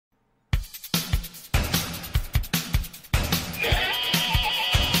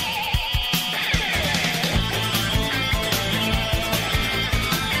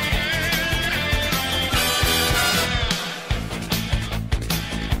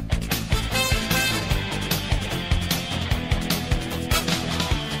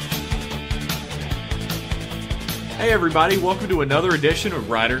Hey everybody, welcome to another edition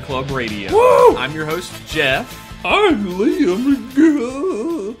of Rider Club Radio. Woo! I'm your host, Jeff. I'm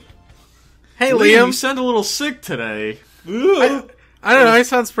Liam. Hey, Liam, Liam. you sound a little sick today. I don't know, he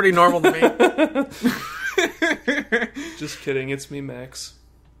sounds pretty normal to me. Just kidding, it's me, Max.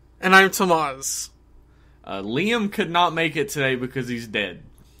 And I'm Tomaz. Liam could not make it today because he's dead.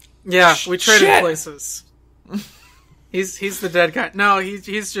 Yeah, we traded Shit. places. He's the dead guy. No, he's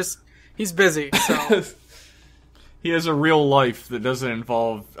busy, so... He has a real life that doesn't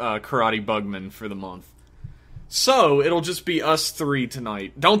involve Karate Bugman for the month. So, it'll just be us three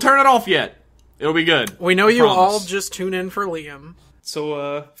tonight. Don't turn it off yet. It'll be good. We know I you promise. all just tune in for Liam.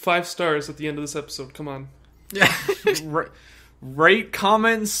 So, 5 stars at the end of this episode, come on. Yeah. Rate,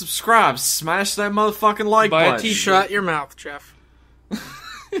 comment, and subscribe. Smash that motherfucking like Buy a button. t-shirt. Shut your mouth, Jeff.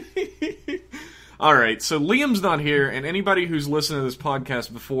 Alright, so Liam's not here, and anybody who's listened to this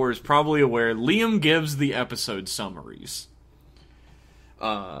podcast before is probably aware Liam gives the episode summaries.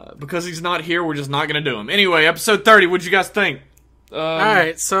 Because he's not here, we're just not going to do them. Anyway, episode 30, what'd you guys think?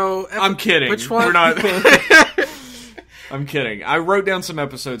 Alright, so... I'm kidding. Which one? We're not... I'm kidding. I wrote down some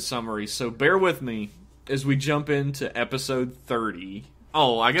episode summaries, so bear with me as we jump into episode 30.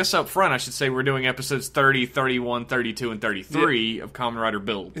 Oh, I guess up front I should say we're doing episodes 30, 31, 32, and 33 of Kamen Rider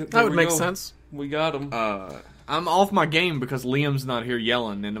Build. That would make sense. We got him. I'm off my game because Liam's not here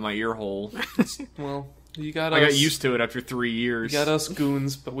yelling into my ear hole. Well, you got I us. got used to it after 3 You years. got us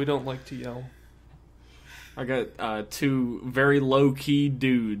goons, but we don't like to yell. I got two very low-key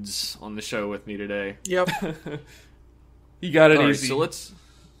dudes on the show with me today. Yep. You got it All right, easy. so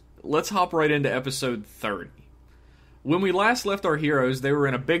let's hop right into episode 30. When we last left our heroes, they were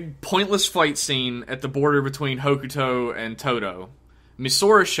in a big, pointless fight scene at the border between Hokuto and Toutou.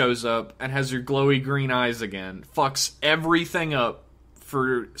 Misora shows up and has her glowy green eyes again, fucks everything up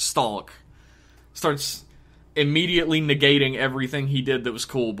for Stalk, starts immediately negating everything he did that was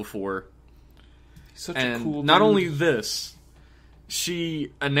cool before. He's such And a cool not dude. only this,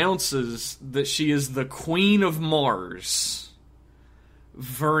 she announces that she is the Queen of Mars,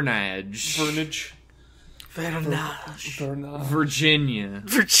 Vernage. Vernage. Virginia.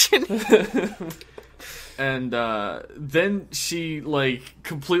 Virginia. And then she, like,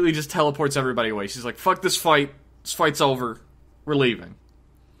 completely just teleports everybody away. She's like, fuck this fight. This fight's over. We're leaving.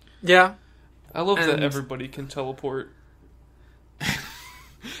 Yeah. I love that And- everybody can teleport.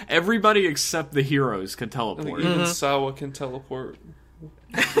 Everybody except the heroes can I think teleport. even Sawa can teleport.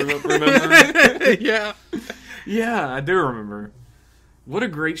 Remember? Yeah. Yeah, I do remember. What a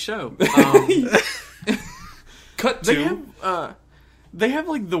great show. Cut They to. have, they have,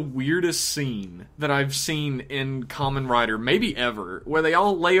 like, the weirdest scene that I've seen in Kamen Rider, maybe ever, where they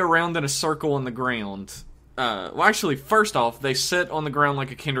all lay around in a circle on the ground. Well, actually, first off, they sit on the ground like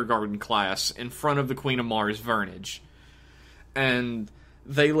a kindergarten class in front of the Queen of Mars, Vernage. And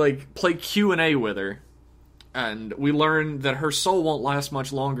they, like, play Q&A with her. And we learn that her soul won't last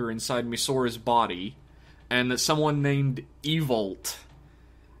much longer inside Misora's body. And that someone named Evolt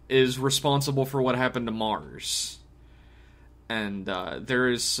is responsible for what happened to Mars. And there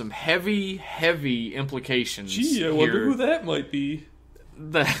is some heavy, heavy implications. Gee, I wonder who that might be.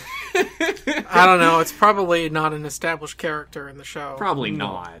 I don't know, it's probably not an established character in the show. Probably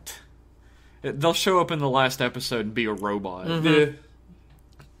not. They'll show up in the last episode and be a robot.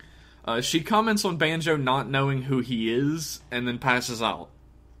 Yeah. She comments on Banjo not knowing who he is, and then passes out.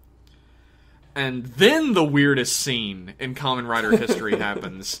 And then the weirdest scene in Kamen Rider history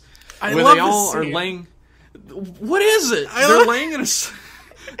happens. I where love they all this are scene. laying... What is it?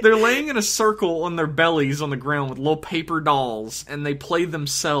 They're laying in a circle on their bellies on the ground with little paper dolls, and they play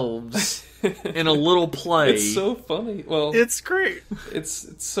themselves in a little play. It's so funny. Well, It's great.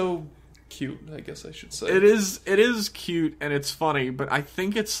 it's so cute, I guess I should say. It is cute and it's funny, but I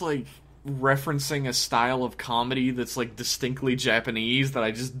think it's like referencing a style of comedy that's like distinctly Japanese that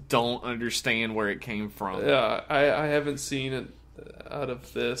I just don't understand where it came from. Yeah, I haven't seen it out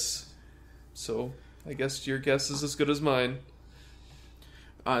of this, so I guess your guess is as good as mine.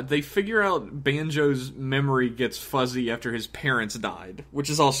 They figure out Banjo's memory gets fuzzy after his parents died, which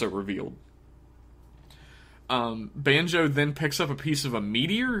is also revealed. Banjo then picks up a piece of a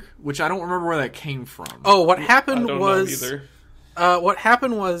meteor, which I don't remember where that came from. Oh, what I happened don't was... know either. What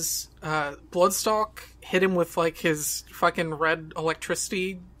happened was Bloodstalk hit him with like his fucking red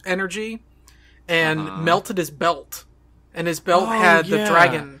electricity energy and melted his belt. And his belt had the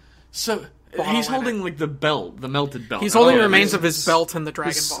dragon. So bottle he's in holding it. like the belt, the melted belt. He's holding Oh, the remains his- of his belt and the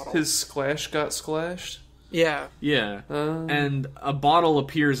dragon bottle. His splash got splashed. Yeah. Yeah. And a bottle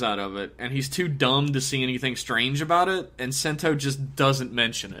appears out of it, and he's too dumb to see anything strange about it, and Sento just doesn't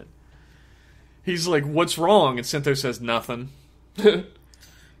mention it. He's like, "What's wrong?" And Seito says, "Nothing." If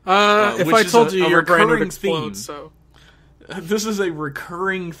I told you, your brain would recurring explode. theme. So This is a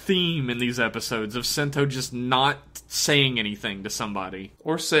recurring theme in these episodes of Seito just not saying anything to somebody.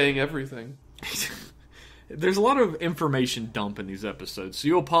 Or saying everything. There's a lot of information dump in these episodes, so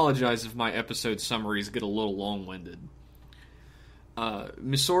you'll apologize if my episode summaries get a little long-winded.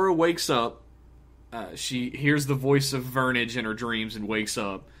 Misora wakes up. She hears the voice of Vernage in her dreams and wakes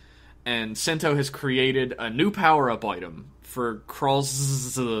up. And Seito has created a new power-up item for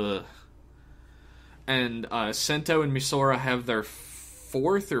Kralz. And Seito and Misora have their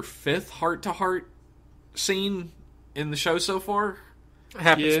 4th or 5th heart-to-heart scene in the show so far. it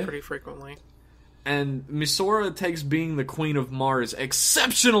happens pretty frequently. And Misora takes being the Queen of Mars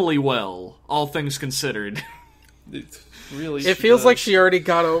exceptionally well, all things considered. It feels like she already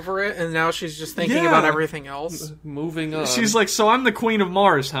got over it, and now she's just thinking about everything else. Moving on. She's like, "So I'm the Queen of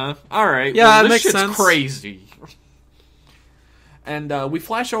Mars, huh? Alright, Yeah, well, that this makes shit's sense. crazy." And we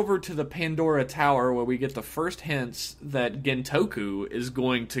flash over to the Pandora Tower, where we get the first hints that Gentoku is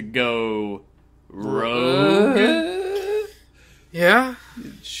going to go rogue. Yeah?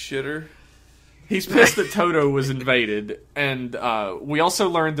 Shitter. He's pissed that Toto was invaded, and we also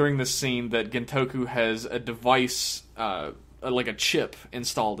learned during this scene that Gentoku has a device, like a chip,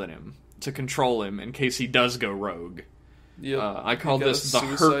 installed in him to control him in case he does go rogue. Yep. I call this the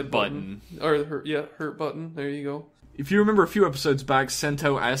hurt suicide button. Or the hurt button. There you go. If you remember a few episodes back,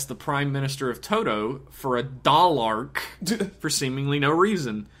 Seito asked the Prime Minister of Toto for a doll arc for seemingly no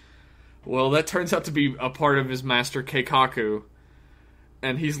reason. Well, that turns out to be a part of his master Keikaku.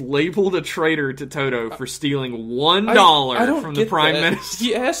 And he's labeled a traitor to Toto for stealing $1 from the Prime Minister.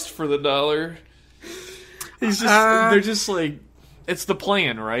 He asked for the dollar. He's just, they're just like, it's the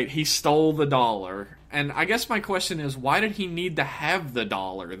plan, right? He stole the dollar. And I guess my question is, why did he need to have the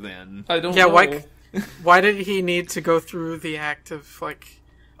dollar then? I don't know. Why did he need to go through the act of, like,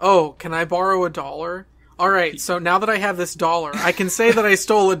 oh, can I borrow $1? Alright, so now that I have this dollar, I can say that I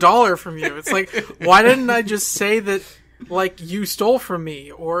stole $1 from you. It's like, why didn't I just say that, like, you stole from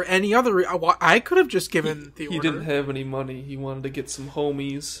me, or any other... I could have just given the order. He didn't have any money. He wanted to get some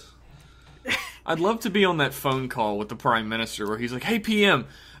homies. I'd love to be on that phone call with the Prime Minister where he's like, "Hey, PM,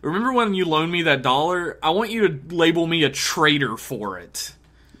 remember when you loaned me that dollar? I want you to label me a traitor for it."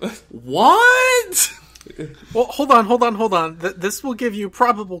 What? Well, hold on. This will give you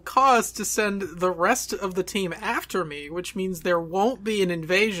probable cause to send the rest of the team after me, which means there won't be an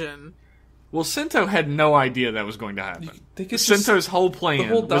invasion. Well, Seito had no idea that was going to happen. Sento's Sento's whole plan the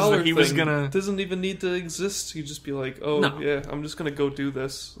whole was dollar that he thing was gonna... doesn't even need to exist. You just be like, "Oh, No. yeah, I'm just gonna go do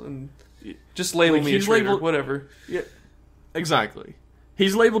this," and just label Like, me a he's traitor, labeled- whatever. Yeah, exactly.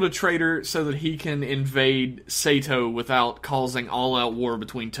 He's labeled a traitor so that he can invade Seito without causing all-out war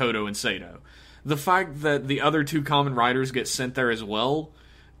between Toto and Seito. The fact that the other two Kamen Riders get sent there as well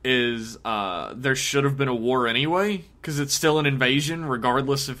is there should have been a war anyway, because it's still an invasion,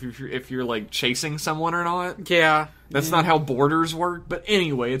 regardless if you're like chasing someone or not. Yeah. That's not how borders work. But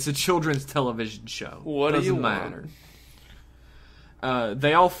anyway, it's a children's television show. What Doesn't do you matter.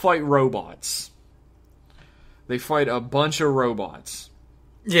 They all fight robots. They fight a bunch of robots.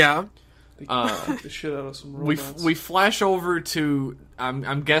 Yeah. Kick the shit out of some robots. We flash over to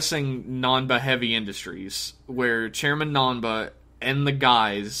I'm guessing Nanba Heavy Industries, where Chairman Nanba and the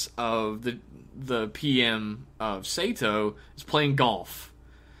guys of the PM of Seito is playing golf.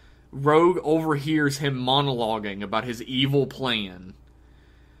 Rogue overhears him monologuing about his evil plan,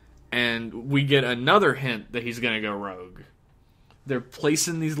 and we get another hint that he's going to go rogue. They're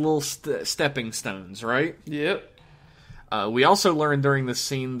placing these little stepping stones, right? Yep. We also learned during the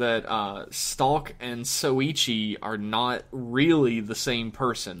scene that Stalk and Soichi are not really the same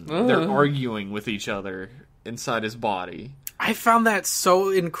person. They're arguing with each other inside his body. I found that so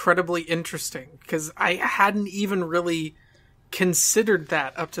incredibly interesting, because I hadn't even really considered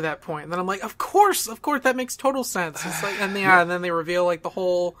that up to that point. And then I'm like, of course, that makes total sense. It's like, and then they reveal like the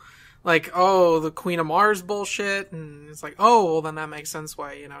whole, like, oh, the Queen of Mars bullshit, and it's like, oh, well then that makes sense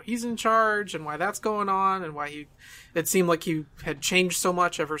why, he's in charge, and why that's going on, and why it seemed like he had changed so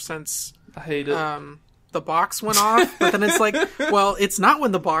much ever since I hate it. the box went off. But then it's like, well, it's not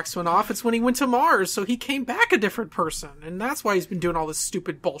when the box went off, it's when he went to Mars, so he came back a different person, and that's why he's been doing all this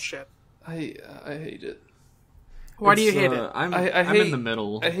stupid bullshit. I hate it. Why do you hate it? I'm hate, in the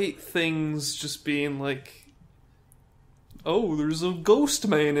middle. I hate things just being like, oh, there's a ghost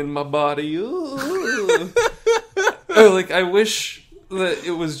man in my body. Or like, I wish that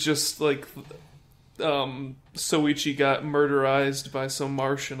it was just like, Soichi got murderized by some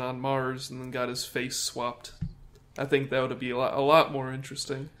Martian on Mars and then got his face swapped. I think that would be a lot more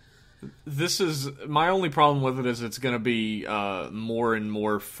interesting. This is my only problem with it is it's going to be more and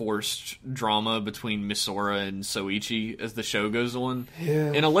more forced drama between Misora and Soichi as the show goes on.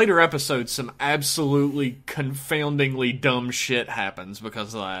 Yeah. In a later episode, some absolutely confoundingly dumb shit happens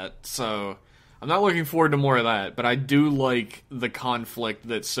because of that. So I'm not looking forward to more of that, but I do like the conflict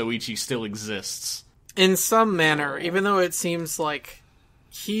that Soichi still exists. In some manner, even though it seems like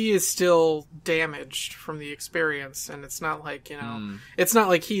he is still damaged from the experience, and it's not like, it's not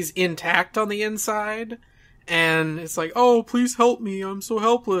like he's intact on the inside, and it's like, oh, please help me, I'm so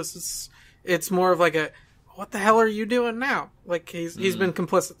helpless. It's more of like a, what the hell are you doing now? Like, he's been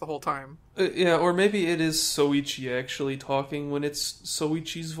complicit the whole time. Yeah, or maybe it is Soichi actually talking when it's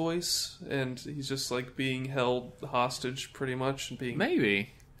Soichi's voice, and he's just, like, being held hostage, pretty much, and being...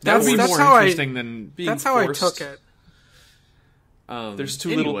 Maybe. That would be That's more how interesting than being That's how forced. I took it. There's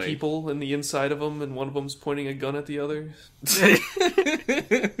two little people in the inside of them, and one of them's pointing a gun at the other.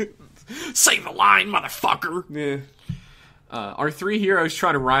 Say the line, motherfucker! Yeah. Our three heroes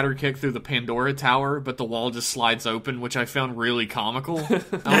try to rider kick through the Pandora Tower, but the wall just slides open, which I found really comical. I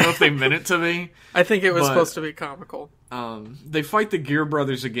don't know if they meant it to be. I think it was supposed to be comical. They fight the Gear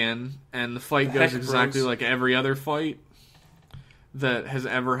Brothers again, and the fight goes exactly like every other fight that has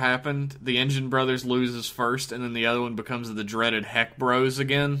ever happened. The Engine Brothers loses first, and then the other one becomes the dreaded Heck Bros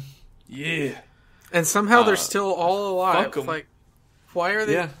again. Yeah. And somehow they're still all alive. Fuck 'em. Like, why are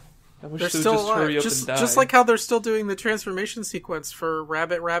they... Yeah. I wish They're they would still just alive. hurry up and die. Just like how they're still doing the transformation sequence for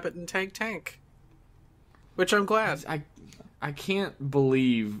Rabbit, and Tank. Which I'm glad. I can't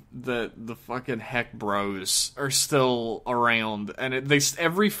believe that the fucking Heck Bros are still around, and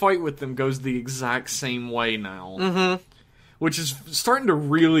every fight with them goes the exact same way now. Mm-hmm. Which is starting to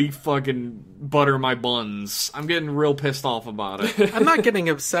really fucking butter my buns. I'm getting real pissed off about it. I'm not getting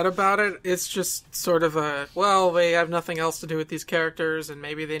upset about it. It's just sort of they have nothing else to do with these characters, and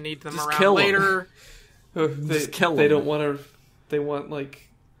maybe they need them Just around kill 'em. later. Just kill They them. don't want to... They want, like...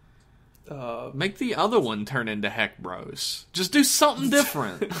 Make the other one turn into Heck Bros. Just do something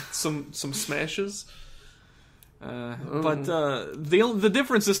different. some smashes. But the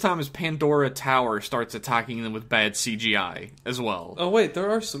difference this time is Pandora Tower starts attacking them with bad CGI as well. Oh wait,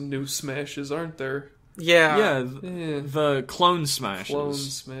 there are some new smashes, aren't there? Yeah. The clone smashes. Clone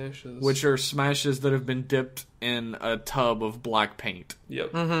smashes. Which are smashes that have been dipped in a tub of black paint.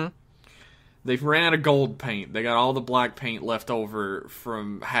 Yep. Mm-hmm. They've ran out of gold paint. They got all the black paint left over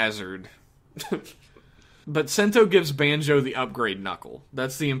from Hazard. But Seito gives Banjo the upgrade knuckle.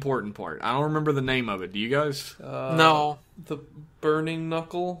 That's the important part. I don't remember the name of it. Do you guys? No. The burning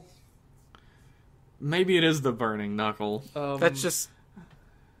knuckle? Maybe it is the burning knuckle. That just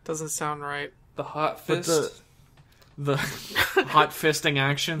doesn't sound right. The hot But fist? the hot fisting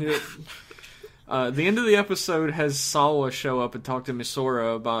action. Yeah. The end of the episode has Sawa show up and talk to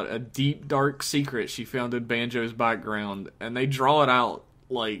Misora about a deep, dark secret she found in Banjo's background, and they draw it out,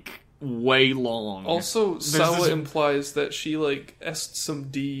 like, way long. Also, There's Sawa this- implies that she, like, S'd some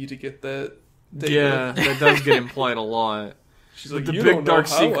D to get that data. Yeah, that does get implied a lot. She's But like, the you big don't dark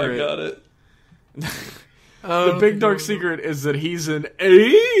know how I secret- got it. The big dark secret is that he's an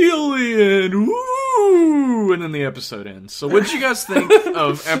alien. Woo! And then the episode ends. So what did you guys think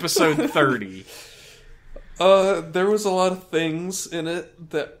of episode 30? There was a lot of things in it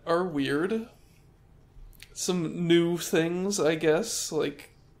that are weird. Some new things, I guess, like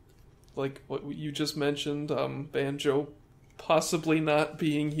what you just mentioned, Banjo possibly not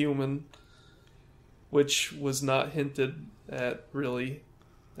being human, which was not hinted at really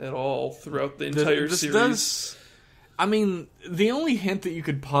at all throughout the entire series. I mean, the only hint that you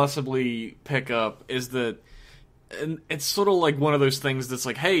could possibly pick up is that, and it's sort of like one of those things that's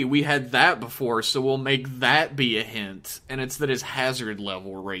like, hey, we had that before, so we'll make that be a hint. And it's that his hazard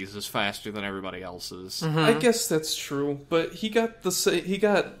level raises faster than everybody else's. Mm-hmm. I guess that's true, but he got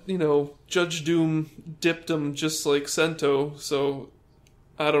Judge Doom dipped him just like Seito, so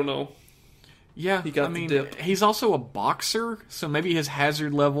I don't know. Yeah, He got I the mean, dip. he's also a boxer, so maybe his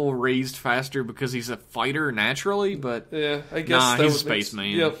hazard level raised faster because he's a fighter naturally, but Yeah, I guess Nah, that he's would make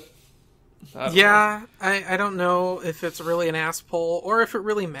spaceman. Yep. I don't know. Yeah, I don't know if it's really an ass pull or if it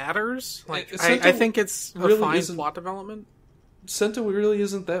really matters. Like, Seito I think it's a really fine isn't- plot development. Seito really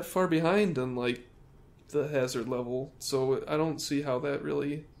isn't that far behind on like the hazard level, so I don't see how that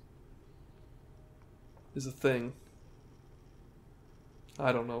really is a thing.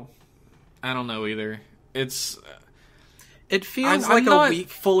 I don't know. I don't know either. It's It feels I'm like not a weak.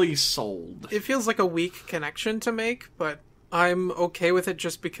 fully sold. It feels like a weak connection to make, but I'm okay with it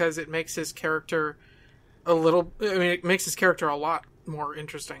just because it makes his character it makes his character a lot more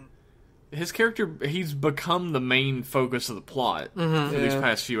interesting. his character, he's become the main focus of the plot for these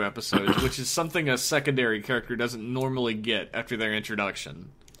past few episodes, which is something a secondary character doesn't normally get after their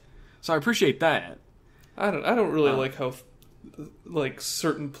introduction. So I appreciate that. I don't really like how like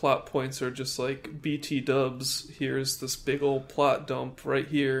certain plot points are just like BT dubs. Here's this big old plot dump right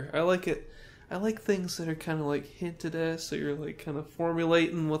here. I like it. I like things that are kind of like hinted at, so you're like kind of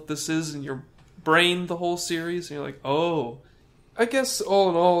formulating what this is in your brain the whole series, and you're like, oh. I guess all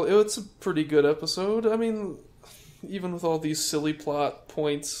in all, it's a pretty good episode. I mean, even with all these silly plot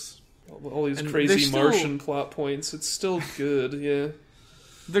points, all these crazy Martian plot points, it's still good. Yeah.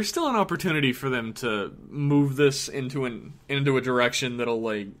 There's still an opportunity for them to move this into a direction that'll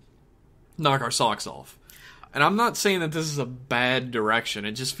like knock our socks off. And I'm not saying that this is a bad direction.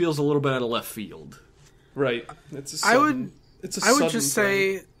 It just feels a little bit out of left field. Right. I would just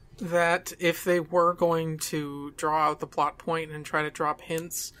say that if they were going to draw out the plot point and try to drop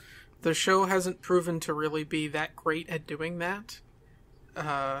hints, the show hasn't proven to really be that great at doing that.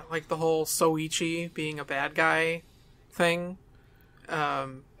 Like the whole Soichi being a bad guy thing.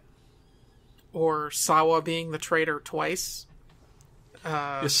 Or Sawa being the traitor twice.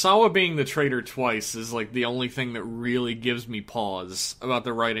 Sawa being the traitor twice is like the only thing that really gives me pause about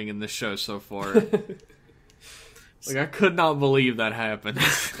the writing in this show so far. Like, I could not believe that happened.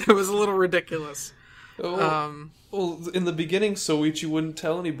 It was a little ridiculous. Well, in the beginning, Soichi wouldn't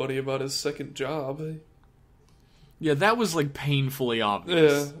tell anybody about his second job. Yeah, that was like painfully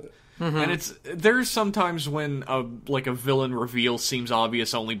obvious. Yeah. Mm-hmm. And there's sometimes when a villain reveal seems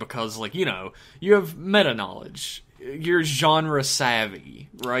obvious only because, like, you know, you have meta knowledge. You're genre savvy,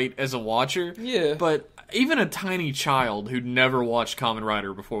 right, as a watcher? Yeah. But even a tiny child who'd never watched Kamen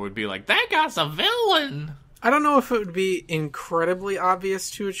Rider before would be like, that guy's a villain! I don't know if it would be incredibly obvious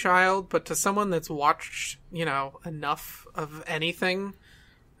to a child, but to someone that's watched, you know, enough of anything,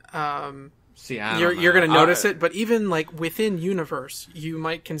 you're going to notice it. But even like within universe, you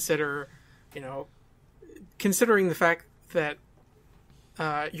might consider, you know, considering the fact that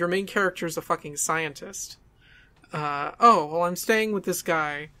your main character is a fucking scientist. I'm staying with this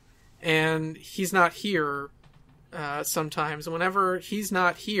guy, and he's not here sometimes. And whenever he's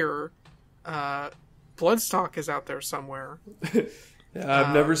not here, Bloodstock is out there somewhere. Yeah,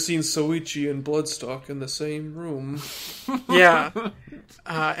 I've never seen Soichi and Bloodstock in the same room. Yeah.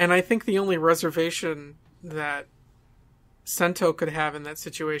 And I think the only reservation that Seito could have in that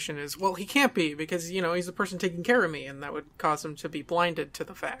situation is, well, he can't be, because, you know, he's the person taking care of me, and that would cause him to be blinded to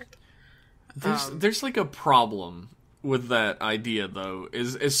the fact. There's like a problem with that idea, though,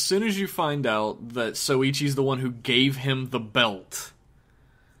 is as soon as you find out that Soichi's the one who gave him the belt,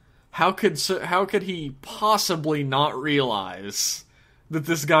 how could he possibly not realize that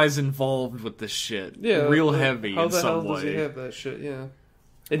this guy's involved with this shit? Yeah, real heavy in some way. How does he have that shit? Yeah.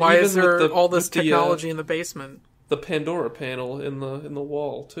 And why is there all this technology in the basement? The Pandora panel in the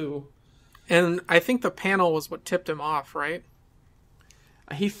wall too. And I think the panel was what tipped him off, right?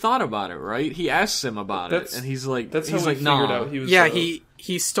 He thought about it, right? He asks him about it, and he's like, "That's he's how like, he figured nah. out he was." Yeah,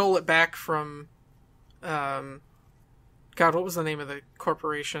 he stole it back from, God, what was the name of the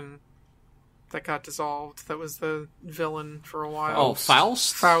corporation that got dissolved? That was the villain for a while. Oh,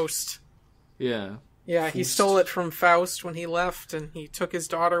 Faust. Faust. Yeah. Yeah, he stole it from Faust when he left, and he took his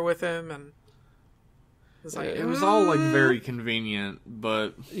daughter with him, and it was all like very convenient,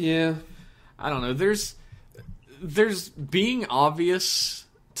 but yeah, I don't know. There's being obvious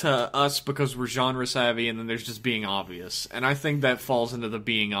to us because we're genre savvy, and then there's just being obvious, and I think that falls into the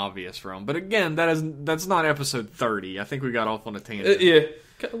being obvious realm. But again, that's not episode 30. I think we got off on a tangent. Yeah,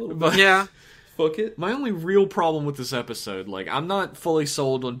 got a little bit. Yeah. Fuck it. My only real problem with this episode, like, I'm not fully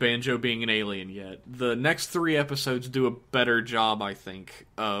sold on Banjo being an alien yet. The next 3 episodes do a better job, I think,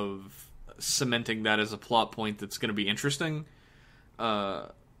 of cementing that as a plot point that's going to be interesting.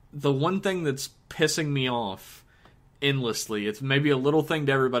 The one thing that's pissing me off endlessly, it's maybe a little thing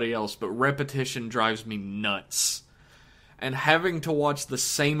to everybody else, but repetition drives me nuts. And having to watch the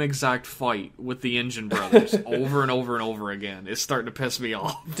same exact fight with the Engine Brothers over and over and over again is starting to piss me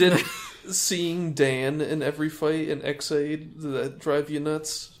off. Did seeing Dan in every fight in X-Aid, did that drive you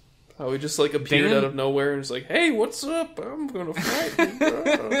nuts? How he just like appeared out of nowhere and was like, "Hey, what's up? I'm gonna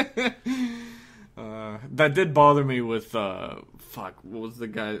fight." That did bother me with what was the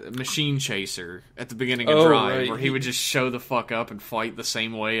guy, Machine Chaser at the beginning of Drive, right. where he would just show the fuck up and fight the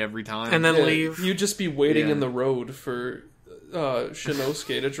same way every time, and then leave. You'd just be waiting in the road for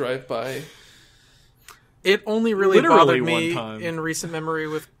Shinosuke to drive by. It only really Literally bothered me one time. in recent memory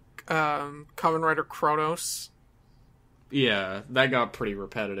with Kamen Rider Chronos. Yeah, that got pretty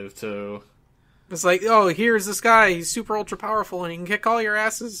repetitive too. It's like, oh, here's this guy, he's super ultra powerful and he can kick all your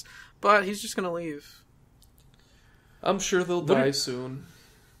asses, but he's just gonna leave. I'm sure they'll die soon.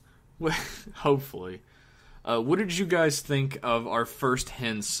 Hopefully. What did you guys think of our first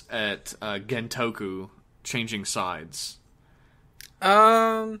hints at Gentoku changing sides?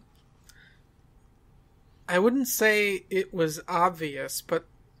 I wouldn't say it was obvious, but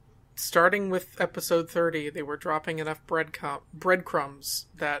starting with episode 30, they were dropping enough breadcrumbs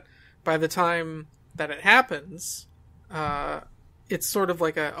that by the time that it happens, it's sort of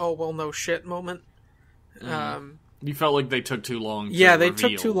like a, oh, well, no shit moment. You felt like they took too long to Yeah, they reveal.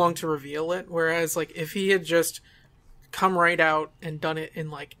 took too long to reveal it, whereas, like, if he had just come right out and done it in,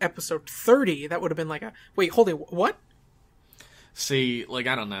 like, episode 30, that would have been like a, wait, hold it, what? See, like,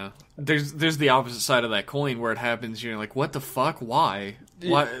 I don't know. There's the opposite side of that coin where it happens, you're like, what the fuck? Why?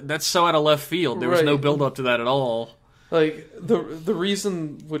 Why? That's so out of left field. There was no build up to that at all. Like, the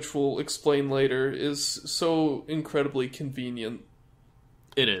reason, which we'll explain later, is so incredibly convenient.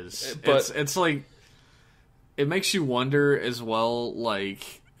 It is. But it's like, it makes you wonder as well,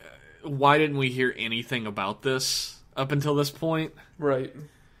 like, why didn't we hear anything about this up until this point? Right.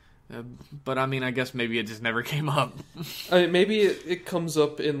 But, I mean, I guess maybe it just never came up. Maybe it comes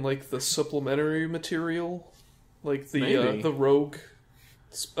up in, like, the supplementary material. Like, the Rogue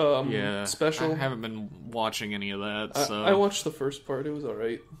special. I haven't been watching any of that, so... I watched the first part. It was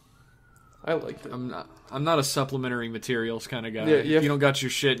alright. I liked it. I'm not a supplementary materials kind of guy. Yeah, if you don't got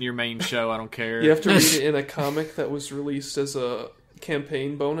your shit in your main show, I don't care. You have to read it in a comic that was released as a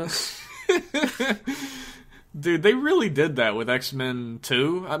campaign bonus. Dude, they really did that with X-Men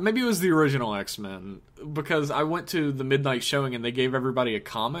 2. Maybe it was the original X-Men, because I went to the midnight showing and they gave everybody a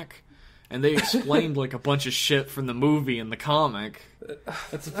comic, and they explained like a bunch of shit from the movie in the comic.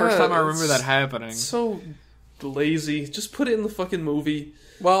 That's the first time I remember that happening. So lazy. Just put it in the fucking movie.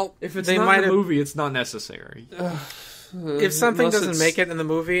 Well, if it's not in the movie, it's not necessary. If something doesn't make it in the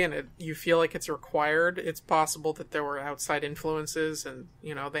movie and you feel like it's required, it's possible that there were outside influences and,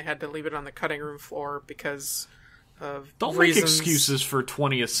 you know, they had to leave it on the cutting room floor because of Don't reasons. make excuses for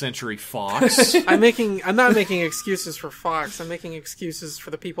 20th Century Fox. I'm not making excuses for Fox. I'm making excuses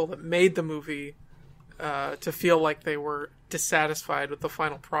for the people that made the movie to feel like they were dissatisfied with the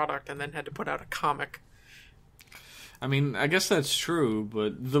final product and then had to put out a comic. I mean, I guess that's true,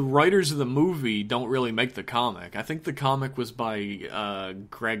 but the writers of the movie don't really make the comic. I think the comic was by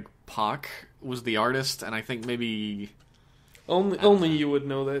Greg Pak was the artist, and I think maybe... Only you would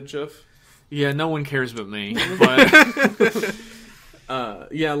know that, Jeff. Yeah, no one cares but me. But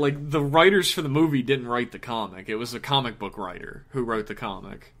yeah, like, the writers for the movie didn't write the comic. It was a comic book writer who wrote the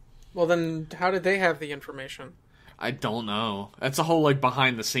comic. Well, then how did they have the information? I don't know. That's a whole, like,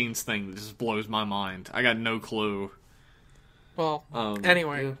 behind-the-scenes thing that just blows my mind. I got no clue. Well,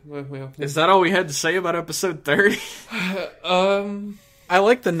 anyway. Yeah. Is that all we had to say about episode 30? I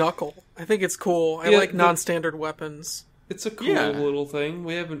like the knuckle. I think it's cool. I like non-standard weapons. It's a cool little thing.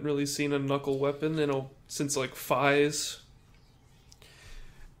 We haven't really seen a knuckle weapon since, like, Fies.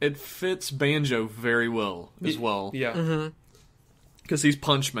 It fits Banjo very well, as well. Yeah. Because he's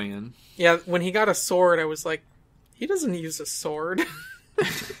Punch Man. Yeah, when he got a sword, I was like, he doesn't use a sword.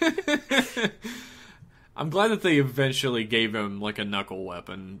 I'm glad that they eventually gave him, like, a knuckle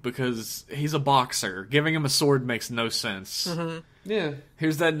weapon, because he's a boxer. Giving him a sword makes no sense. Yeah.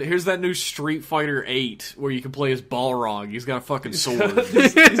 Here's that new Street Fighter 8, where you can play as Balrog. He's got a fucking sword.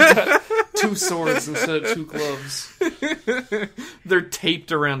 He's got 2 swords instead of 2 gloves. They're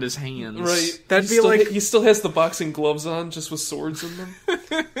taped around his hands. Right. That'd be like... He still has the boxing gloves on, just with swords in them.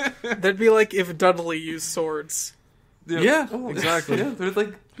 That'd be like if Dudley used swords. Yeah, exactly. Yeah,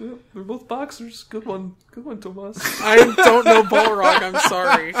 they're both boxers. Good one, Tomaz. I don't know Balrog, I'm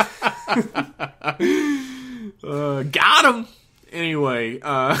sorry. Got him! Anyway,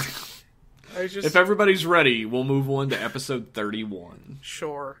 if everybody's ready, we'll move on to episode 31.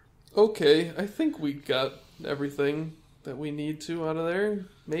 Sure. Okay, I think we got everything that we need to out of there.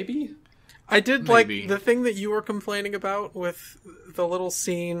 Maybe? I did like the thing that you were complaining about with the little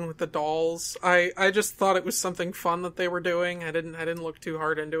scene with the dolls. I just thought it was something fun that they were doing. I didn't look too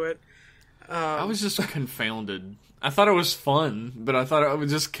hard into it. I was just confounded. I thought it was fun, but I thought it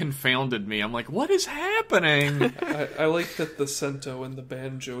just confounded me. I'm like, what is happening? I like that the Seito and the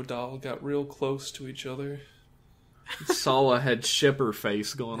Banjo doll got real close to each other. Sala had shipper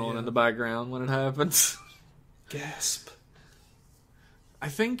face going on in the background when it happens. Gasp. I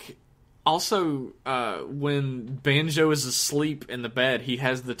think... Also, when Banjo is asleep in the bed, he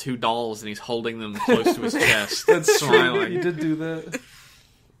has the 2 dolls and he's holding them close to his chest. That's smiling. True. He did do that.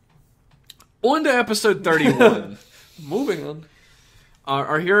 On to episode 31. Moving on.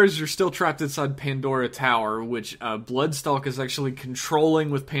 Our heroes are still trapped inside Pandora Tower, which Bloodstalk is actually controlling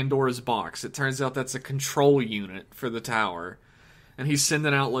with Pandora's box. It turns out that's a control unit for the tower. And he's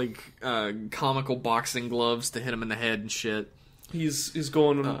sending out, like, comical boxing gloves to hit him in the head and shit. He's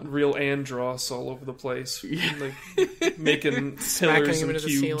going real Andross all over the place. Like, making pillars and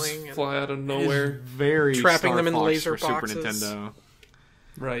cubes fly out of nowhere. Very trapping Star them in Fox laser for boxes. Super Nintendo.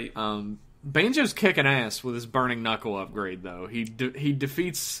 Right. Banjo's kicking ass with his burning knuckle upgrade, though. He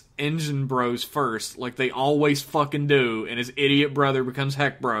defeats Engine Bros first, like they always fucking do, and his idiot brother becomes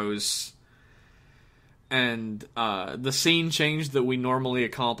Heck Bros. And the scene change that we normally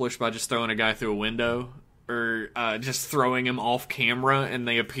accomplish by just throwing a guy through a window, or just throwing him off camera and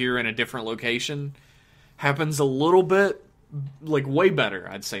they appear in a different location, happens a little bit, like way better,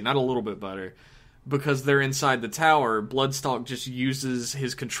 I'd say. Not a little bit better. Because they're inside the tower, Bloodstalk just uses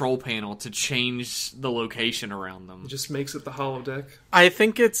his control panel to change the location around them. Just makes it the holodeck. I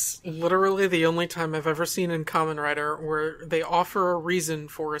think it's literally the only time I've ever seen in Kamen Rider where they offer a reason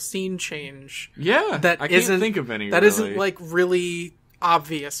for a scene change. Yeah, that I can't think of any. That really. isn't like really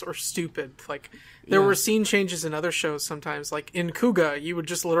obvious or stupid. Like there were scene changes in other shows sometimes. Like in Kuga, you would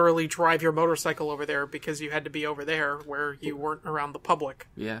just literally drive your motorcycle over there because you had to be over there where you weren't around the public.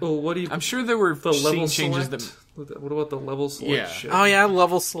 Yeah. Well, what do you? I'm sure there were the level scene changes select? that. What about the level select? Yeah. Shit? Oh yeah,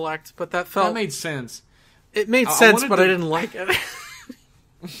 level select, but that felt That made sense. it made sense, but to- I didn't like it.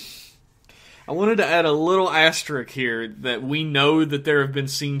 I wanted to add a little asterisk here that we know that there have been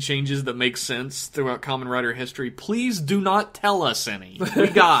scene changes that make sense throughout Kamen Rider history. Please do not tell us any. We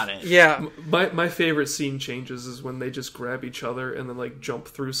got it. Yeah. My favorite scene changes is when they just grab each other and then like jump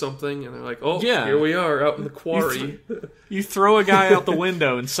through something and they're like, oh, Yeah. here we are out in the quarry. You throw a guy out the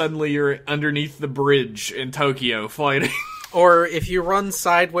window and suddenly you're underneath the bridge in Tokyo fighting. Or if you run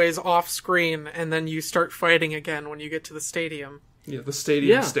sideways off screen and then you start fighting again when you get to the stadium. Yeah, the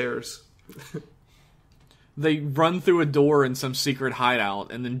stadium Yeah. stairs. They run through a door in some secret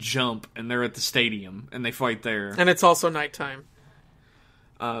hideout and then jump and they're at the stadium and they fight there. And it's also nighttime.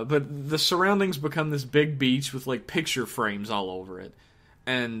 But the surroundings become this big beach with like picture frames all over it.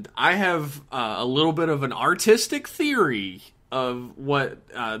 And I have a little bit of an artistic theory of what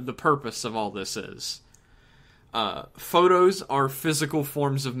the purpose of all this is. Photos are physical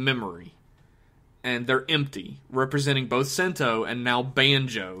forms of memory. And they're empty, representing both Seito and now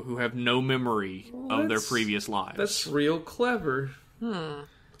Banjo, who have no memory of their previous lives. That's real clever.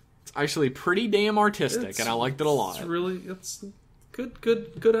 It's actually pretty damn artistic, and I liked it a lot. It's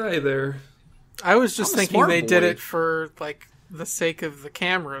good eye there. I was just I'm a thinking smart they did boy. it for like the sake of the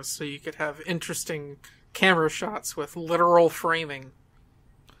cameras, so you could have interesting camera shots with literal framing.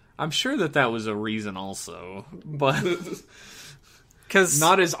 I'm sure that was a reason also, but Because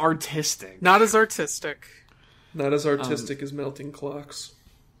not as artistic. not as artistic. Not as artistic as melting clocks.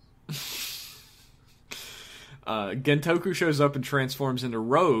 Gentoku shows up and transforms into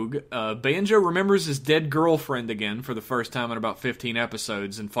Rogue. Banjo remembers his dead girlfriend again for the first time in about 15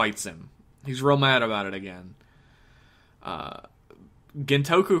 episodes and fights him. He's real mad about it again.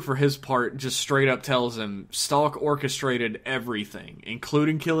 Gentoku, for his part, just straight up tells him, Stalk orchestrated everything,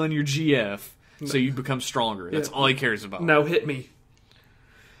 including killing your GF, so you become stronger. That's all he cares about. Now hit me.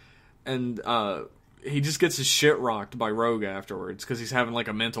 And he just gets his shit rocked by Rogue afterwards, because he's having like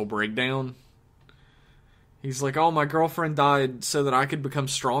a mental breakdown. He's like, oh, my girlfriend died so that I could become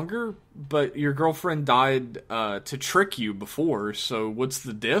stronger, but your girlfriend died to trick you before, so what's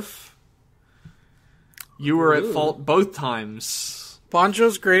the diff? You were at fault both times.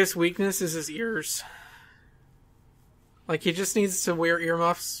 Banjo's greatest weakness is his ears. Like, he just needs to wear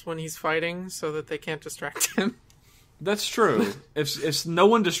earmuffs when he's fighting so that they can't distract him. That's true. if no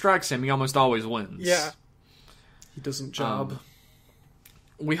one distracts him, he almost always wins. Yeah. He doesn't job.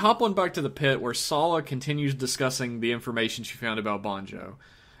 We hop on back to the pit where Sala continues discussing the information she found about Banjo,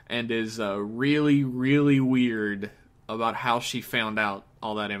 and is really, really weird about how she found out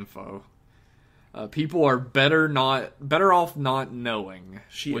all that info. People are better off not knowing,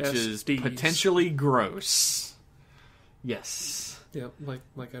 which is SDs. potentially gross. Yes. Yeah,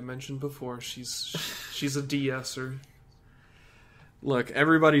 like I mentioned before, she's a DSer. Look,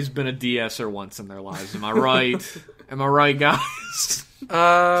 everybody's been a DSer once in their lives. Am I right? Am I right, guys?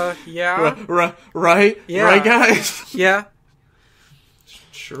 Yeah. Right? Yeah. Right, guys? Yeah.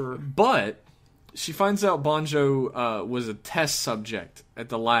 Sure. But she finds out Banjo was a test subject at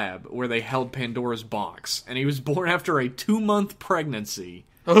the lab where they held Pandora's box, and he was born after a 2-month pregnancy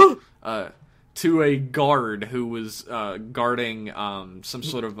to a guard who was guarding some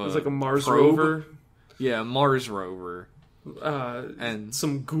sort of It was like a Mars probe. rover. Yeah, Mars rover. And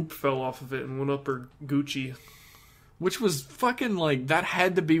some goop fell off of it and went up her Gucci. Which was fucking, like, that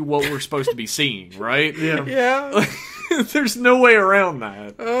had to be what we're supposed to be seeing, right? Yeah. Yeah. There's no way around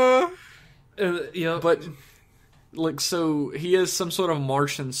that. Yeah. But, like, so he has some sort of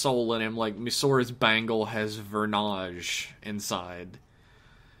Martian soul in him, like Misora's bangle has vernage inside.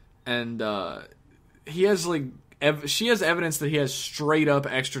 And, he has, like, she has evidence that he has straight up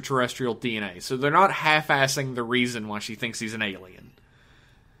extraterrestrial DNA, so they're not half-assing the reason why she thinks he's an alien.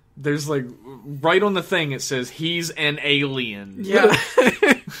 There's, like, right on the thing it says, he's an alien. Yeah.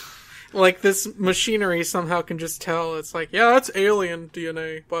 Like, this machinery somehow can just tell. It's like, yeah, that's alien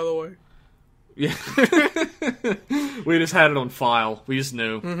DNA, by the way. Yeah. We just had it on file. We just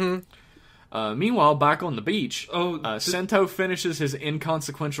knew. Mm-hmm. Meanwhile, back on the beach, Seito finishes his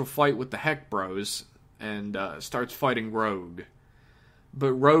inconsequential fight with the Heck Bros and starts fighting Rogue.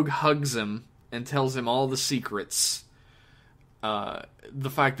 But Rogue hugs him and tells him all the secrets. The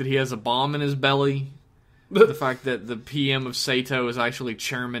fact that he has a bomb in his belly, the fact that the PM of Seito is actually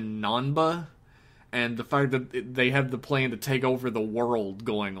Chairman Nanba, and the fact that they have the plan to take over the world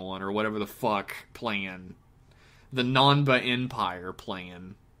going on, or whatever the fuck plan. The Nanba Empire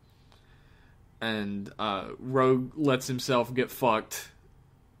plan. And Rogue lets himself get fucked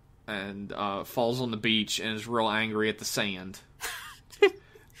and falls on the beach and is real angry at the sand.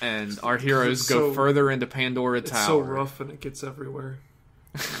 And our heroes go further into Pandora Tower. It's so rough and it gets everywhere.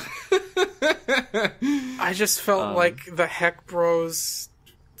 I just felt like the Heck Bros,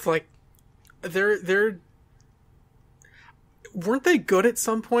 like, they're weren't they good at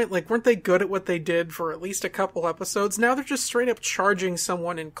some point? Like, weren't they good at what they did for at least a couple episodes? Now they're just straight up charging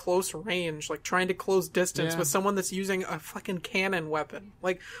someone in close range, like trying to close distance with someone that's using a fucking cannon weapon.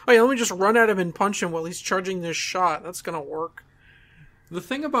 Like, oh yeah, let me just run at him and punch him while he's charging this shot. That's gonna work. The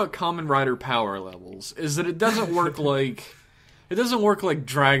thing about Kamen Rider power levels is that it doesn't work like... It doesn't work like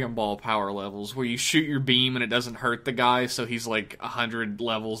Dragon Ball power levels, where you shoot your beam and it doesn't hurt the guy, so he's like 100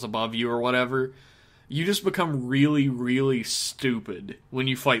 levels above you or whatever. You just become really, really stupid when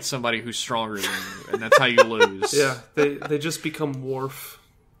you fight somebody who's stronger than you, and that's how you lose. Yeah, they just become Worf.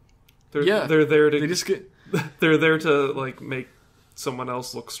 They're there to... They just get... They're there to, like, make someone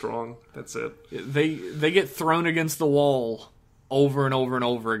else look strong. That's it. They get thrown against the wall over and over and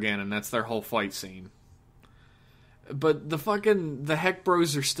over again, and that's their whole fight scene. But the Heck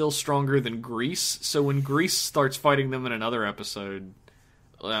Bros are still stronger than Grease, so when Grease starts fighting them in another episode,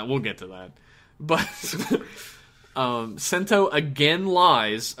 we'll get to that. But Seito again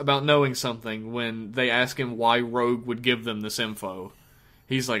lies about knowing something when they ask him why Rogue would give them this info.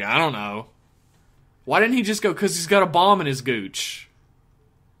 He's like, I don't know. Why didn't he just go, because he's got a bomb in his gooch?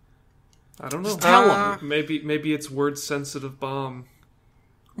 I don't know. Just tell him. Maybe it's word-sensitive bomb.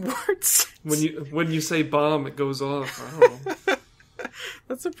 Words. When you say bomb, it goes off. I don't know.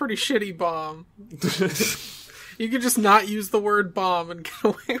 That's a pretty shitty bomb. You could just not use the word bomb and get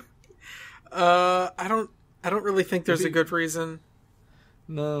away. I don't really think there's a good reason.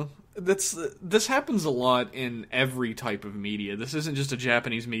 No, this happens a lot in every type of media. This isn't just a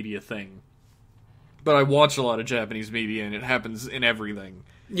Japanese media thing. But I watch a lot of Japanese media, and it happens in everything.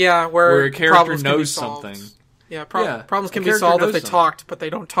 Yeah, where a character knows something. Yeah, problems can be solved if they talked, but they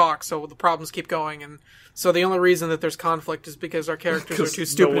don't talk, so the problems keep going. And so the only reason that there's conflict is because our characters are too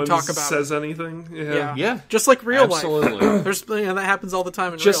stupid to talk about says it. anything. Yeah. Just like real Absolutely. life. There's that happens all the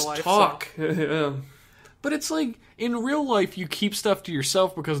time in just real life. talk. So. Yeah. But it's like, in real life, you keep stuff to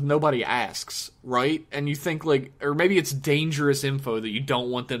yourself because nobody asks, right? And you think, like, or maybe it's dangerous info that you don't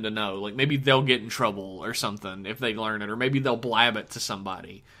want them to know. Like, maybe they'll get in trouble or something if they learn it, or maybe they'll blab it to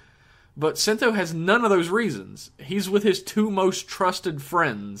somebody. But Seito has none of those reasons. He's with his two most trusted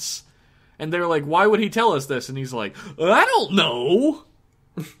friends. And they're like, why would he tell us this? And he's like, I don't know.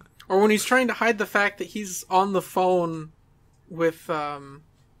 Or when he's trying to hide the fact that he's on the phone with,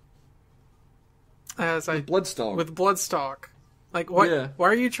 Bloodstalk. With Bloodstalk. Like, what? Yeah. Why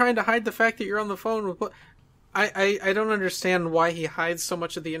are you trying to hide the fact that you're on the phone with I don't understand why he hides so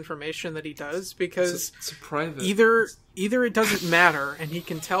much of the information that he does, because it's a private. Either it doesn't matter and he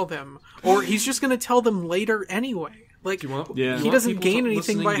can tell them, or he's just going to tell them later anyway. Like, he doesn't gain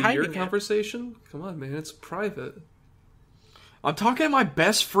anything by hiding your conversation. Come on, man, it's private. I'm talking to my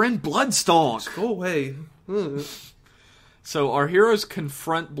best friend Bloodstalk. Just go away. So our heroes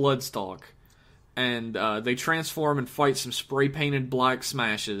confront Bloodstalk, and they transform and fight some spray-painted black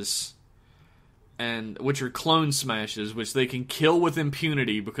smashes, and which are clone smashes, which they can kill with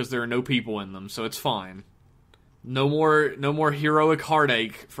impunity because there are no people in them, so it's fine. No more heroic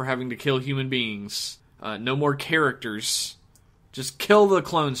heartache for having to kill human beings. No more characters. Just kill the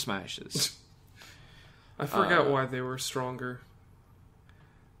clone smashes. I forgot why they were stronger.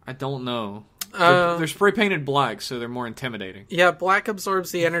 I don't know. They're spray painted black, so they're more intimidating. Yeah, black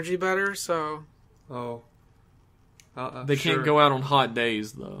absorbs the energy better, so... Oh. They can't go out on hot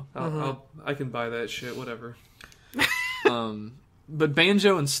days, though. I can buy that shit, whatever. But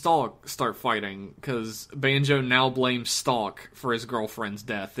Banjo and Stalk start fighting, because Banjo now blames Stalk for his girlfriend's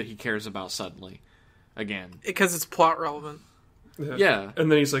death that he cares about suddenly. Again. Because it's plot relevant. Yeah. And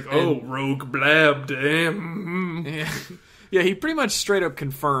then he's like, Rogue Blab, damn. Yeah. Yeah, he pretty much straight up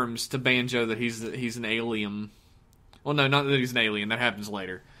confirms to Banjo that he's an alien. Well, no, not that he's an alien. That happens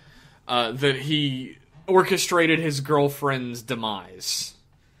later. That he orchestrated his girlfriend's demise.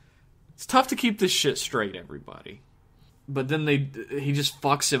 It's tough to keep this shit straight, everybody. But then he just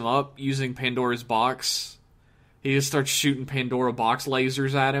fucks him up using Pandora's box. He just starts shooting Pandora box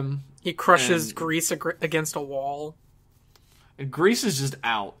lasers at him. He crushes Grease against a wall. And Grease is just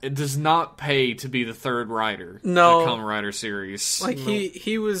out. It does not pay to be the third rider in the Kamen Rider series. Like,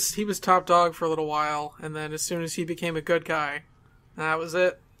 he was top dog for a little while, and then as soon as he became a good guy, that was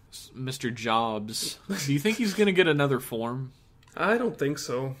it. Mr. Jobs. Do you think he's going to get another form? I don't think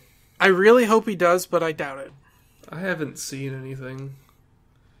so. I really hope he does, but I doubt it. I haven't seen anything.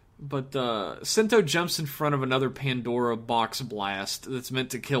 But Seito jumps in front of another Pandora box blast that's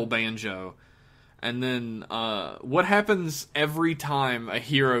meant to kill Banjo. And then what happens every time a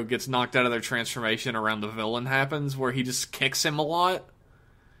hero gets knocked out of their transformation around the villain happens, where he just kicks him a lot.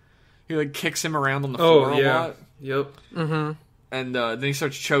 He like kicks him around on the floor a lot. Yep. Mm-hmm. And then he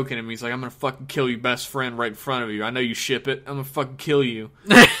starts choking him. He's like, I'm going to fucking kill your best friend right in front of you. I know you ship it. I'm going to fucking kill you.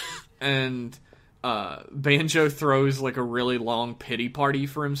 And Banjo throws like a really long pity party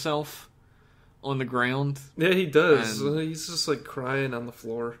for himself on the ground. Yeah, he does. He's just like crying on the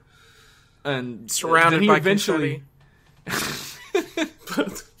floor. And surrounded by eventually,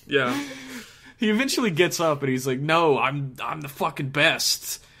 but, yeah. He eventually gets up and he's like, no, I'm the fucking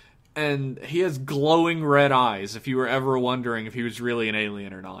best. And he has glowing red eyes, if you were ever wondering if he was really an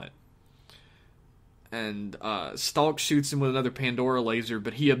alien or not. And Stalk shoots him with another Pandora laser,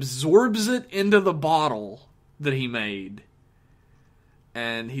 but he absorbs it into the bottle that he made.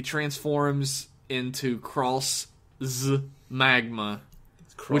 And he transforms into Cross Z Magma,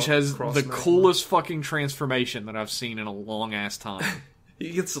 which has the coolest fucking transformation that I've seen in a long-ass time. He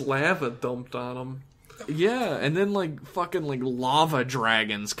gets lava dumped on him. Yeah, and then like fucking like lava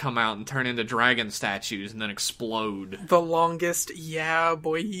dragons come out and turn into dragon statues and then explode. The longest, yeah,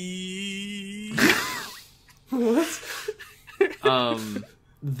 boy. What?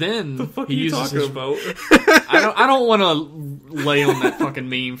 Then the fuck he are you uses talking about? I don't want to lay on that fucking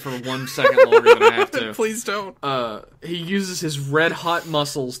meme for 1 second longer than I have to. Please don't. He uses his red hot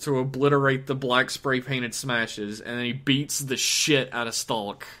muscles to obliterate the black spray painted smashes, and then he beats the shit out of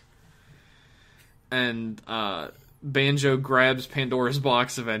Stalk. And Banjo grabs Pandora's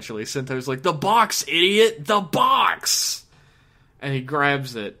box eventually. Seito's like, the box, idiot! The box! And he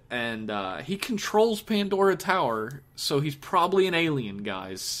grabs it, and he controls Pandora Tower, so he's probably an alien,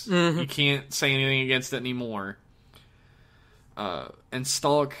 guys. Mm-hmm. You can't say anything against it anymore. And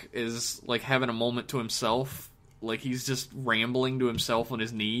Stalk is, like, having a moment to himself. Like, he's just rambling to himself on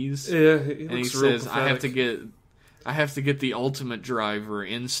his knees. Yeah, and he says, I have to get the Ultimate Driver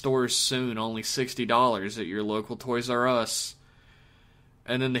in stores soon, only $60 at your local Toys R Us.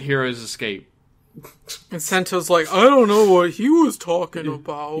 And then the heroes escape. And Sento's like, I don't know what he was talking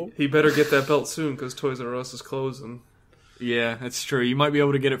about. He better get that belt soon, because Toys R Us is closing. Yeah, that's true. You might be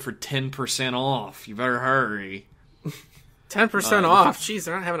able to get it for 10% off. You better hurry. 10% off? Jeez,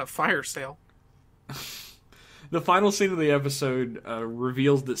 they're not having a fire sale. The final scene of the episode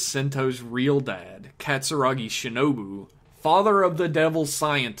reveals that Sento's real dad, Katsuragi Shinobu, father of the devil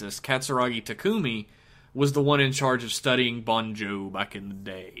scientist Katsuragi Takumi, was the one in charge of studying Banjo back in the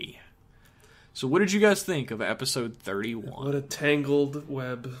day. So what did you guys think of episode 31? What a tangled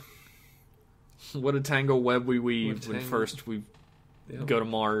web. What a tangled web we weaved when first we go to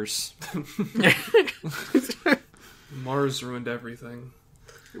Mars. Mars ruined everything.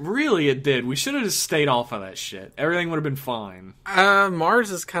 Really, it did. We should have just stayed off of that shit. Everything would have been fine. Mars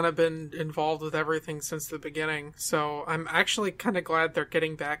has kind of been involved with everything since the beginning, so I'm actually kind of glad they're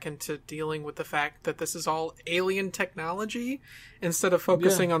getting back into dealing with the fact that this is all alien technology, instead of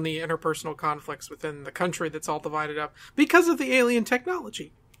focusing on the interpersonal conflicts within the country that's all divided up because of the alien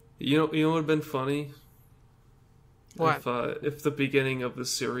technology. You know what would have been funny? What? If the beginning of the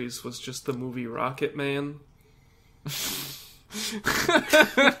series was just the movie Rocket Man.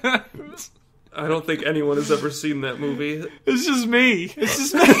 I don't think anyone has ever seen that movie. It's just me.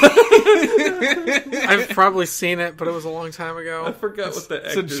 It's just me. I've probably seen it, but it was a long time ago. I forgot what the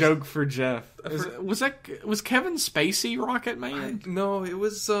It's actors... a joke for Jeff. Was Kevin Spacey Rocket Man? No, it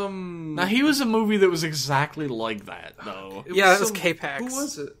was, Now, he was a movie that was exactly like that, though. That was K-Pax. Who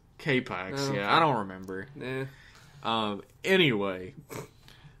was it? K-Pax, Oh, yeah. okay. I don't remember. Anyway.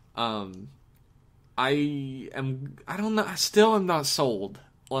 I don't know, I still am not sold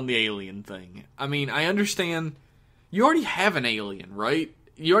on the alien thing. I mean, I understand, you already have an alien, right?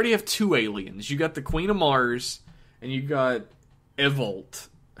 You already have two aliens. You got the Queen of Mars, and you got Evolt,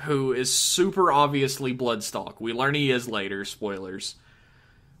 who is super obviously Bloodstock. We learn he is later, spoilers.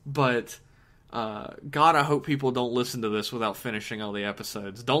 But, God, I hope people don't listen to this without finishing all the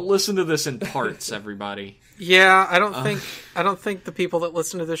episodes. Don't listen to this in parts, everybody. Yeah, I don't think the people that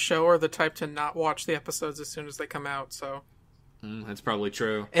listen to this show are the type to not watch the episodes as soon as they come out, so... That's probably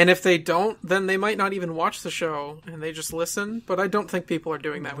true. And if they don't, then they might not even watch the show, and they just listen, but I don't think people are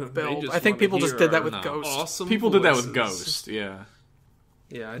doing that with Build. I think people just did that with Ghost. Awesome People voices. did that with Ghost, yeah.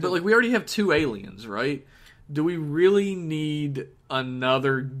 Yeah, But, like, we already have two aliens, right? Do we really need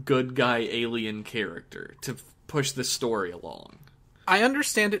another good guy alien character to push the story along? I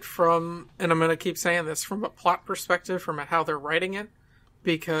understand it from, and I'm going to keep saying this, from a plot perspective, from how they're writing it,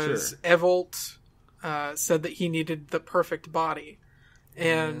 because Evolt said that he needed the perfect body.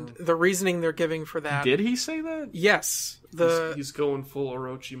 And the reasoning they're giving for that... Did he say that? Yes. He's going full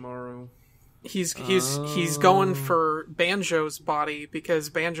Orochimaru. He's going for Banjo's body,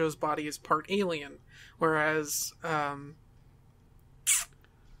 because Banjo's body is part alien. Whereas,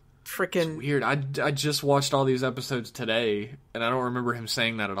 It's weird. I just watched all these episodes today, and I don't remember him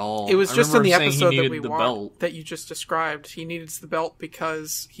saying that at all. It was just in the episode that we the watched belt. that you just described. He needs the belt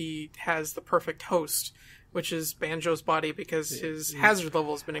because he has the perfect host, which is Banjo's body, because his hazard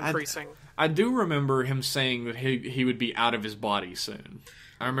level has been increasing. I do remember him saying that he would be out of his body soon.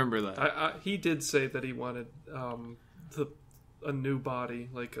 I remember that. He did say that he wanted a new body,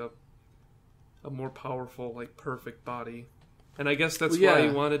 like a more powerful, like, perfect body. And I guess that's why he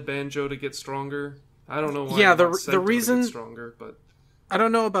wanted Banjo to get stronger. I don't know why. Yeah, he wants the Seito reason to get stronger, but I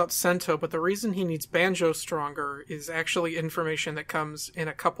don't know about Seito, but the reason he needs Banjo stronger is actually information that comes in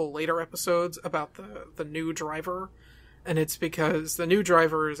a couple later episodes about the new driver, and it's because the new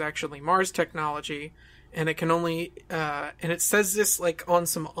driver is actually Mars technology, and it can only and it says this like on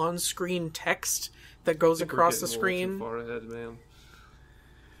some on-screen text that goes across the screen. Too far ahead, man.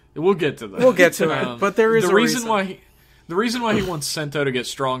 We'll get to that. We'll get to it, but there is the a reason why. The reason why he wants Seito to get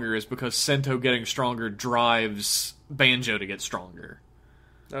stronger is because Seito getting stronger drives Banjo to get stronger.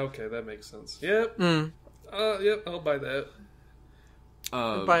 Okay, that makes sense. Yep. Yep, I'll buy that.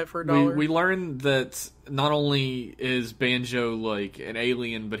 Buy it for $1. We learned that not only is Banjo like an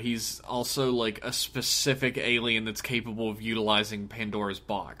alien, but he's also like a specific alien that's capable of utilizing Pandora's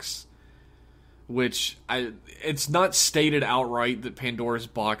box. Which it's not stated outright that Pandora's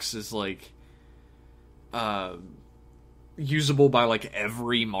box is like usable by like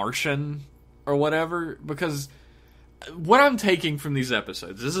every Martian or whatever, because what I'm taking from these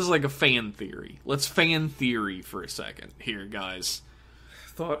episodes, this is like a fan theory. Let's fan theory for a second here, guys.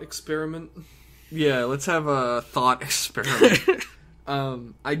 Thought experiment. Yeah, let's have a thought experiment.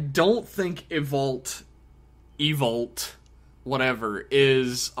 I don't think Evolt, whatever,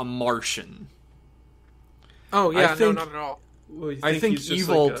 is a Martian. Oh yeah, think- no, not at all. Well, I think he's just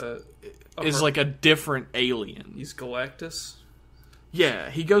Evolt is like a different alien. He's Galactus. Yeah,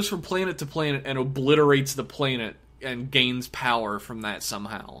 he goes from planet to planet and obliterates the planet and gains power from that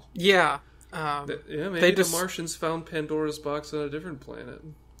somehow. Yeah. Maybe the Martians found Pandora's box on a different planet.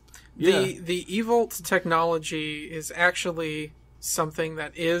 The Evolt technology is actually something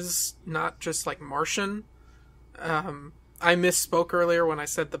that is not just like Martian. I misspoke earlier when I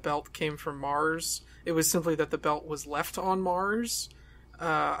said the belt came from Mars. It was simply that the belt was left on Mars.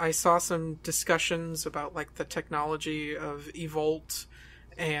 I saw some discussions about like the technology of Evolt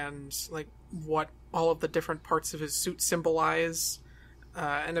and like what all of the different parts of his suit symbolize.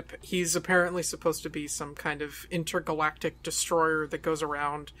 And he's apparently supposed to be some kind of intergalactic destroyer that goes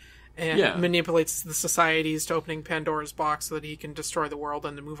around and manipulates the societies to opening Pandora's box so that he can destroy the world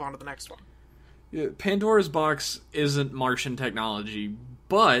and then move on to the next one. Yeah, Pandora's box isn't Martian technology,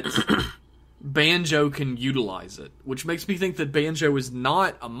 but Banjo can utilize it, which makes me think that Banjo is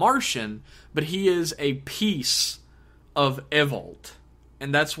not a Martian, but he is a piece of Evolt.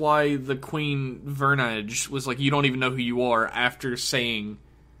 And that's why the Queen Vernage was like, you don't even know who you are, after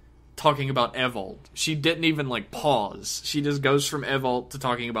talking about Evolt. She didn't even, like, pause. She just goes from Evolt to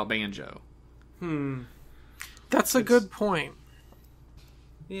talking about Banjo. That's a good point.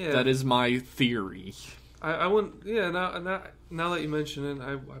 Yeah. That is my theory. I wouldn't. Yeah. Now that you mention it,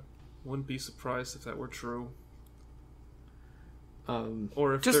 I wouldn't be surprised if that were true.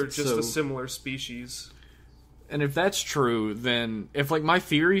 Or if they're just a similar species. And if that's true, then if like my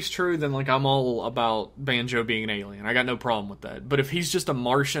theory's true, then like I'm all about Banjo being an alien. I got no problem with that. But if he's just a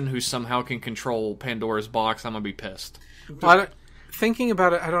Martian who somehow can control Pandora's box, I'm gonna be pissed. Well, thinking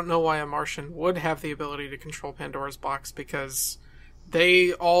about it, I don't know why a Martian would have the ability to control Pandora's box, because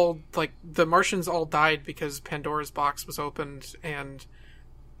they all, like, the Martians all died because Pandora's box was opened, and,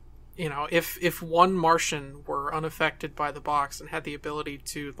 you know, if one Martian were unaffected by the box and had the ability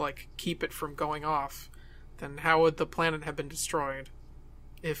to, like, keep it from going off, then how would the planet have been destroyed?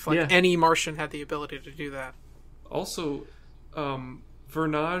 If, like, any Martian had the ability to do that. Also,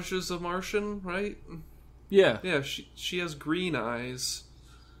 Vernage is a Martian, right? Yeah. Yeah, she has green eyes.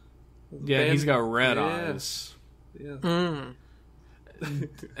 Yeah, he's got red eyes. Yeah.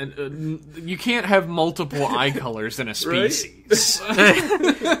 And you can't have multiple eye colors in a species.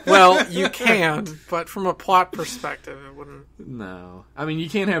 Well, you can, but from a plot perspective, it wouldn't. No. I mean, you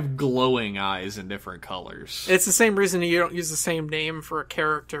can't have glowing eyes in different colors. It's the same reason you don't use the same name for a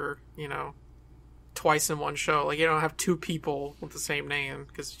character, you know, twice in one show. Like, you don't have two people with the same name,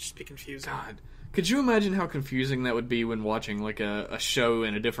 because it'd just be confusing. God. Could you imagine how confusing that would be when watching, like, a show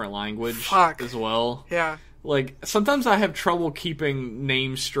in a different language as well? Yeah. Like, sometimes I have trouble keeping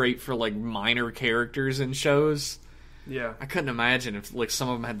names straight for, like, minor characters in shows. Yeah. I couldn't imagine if, like, some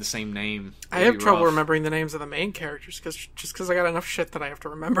of them had the same name. I have trouble remembering the names of the main characters, because I got enough shit that I have to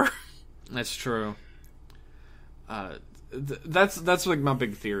remember. That's true. That's, like, my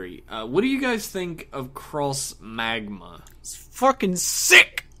big theory. What do you guys think of Cross Magma? It's fucking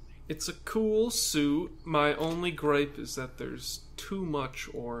sick! It's a cool suit. My only gripe is that there's too much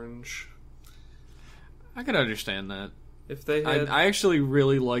orange. I can understand that. If they had... I actually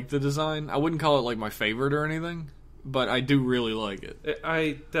really like the design. I wouldn't call it like my favorite or anything, but I do really like it.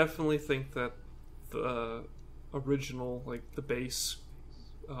 I definitely think that the original, like the base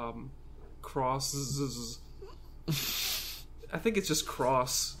cross. I think it's just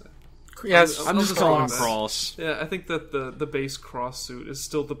cross. Yes, I'm just calling cross. Yeah, I think that the base cross suit is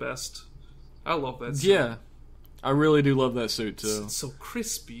still the best. I love that suit. Yeah, I really do love that suit too. It's so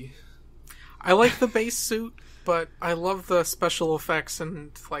crispy. I like the base suit, but I love the special effects and,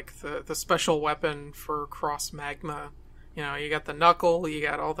 like, the special weapon for Cross Magma. You know, you got the knuckle, you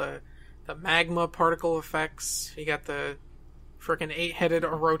got all the magma particle effects, you got the frickin' 8-headed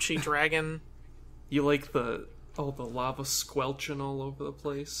Orochi dragon. You like all the lava squelching all over the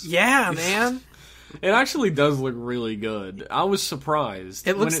place? Yeah, man. It actually does look really good. I was surprised.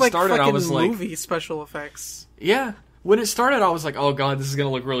 It looks like fucking movie special effects. Yeah. When it started, I was like, oh god, this is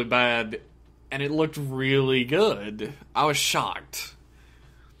gonna look really bad. And it looked really good. I was shocked.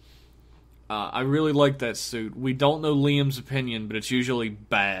 I really like that suit. We don't know Liam's opinion, but it's usually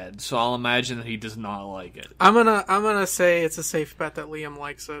bad, so I'll imagine that he does not like it. I'm gonna say it's a safe bet that Liam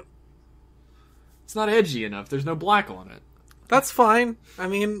likes it. It's not edgy enough. There's no black on it. That's fine. I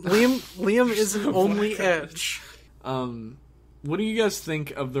mean, Liam isn't only edge. What do you guys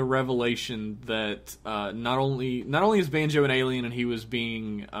think of the revelation that not only is Banjo an alien and he was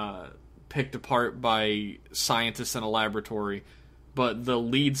being picked apart by scientists in a laboratory, but the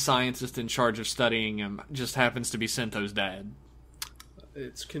lead scientist in charge of studying him just happens to be Sento's dad?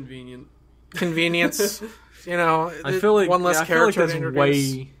 It's convenient. Convenience. You know, I feel like one less character to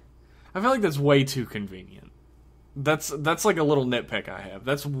introduce. I feel like that's way too convenient. That's like a little nitpick I have.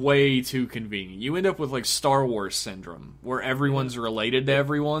 That's way too convenient. You end up with like Star Wars syndrome, where everyone's related to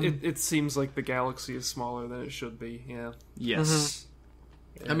everyone. It seems like the galaxy is smaller than it should be. Yeah. Yes. Mm-hmm.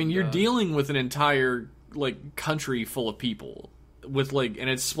 I mean, you're dealing with an entire like country full of people with like, and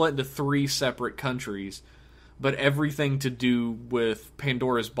it's split into 3 separate countries, but everything to do with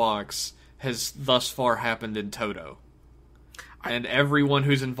Pandora's box has thus far happened in Toto. And everyone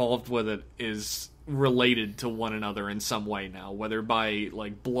who's involved with it is related to one another in some way now, whether by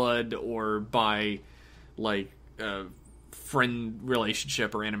like blood or by like friend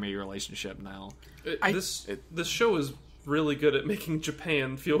relationship or enemy relationship now. This show is really good at making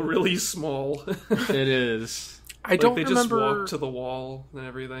Japan feel really small. It is. I don't they remember... just walk to the wall and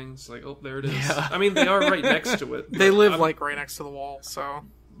everything. It's like, oh, there it is. Yeah. I mean, they are right next to it. They live like right next to the wall, so.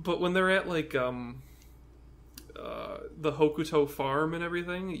 But when they're at like the Hokuto farm and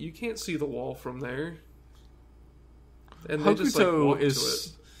everything, you can't see the wall from there. And they just like walk to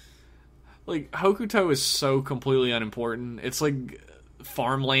it. Like Hokuto is so completely unimportant. It's like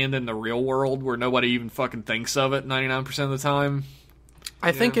farmland in the real world where nobody even fucking thinks of it 99% of the time.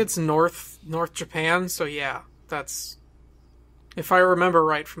 I think it's North Japan, so yeah, that's If I remember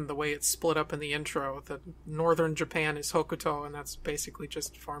right from the way it's split up in the intro, the northern Japan is Hokuto, and that's basically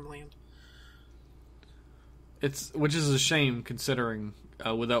just farmland. Which is a shame, considering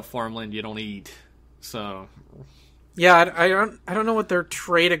without farmland you don't eat. So, yeah, I don't know what their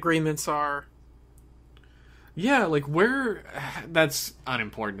trade agreements are. Yeah, like where... That's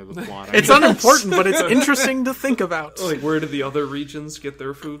unimportant to the plot. It's unimportant, but it's interesting to think about. Like, where do the other regions get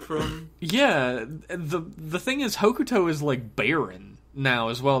their food from? Yeah, the thing is, Hokuto is like barren now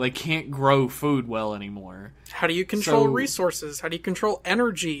as well. They can't grow food well anymore. How do you control resources? How do you control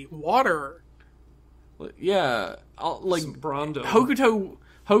energy, water? Yeah, like Some Brondo.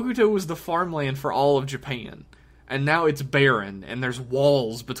 Hokuto was the farmland for all of Japan. And now it's barren, and there's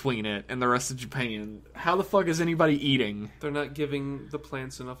walls between it and the rest of Japan. How the fuck is anybody eating? They're not giving the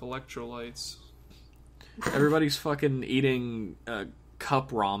plants enough electrolytes. Everybody's fucking eating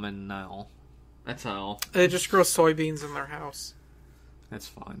cup ramen now. That's how. They just grow soybeans in their house. That's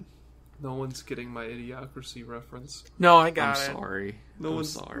fine. No one's getting my Idiocracy reference. No, I got it. I'm sorry. No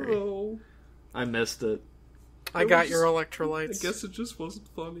one's sorry. Oh, I missed it. I got your electrolytes. I guess it just wasn't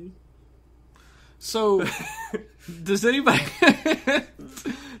funny. So, does anybody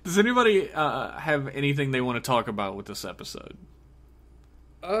have anything they want to talk about with this episode?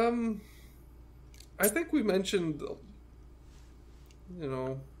 I think we mentioned,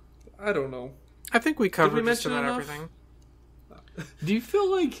 I don't know. I think we covered just mention about enough? everything. Do you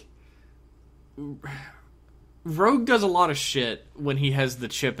feel like Rogue does a lot of shit when he has the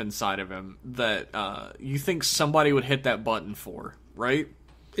chip inside of him that you think somebody would hit that button for, right?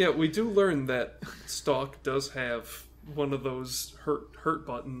 Yeah, we do learn that Stalk does have one of those hurt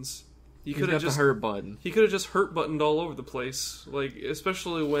buttons. He's got the hurt button. He could have just hurt buttoned all over the place, like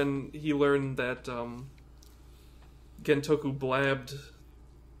especially when he learned that Gentoku blabbed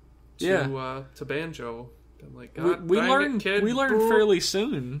to Banjo. I'm like, God, we learned fairly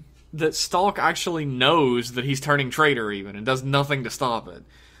soon that Stalk actually knows that he's turning traitor even and does nothing to stop it.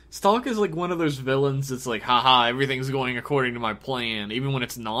 Stalk is like one of those villains that's like, haha, everything's going according to my plan, even when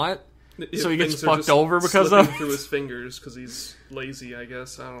it's not. So he gets fucked over because of through his fingers because he's lazy, I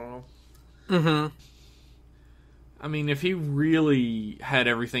guess. I don't know. Mm-hmm. I mean, if he really had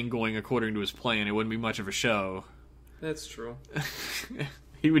everything going according to his plan, it wouldn't be much of a show. That's true.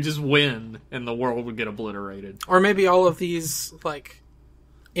 He would just win, and the world would get obliterated. Or maybe all of these,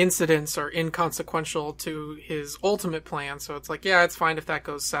 incidents are inconsequential to his ultimate plan, so it's like, yeah, it's fine if that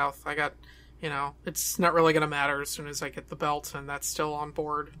goes south. I got, it's not really going to matter as soon as I get the belt, and that's still on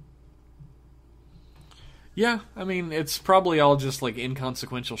board. Yeah, I mean, it's probably all just,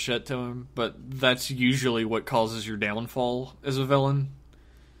 inconsequential shit to him, but that's usually what causes your downfall as a villain.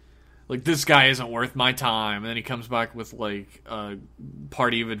 Like, this guy isn't worth my time, and then he comes back with, a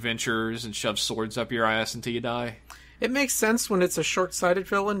party of adventurers and shoves swords up your ass until you die. It makes sense when it's a short-sighted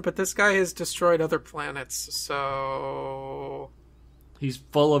villain, but this guy has destroyed other planets, so... He's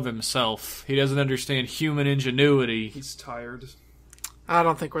full of himself. He doesn't understand human ingenuity. He's tired. I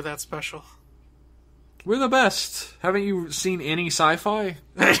don't think we're that special. We're the best. Haven't you seen any sci-fi?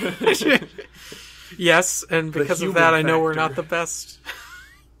 Yes, and because of that, I know we're not the best.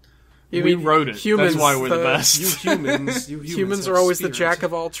 We wrote it. That's why we're the best. You humans are always the jack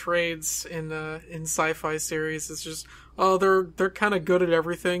of all trades in sci-fi series. It's just, they're kind of good at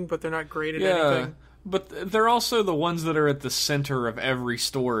everything, but they're not great at anything. But they're also the ones that are at the center of every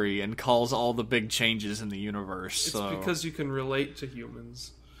story and cause all the big changes in the universe. It's because you can relate to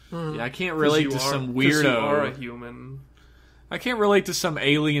humans. Yeah, I can't relate to some weirdo. You are a human. I can't relate to some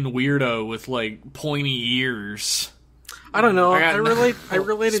alien weirdo with pointy ears. I don't know. I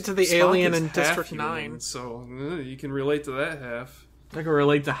related to the Spock alien is in half District human, 9. So you can relate to that half. I can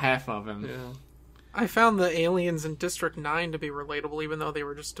relate to half of him. Yeah. I found the aliens in District 9 to be relatable, even though they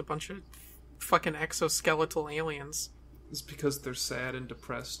were just a bunch of fucking exoskeletal aliens. It's because they're sad and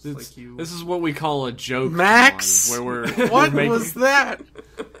depressed like you. This is what we call a joke, Max. Where we're What was that?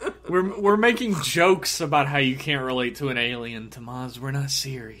 We're making jokes about how you can't relate to an alien, Tomaz. We're not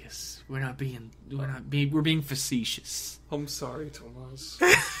serious. We're being facetious. I'm sorry,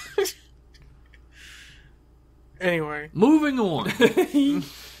 Tomaz. Anyway. Moving on.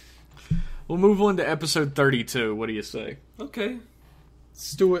 We'll move on to episode 32. What do you say? Okay.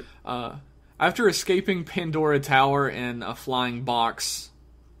 Let's do it. After escaping Pandora Tower in a flying box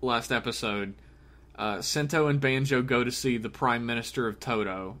last episode, Seito and Banjo go to see the Prime Minister of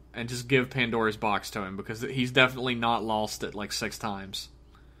Toto and just give Pandora's box to him because he's definitely not lost it 6 times.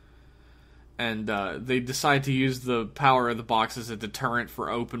 And they decide to use the power of the box as a deterrent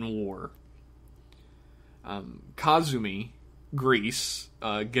for open war. Kazumi Greece,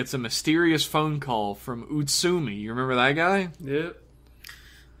 gets a mysterious phone call from Utsumi. You remember that guy? Yep.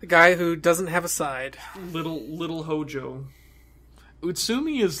 The guy who doesn't have a side. Little Hojo.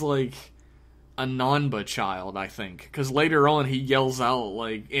 Utsumi is like a Nanba child, I think, because later on he yells out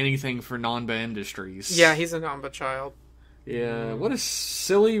like anything for Nanba Industries. Yeah, he's a Namba child. Yeah, what a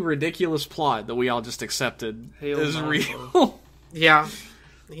silly, ridiculous plot that we all just accepted is real. Yeah,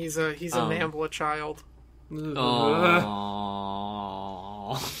 he's a Nambla child. Aww.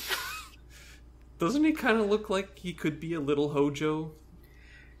 Doesn't he kind of look like he could be a little Hojo?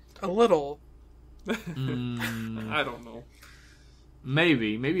 A little. I don't know.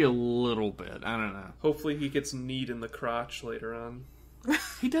 Maybe a little bit. I don't know. Hopefully he gets kneed in the crotch later on.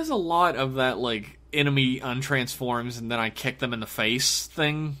 He does a lot of that, like, enemy untransforms and then I kick them in the face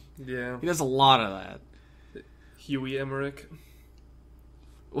thing. Yeah. He does a lot of that. Huey Emmerich.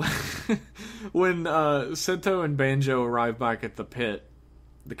 When Seito and Banjo arrive back at the pit,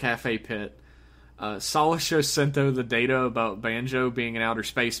 the cafe pit, Sala shows Seito the data about Banjo being an outer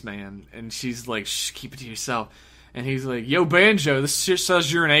space man, and she's like, shh, keep it to yourself. And he's like, yo, Banjo, this shit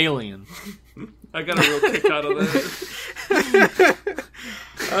says you're an alien. I got a real kick out of that.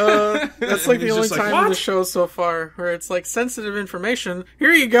 That's like the only time in the show so far where it's like, sensitive information,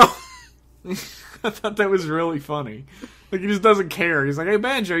 here you go. I thought that was really funny. Like, he just doesn't care. He's like, hey,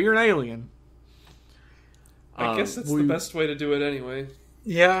 Banjo, you're an alien. I guess that's the best way to do it anyway.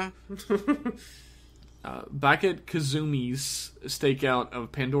 Yeah. Back at Kazumi's stakeout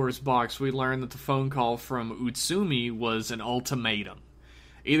of Pandora's box, we learn that the phone call from Utsumi was an ultimatum.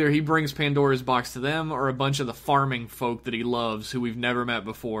 Either he brings Pandora's box to them, or a bunch of the farming folk that he loves, who we've never met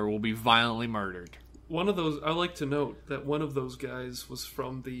before, will be violently murdered. One of those, I like to note that one of those guys was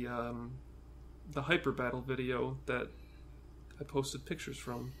from the Hyper Battle video that I posted pictures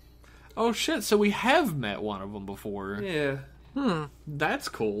from. Oh shit, so we have met one of them before. Yeah. That's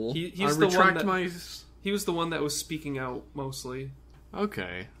cool. He's I the retract one my... He was the one that was speaking out, mostly.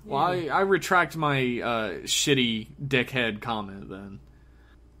 Okay. Well, I retract my shitty dickhead comment, then.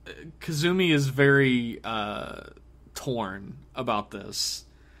 Kazumi is very torn about this,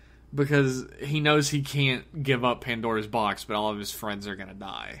 because he knows he can't give up Pandora's box, but all of his friends are gonna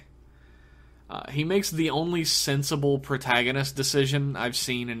die. He makes the only sensible protagonist decision I've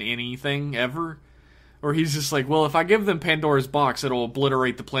seen in anything ever, where he's just like, well, if I give them Pandora's box, it'll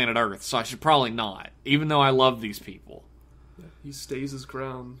obliterate the planet Earth, so I should probably not, even though I love these people. Yeah, he stays his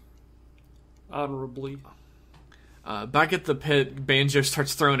ground. Honorably. Back at the pit, Banjo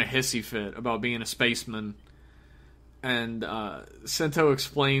starts throwing a hissy fit about being a spaceman, and Seito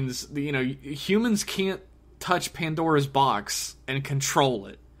explains that, humans can't touch Pandora's box and control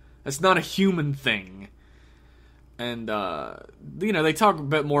it. That's not a human thing. And, they talk a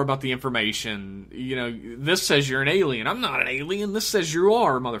bit more about the information. This says you're an alien. I'm not an alien. This says you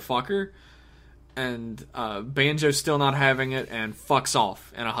are, motherfucker. And Banjo's still not having it and fucks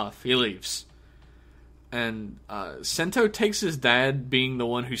off in a huff. He leaves. And Seito takes his dad being the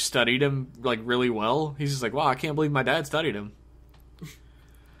one who studied him, really well. He's just like, wow, I can't believe my dad studied him.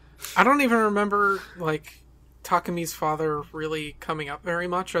 I don't even remember, Takami's father really coming up very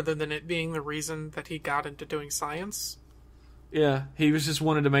much, other than it being the reason that he got into doing science. Yeah, he was just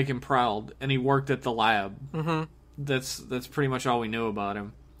wanted to make him proud, and he worked at the lab. Mm-hmm. That's pretty much all we knew about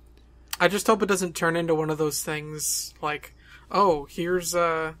him. I just hope it doesn't turn into one of those things like, oh, here's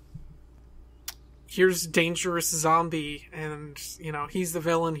Dangerous Zombie, and, he's the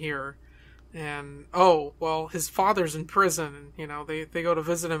villain here. And, oh, well, his father's in prison, and, they go to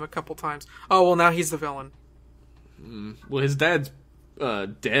visit him a couple times. Oh, well, now he's the villain. Well, his dad's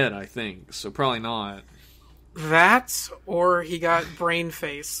dead, I think, so probably not. That, or he got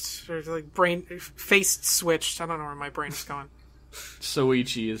brain-faced, or face-switched. I don't know where my brain is going.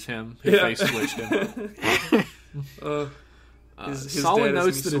 Soichi is him. He face-switched him. His Solid dad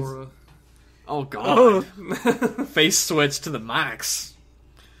notes is that Misora. it's... Oh, God. Face-switch to the max.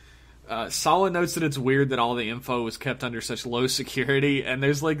 Solid notes that it's weird that all the info was kept under such low security, and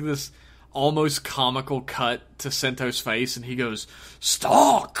there's, this almost comical cut to Sento's face, and he goes,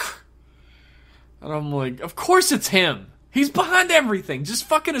 "Stalk!" And I'm like, of course it's him! He's behind everything! Just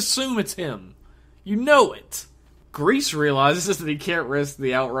fucking assume it's him! You know it! Grease realizes that he can't risk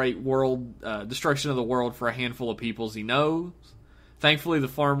the outright destruction of the world for a handful of peoples he knows. Thankfully, the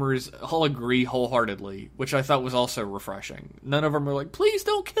farmers all agree wholeheartedly, which I thought was also refreshing. None of them are like, please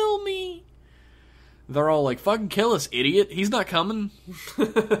don't kill me! They're all like, fucking kill us, idiot! He's not coming!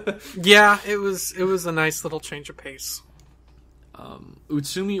 Yeah, it was a nice little change of pace.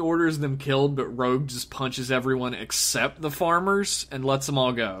 Utsumi orders them killed, but Rogue just punches everyone except the farmers and lets them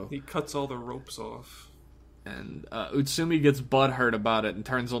all go. He cuts all the ropes off. And Utsumi gets butthurt about it and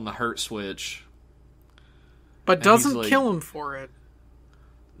turns on the hurt switch. But doesn't kill him for it.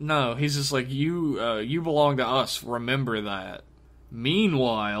 No, he's just like, you belong to us, remember that.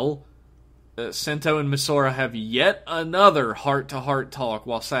 Meanwhile, Seito and Misora have yet another heart-to-heart talk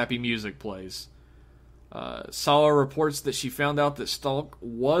while sappy music plays. Sawa reports that she found out that Stalk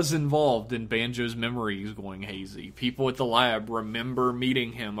was involved in Banjo's memories going hazy. People at the lab remember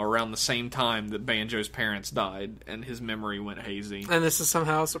meeting him around the same time that Banjo's parents died, and his memory went hazy. And this is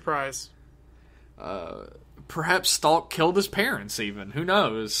somehow a surprise. Perhaps Stalk killed his parents, even. Who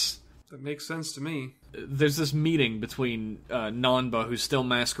knows? That makes sense to me. There's this meeting between Nanba, who's still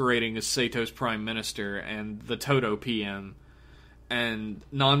masquerading as Seito's prime minister, and the Toutou PM. And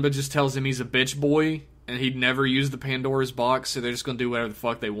Nanba just tells him he's a bitch boy, and he'd never use the Pandora's box, so they're just gonna do whatever the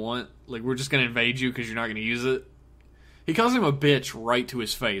fuck they want. Like, we're just gonna invade you because you're not gonna use it. He calls him a bitch right to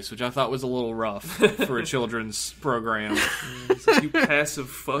his face, which I thought was a little rough for a children's program. He's like, you passive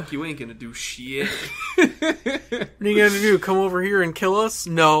fuck, you ain't gonna do shit. What are you gonna do? Come over here and kill us?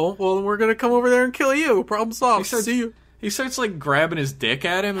 No. Well, then we're gonna come over there and kill you. Problem solved. See you. He starts, like, grabbing his dick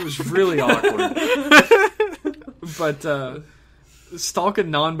at him. It was really awkward. But, Stalk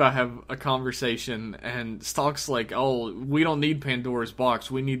and Nanba have a conversation, and Stalk's like, oh, we don't need Pandora's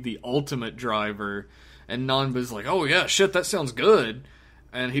box, we need the ultimate driver. And Nanba's like, oh yeah, shit, that sounds good.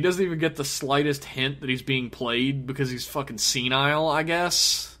 And he doesn't even get the slightest hint that he's being played because he's fucking senile, I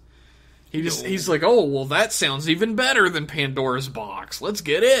guess. He's like, oh, well, that sounds even better than Pandora's box. Let's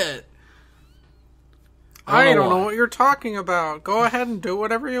get it. I don't know what you're talking about. Go ahead and do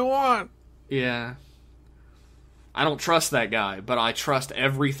whatever you want. Yeah. I don't trust that guy, but I trust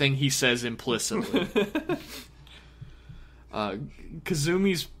everything he says implicitly.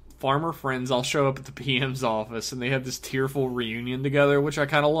 Kazumi's farmer friends all show up at the PM's office, and they have this tearful reunion together, which I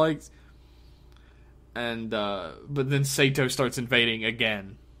kind of liked. And, but then Seito starts invading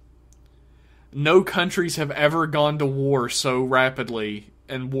again. No countries have ever gone to war so rapidly,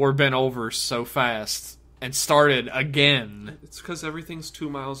 and war been over so fast, and started again. It's because everything's 2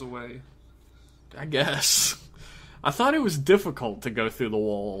 miles away. I guess. I thought it was difficult to go through the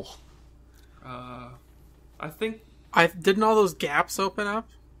wall. I think... Didn't all those gaps open up?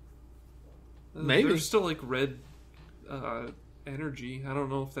 Maybe. There's still, like, red energy. I don't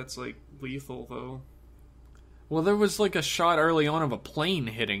know if that's, like, lethal, though. Well, there was, like, a shot early on of a plane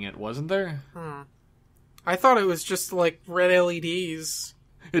hitting it, wasn't there? I thought it was just, like, red LEDs.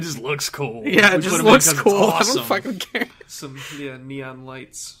 It just looks cool. Yeah, it just looks cool. Awesome. I don't fucking care. Some, neon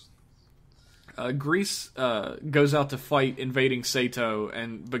lights. Grease goes out to fight invading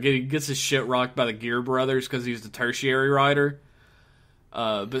Seito, but he gets his shit rocked by the Gear Brothers because he's the tertiary rider.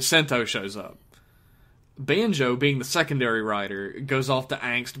 But Seito shows up. Banjo, being the secondary rider, goes off to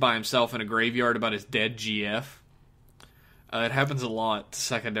angst by himself in a graveyard about his dead GF. It happens a lot to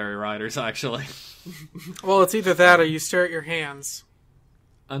secondary riders, actually. Well, it's either that or you stare at your hands.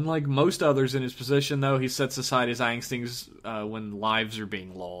 Unlike most others in his position, though, he sets aside his angstings when lives are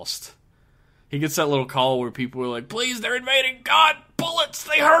being lost. He gets that little call where people are like, please, they're invading! God, bullets,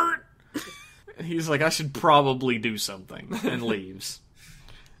 they hurt! He's like, I should probably do something, and leaves.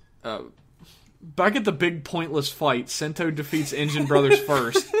 Back at the big pointless fight, Seito defeats Engine Brothers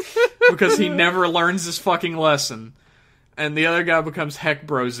first, because he never learns this fucking lesson. And the other guy becomes Heck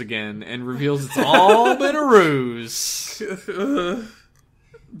Bros again, and reveals it's all been a ruse.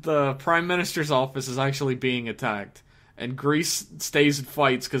 The Prime Minister's office is actually being attacked. And Grease stays and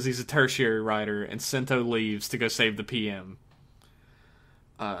fights because he's a tertiary rider, and Seito leaves to go save the PM.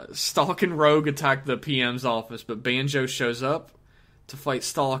 Stalk and Rogue attack the PM's office, but Banjo shows up to fight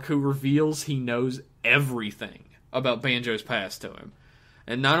Stalk, who reveals he knows everything about Banjo's past to him.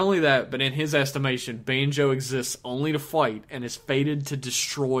 And not only that, but in his estimation, Banjo exists only to fight and is fated to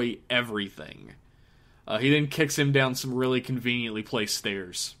destroy everything. He then kicks him down some really conveniently placed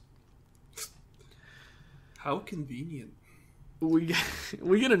stairs. How convenient. We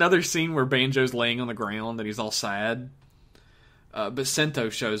get another scene where Banjo's laying on the ground and he's all sad. But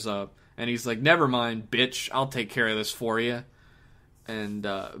Seito shows up and he's like, never mind, bitch, I'll take care of this for you. And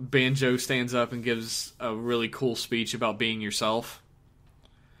Banjo stands up and gives a really cool speech about being yourself.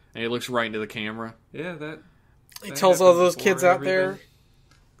 And he looks right into the camera. Yeah, he tells all those kids out there.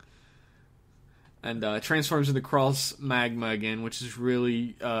 And transforms into Cross Magma again, which is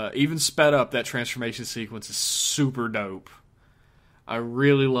really, even sped up, that transformation sequence is super dope. I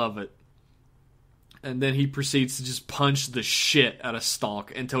really love it. And then he proceeds to just punch the shit out of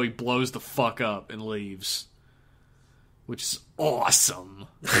Stalk until he blows the fuck up and leaves. Which is awesome.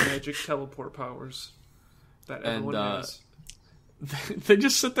 Magic teleport powers that everyone has. they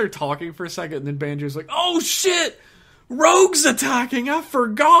just sit there talking for a second, and then Banjo's like, "Oh shit, Rogue's attacking! I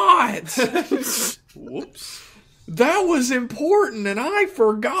forgot. Whoops. That was important, and I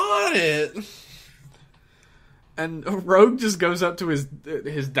forgot it." And Rogue just goes up to his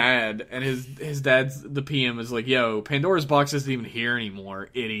dad, and his dad's the PM is like, "Yo, Pandora's box isn't even here anymore,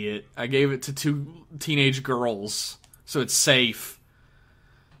 idiot. I gave it to 2 teenage girls, so it's safe."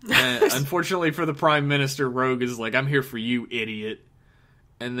 And unfortunately for the Prime Minister, Rogue is like, "I'm here for you, idiot."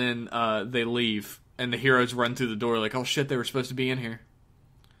 And then they leave, and the heroes run through the door like, "Oh shit, they were supposed to be in here."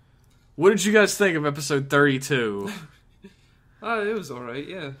 What did you guys think of episode 32? It was alright,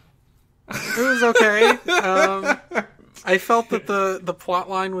 yeah. It was okay. I felt that the plot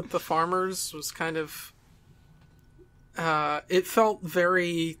line with the farmers was kind of... it felt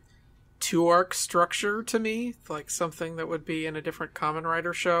very 2-arc structure to me, like something that would be in a different Kamen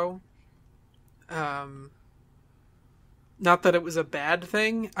Rider show. Not that it was a bad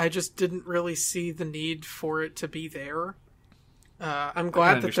thing, I just didn't really see the need for it to be there. I'm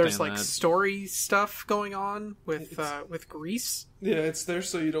glad that there's like story stuff going on with Grease. Yeah, it's there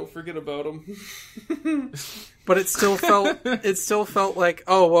so you don't forget about them. But it still felt like,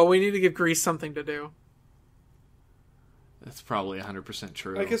 oh well, we need to give Grease something to do. That's probably 100%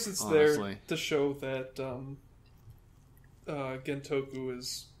 true. I guess it's honestly there to show that Gentoku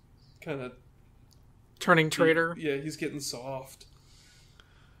is kind of turning traitor. Yeah, he's getting soft.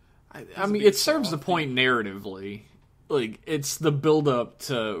 I mean, it serves the point narratively. Like, it's the build-up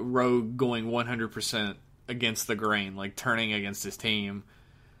to Rogue going 100% against the grain, like, turning against his team.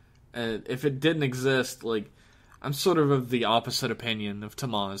 If it didn't exist, like, I'm sort of the opposite opinion of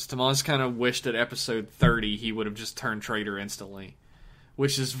Tomaz. Tomaz kind of wished at episode 30 he would have just turned traitor instantly.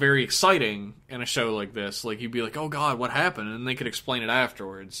 Which is very exciting in a show like this. Like, you'd be like, oh god, what happened? And they could explain it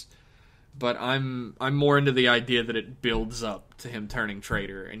afterwards. But I'm more into the idea that it builds up to him turning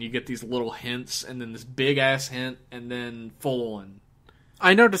traitor, and you get these little hints, and then this big ass hint, and then full on.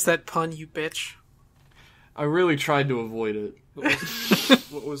 I noticed that pun, you bitch. I really tried to avoid it.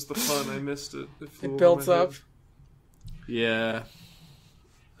 What was the pun? I missed it. It builds up. Yeah.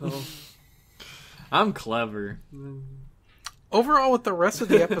 Oh. I'm clever. Overall, with the rest of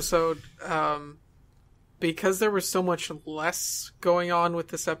the episode, because there was so much less going on with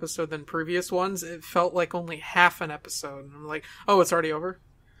this episode than previous ones, it felt like only half an episode. And I'm like, oh, it's already over?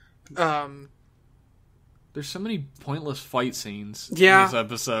 There's so many pointless fight scenes in this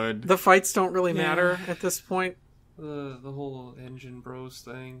episode. The fights don't really matter at this point. The whole engine bros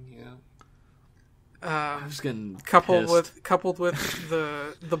thing, yeah. I was getting coupled pissed. with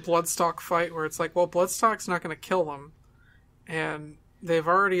the Bloodstock fight, where it's like, well, Bloodstock's not going to kill them, and they've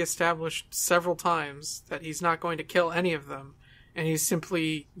already established several times that he's not going to kill any of them, and he's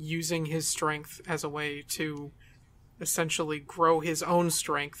simply using his strength as a way to essentially grow his own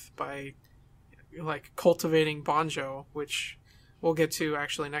strength by, like, cultivating Banjo, which we'll get to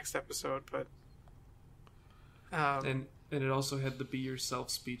actually next episode. But and it also had the "Be Yourself"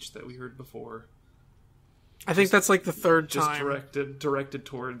 speech that we heard before. I think that's like the third just time. directed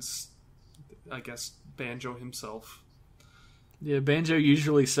towards, I guess, Banjo himself. Yeah, Banjo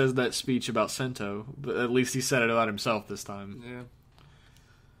usually says that speech about Seito, but at least he said it about himself this time.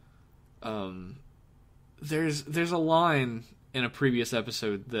 Yeah. There's a line in a previous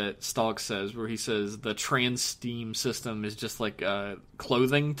episode that Stalk says where he says the trans steam system is just like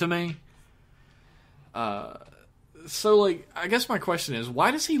clothing to me. So, like, I guess my question is,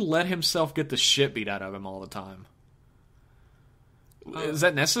 why does he let himself get the shit beat out of him all the time? Is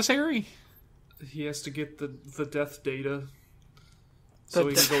that necessary? He has to get the death data so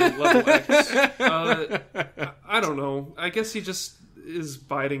he can go to level X. I don't know. I guess he just is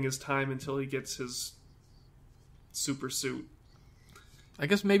biding his time until he gets his super suit. I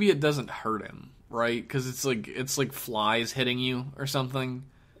guess maybe it doesn't hurt him, right? Because it's like flies hitting you or something.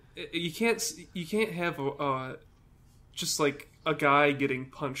 You can't have just like a guy getting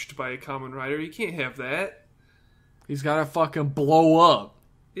punched by a Kamen Rider. You can't have that. He's gotta fucking blow up.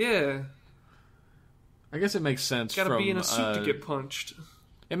 Yeah. I guess it makes sense. Gotta be in a suit to get punched.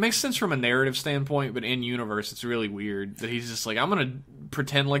 It makes sense from a narrative standpoint, but in universe, it's really weird that he's just like, I'm gonna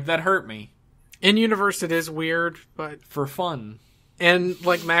pretend like that hurt me. In universe, it is weird, but for fun. And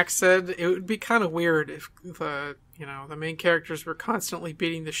like Max said, it would be kind of weird if the main characters were constantly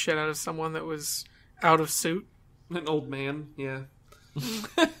beating the shit out of someone that was out of suit. An old man, yeah.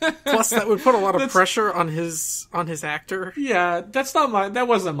 Plus, that would put a lot of pressure on his actor. Yeah, that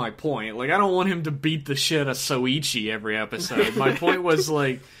wasn't my point. Like, I don't want him to beat the shit out of Soichi every episode. My point was,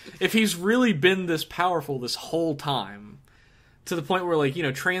 like, if he's really been this powerful this whole time, to the point where, like,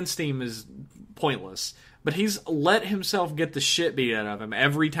 trans steam is pointless, But he's let himself get the shit beat out of him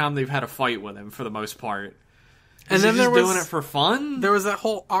every time they've had a fight with him, for the most part. And then there was doing it for fun. There was that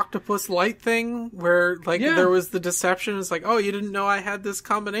whole octopus light thing where, like, there was the deception. It's like, oh, you didn't know I had this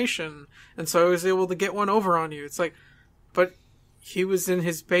combination, and so I was able to get one over on you. It's like, but he was in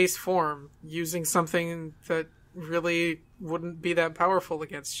his base form using something that really wouldn't be that powerful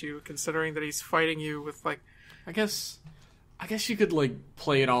against you, considering that he's fighting you with, like, I guess you could, like,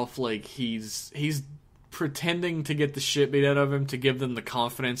 play it off like he's pretending to get the shit beat out of him to give them the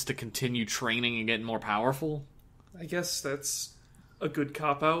confidence to continue training and getting more powerful. I guess that's a good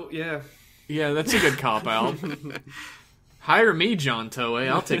cop-out, yeah. Yeah, that's a good cop-out. Hire me, John Toei.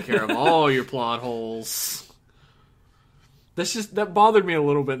 I'll take care of all your plot holes. That bothered me a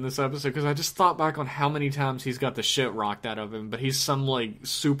little bit in this episode, because I just thought back on how many times he's got the shit rocked out of him, but he's some, like,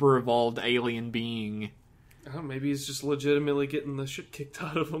 super evolved alien being. Oh, maybe he's just legitimately getting the shit kicked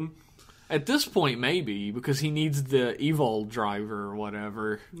out of him. At this point, maybe, because he needs the Evol driver or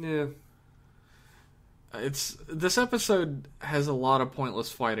whatever. Yeah. This episode has a lot of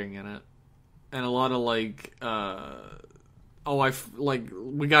pointless fighting in it, and a lot of we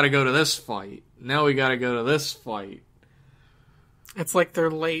gotta go to this fight. Now we gotta go to this fight. It's like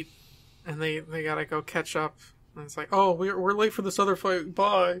they're late, and they gotta go catch up. And it's like, oh, we're late for this other fight.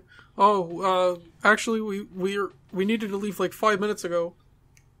 Bye. Oh, actually, we needed to leave like 5 minutes ago.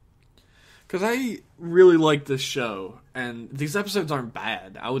 Because I really like this show, and these episodes aren't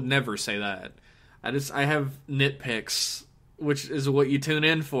bad. I would never say that. I have nitpicks, which is what you tune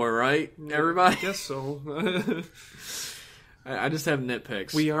in for, right, everybody? I guess so. I just have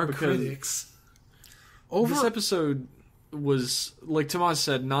nitpicks. We are critics. This episode was, like Tomaz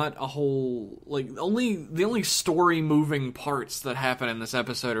said, not a whole, like, the only story moving parts that happen in this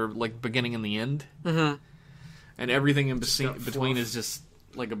episode are, like, beginning and the end. Mm-hmm. And everything in between is just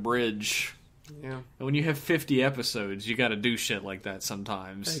like a bridge. Yeah. And when you have 50 episodes, you gotta do shit like that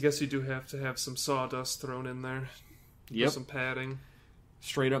sometimes. I guess you do have to have some sawdust thrown in there. Yep. Some padding.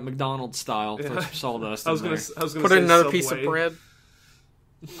 Straight up McDonald's style. Throw some sawdust in there. I was gonna put say in another Subway. piece of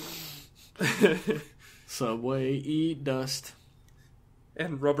bread. Subway, eat dust.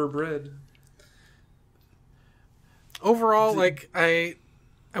 And rubber bread. Overall, I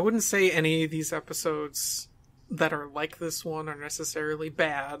wouldn't say any of these episodes that are like this one are necessarily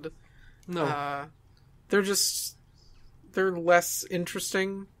bad. No. They're less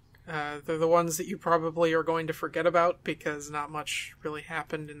interesting. They're the ones that you probably are going to forget about because not much really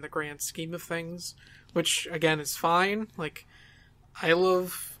happened in the grand scheme of things, which again is fine. Like, I'm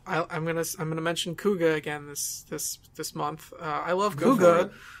gonna mention Kuga again this month. I love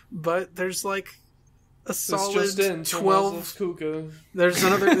Kuga, but there's like a solid 12 Kuga. There's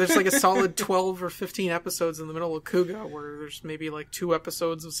like a solid 12 or 15 episodes in the middle of Kuga where there's maybe like 2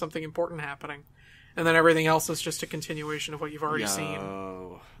 episodes of something important happening. And then everything else is just a continuation of what you've already seen.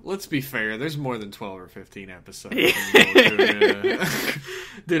 Let's be fair. There's more than 12 or 15 episodes. In Kuga.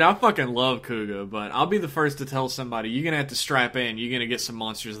 Dude, I fucking love Kuga, but I'll be the first to tell somebody, you're going to have to strap in. You're going to get some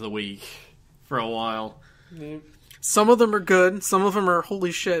Monsters of the Week for a while. Yeah. Some of them are good. Some of them are,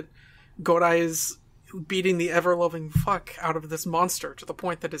 holy shit, Godai is beating the ever-loving fuck out of this monster to the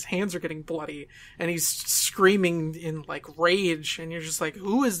point that his hands are getting bloody. And he's screaming in, like, rage. And you're just like,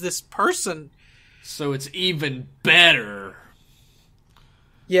 who is this person? So it's even better.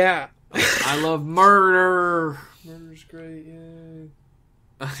 Yeah. I love murder. Murder's great, yay.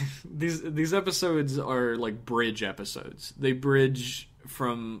 These episodes are like bridge episodes. They bridge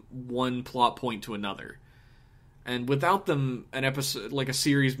from one plot point to another. And without them, an episode, like a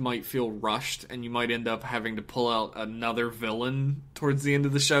series, might feel rushed, and you might end up having to pull out another villain towards the end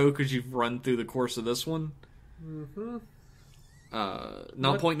of the show because you've run through the course of this one. Mm-hmm.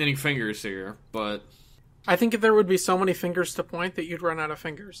 Not pointing any fingers here, but I think if there would be so many fingers to point that you'd run out of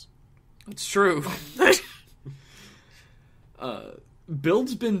fingers. it's true.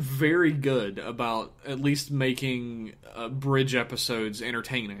 Build's been very good about at least making bridge episodes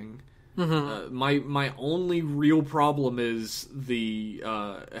entertaining. Mm-hmm. My only real problem is the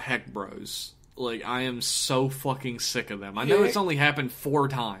Heck Bros. Like, I am so fucking sick of them. I know it's only happened 4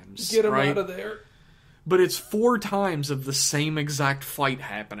 times. Get them right? out of there. But it's 4 times of the same exact fight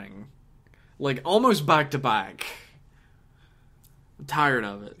happening. Like, almost back to back. I'm tired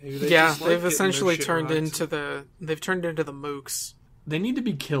of it. Yeah, they've essentially turned into the mooks. They need to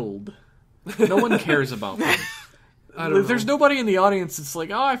be killed. No one cares about them. I don't know. There's nobody in the audience that's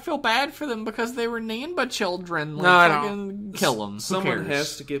like, oh, I feel bad for them because they were Nanba children. Like, no, I don't. Kill them. Someone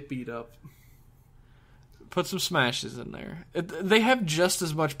has to get beat up. Put some smashes in there. They have just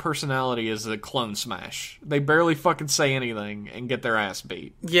as much personality as a clone smash. They barely fucking say anything and get their ass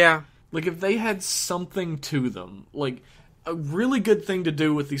beat. Yeah. Like, if they had something to them, like, a really good thing to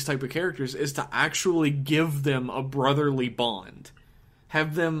do with these type of characters is to actually give them a brotherly bond.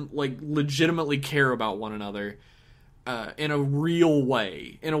 Have them, like, legitimately care about one another in a real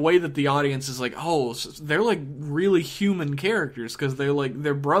way. In a way that the audience is like, oh, so they're, like, really human characters because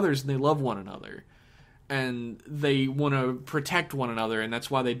they're brothers and they love one another. And they want to protect one another, and that's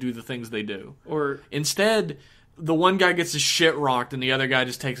why they do the things they do. Or instead, the one guy gets his shit rocked and the other guy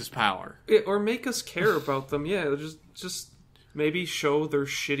just takes his power. Or make us care about them, yeah. Just maybe show their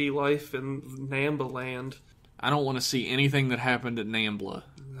shitty life in Namba Land. I don't want to see anything that happened at Nambla.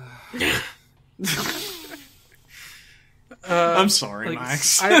 I'm sorry, like,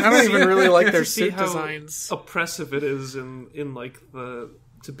 Max. I don't even really like their See suit how designs. oppressive it is in like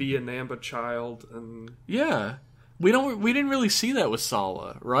to be a Namba child, and Yeah. We didn't really see that with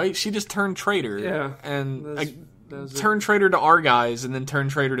Sawa, right? She just turned traitor. Yeah. And that's turned traitor to our guys and then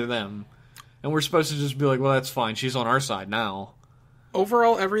turned traitor to them. And we're supposed to just be like, well, that's fine. She's on our side now.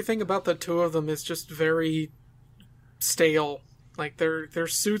 Overall, everything about the two of them is just very stale. Like, their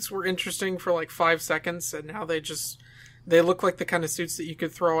suits were interesting for like 5 seconds, and now they look like the kind of suits that you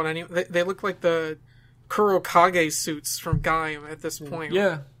could throw on any. They look like the Kurokage suits from Gaim at this point.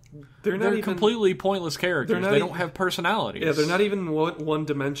 Yeah. they're not even completely pointless characters. They don't have personalities. Yeah, they're not even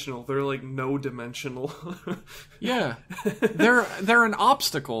one-dimensional. They're like no-dimensional. Yeah, they're an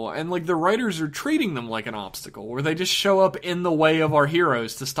obstacle, and like the writers are treating them like an obstacle, where they just show up in the way of our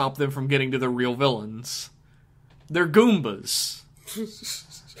heroes to stop them from getting to the real villains. They're Goombas.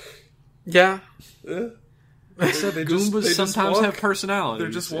 Yeah. Goombas sometimes have personalities.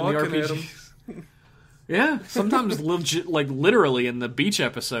 They're just in the walking at RPG. them. Yeah, sometimes like literally in the beach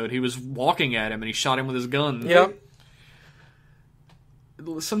episode, he was walking at him and he shot him with his gun. Yep.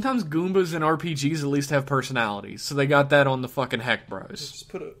 Sometimes Goombas in RPGs at least have personalities, so they got that on the fucking Heck Bros.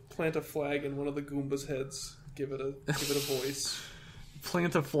 Just plant a flag in one of the Goombas' heads. Give it a voice.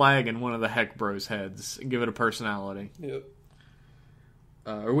 Plant a flag in one of the Heck Bros' heads and give it a personality. Yep.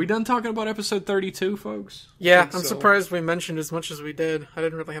 Are we done talking about episode 32, folks? Yeah, think I'm so. surprised we mentioned as much as we did. I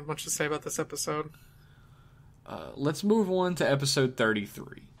didn't really have much to say about this episode. Let's move on to episode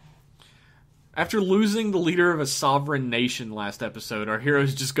 33. After losing the leader of a sovereign nation last episode, our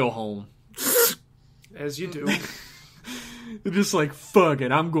heroes just go home. As you do. They're just like, fuck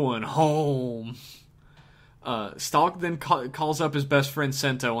it, I'm going home. Stalk then calls up his best friend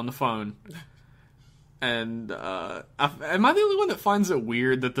Seito on the phone. And, am I the only one that finds it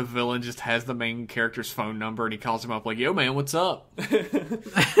weird that the villain just has the main character's phone number and he calls him up like, yo man, what's up?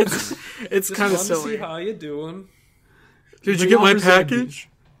 It's kind of silly. See how you doing. Did you get my package?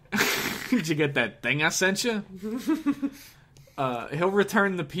 Did you get that thing I sent you? He'll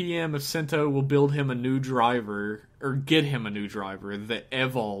return the PM if Seito will build him a new driver, or get him a new driver, the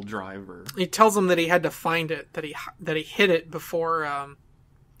Evol driver. He tells him that he had to find it, that he hid it before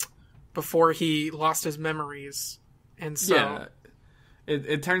he lost his memories, and so Yeah,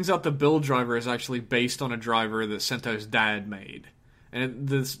 it turns out the build driver is actually based on a driver that Sento's dad made, and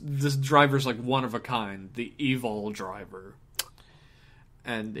this driver's like one of a kind, the Evol driver,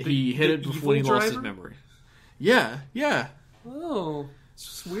 and he hid it before he lost his memory. Yeah. Oh. It's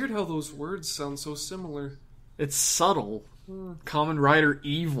just weird how those words sound so similar. It's subtle. Kamen Rider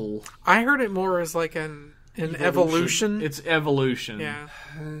Evil. I heard it more as like an evolution. It's evolution. Yeah.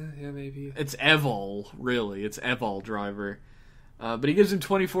 Yeah, maybe. It's Evol, really. It's Evol driver. But he gives him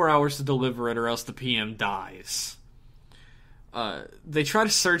 24 hours to deliver it or else the PM dies. They try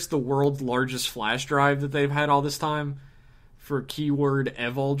to search the world's largest flash drive that they've had all this time for keyword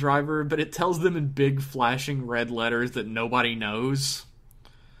Evol driver, but it tells them in big flashing red letters that nobody knows.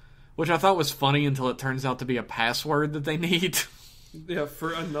 Which I thought was funny until it turns out to be a password that they need. Yeah,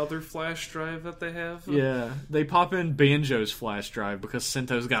 for another flash drive that they have. Yeah, they pop in Banjo's flash drive because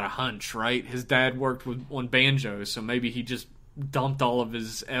Sento's got a hunch, right? His dad worked on Banjo, so maybe he just dumped all of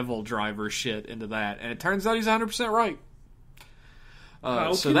his Evil driver shit into that, and it turns out he's 100% right.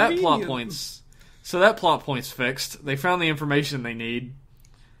 So that plot point's fixed. They found the information they need.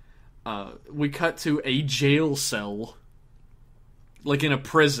 We cut to a jail cell, like in a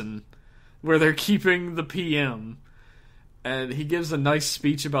prison, where they're keeping the PM. And he gives a nice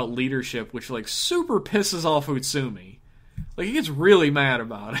speech about leadership, which, like, super pisses off Utsumi. Like, he gets really mad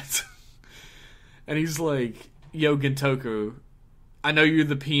about it. And he's like, yo, Gintoku, I know you're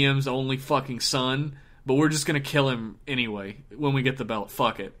the PM's only fucking son, but we're just gonna kill him anyway when we get the belt.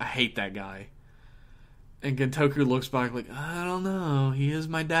 Fuck it. I hate that guy. And Gintoku looks back like, I don't know, he is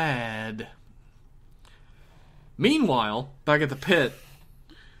my dad. Meanwhile, back at the pit,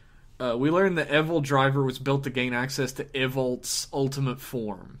 we learned that Evil Driver was built to gain access to Evolt's ultimate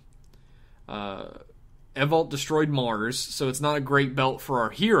form. Evolt destroyed Mars, so it's not a great belt for our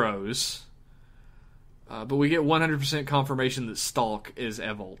heroes. But we get 100% confirmation that Stalk is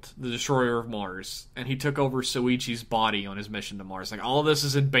Evolt, the destroyer of Mars, and he took over Soichi's body on his mission to Mars. Like, all of this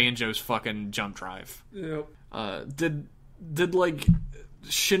is in Banjo's fucking jump drive. Yep. Did like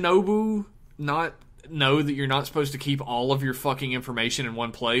Shinobu not know that you're not supposed to keep all of your fucking information in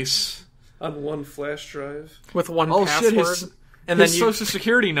one place? On one flash drive. With one password. Shit, and his then social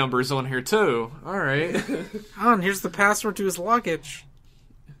security number's on here too. Alright. Oh, and here's the password to his luggage.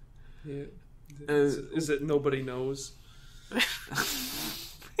 Yeah. Is it nobody knows?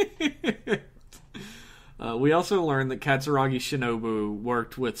 We also learned that Katsuragi Shinobu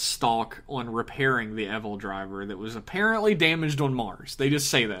worked with Stalk on repairing the Evil driver that was apparently damaged on Mars. They just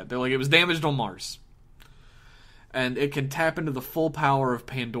say that. They're like, it was damaged on Mars. And it can tap into the full power of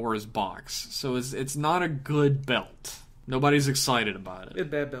Pandora's box. So it's not a good belt. Nobody's excited about it. It's a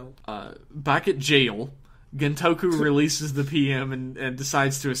bad belt. Back at jail, Gentoku releases the PM and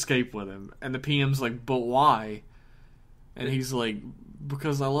decides to escape with him. And the PM's like, but why? And he's like,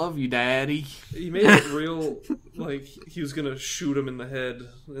 because I love you, Daddy. He made it real, like, he was gonna shoot him in the head,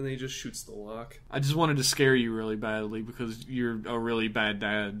 and then he just shoots the lock. I just wanted to scare you really badly because you're a really bad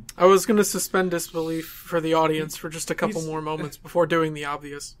dad. I was going to suspend disbelief for the audience for just a couple more moments before doing the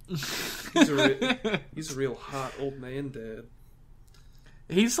obvious. He's a real hot old man dad.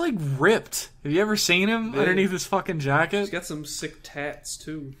 He's like ripped. Have you ever seen him underneath his fucking jacket? He's got some sick tats,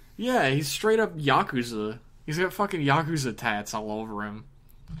 too. Yeah, he's straight up Yakuza. He's got fucking Yakuza tats all over him.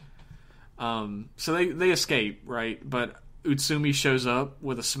 So they escape, right? But Utsumi shows up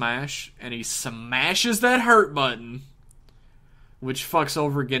with a smash, and he smashes that hurt button, which fucks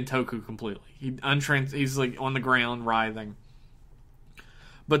over Gentoku completely. He's like on the ground writhing.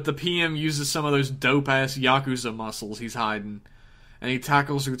 But the PM uses some of those dope-ass Yakuza muscles he's hiding, and he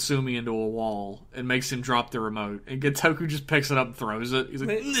tackles Utsumi into a wall and makes him drop the remote. And Gentoku just picks it up and throws it. He's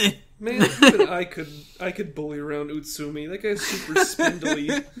like, "Neh." Man, even I could bully around Utsumi. That guy's super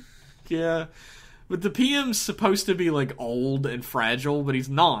spindly. Yeah. But the PM's supposed to be, like, old and fragile, but he's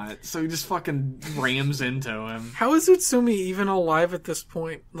not. So he just fucking rams into him. How is Utsumi even alive at this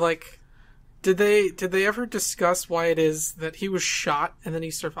point? Like, did they ever discuss why it is that he was shot and then he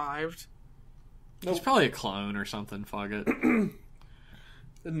survived? He's probably a clone or something, fuck it.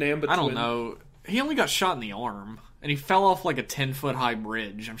 The Namba I don't twin. know. He only got shot in the arm. And he fell off, like, a 10-foot high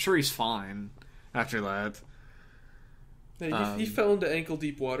bridge. I'm sure he's fine after that. Yeah, he fell into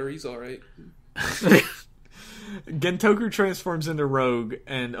ankle-deep water. He's alright. Gentoku transforms into Rogue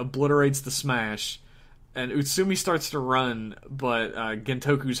and obliterates the smash, and Utsumi starts to run, but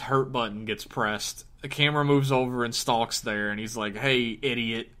Gentoku's hurt button gets pressed. The camera moves over and Stalk's there, and he's like, "Hey,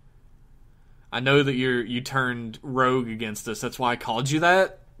 idiot. I know that you turned Rogue against us. That's why I called you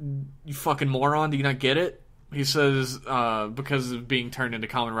that. You fucking moron. Do you not get it?" He says, because of being turned into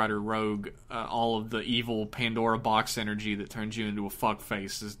Kamen Rider Rogue, all of the evil Pandora box energy that turns you into a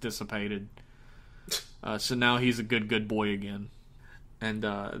fuckface is dissipated. So now he's a good boy again. And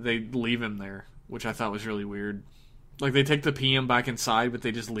they leave him there, which I thought was really weird. Like, they take the PM back inside, but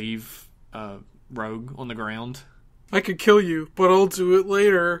they just leave Rogue on the ground. I could kill you, but I'll do it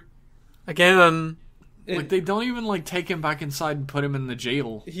later. Again. Like, they don't even, like, take him back inside and put him in the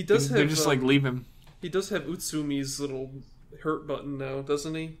jail. He does They have, just, like, leave him. He does have Utsumi's little hurt button now,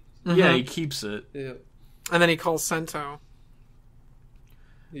 doesn't he? Mm-hmm. Yeah, he keeps it. Yeah. And then he calls Seito.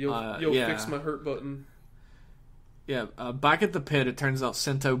 You'll fix my hurt button. Yeah, back at the pit, it turns out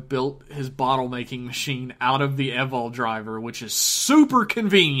Seito built his bottle-making machine out of the Evol driver, which is super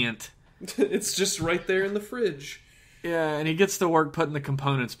convenient. It's just right there in the fridge. Yeah, and he gets to work putting the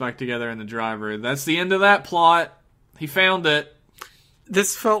components back together in the driver. That's the end of that plot. He found it.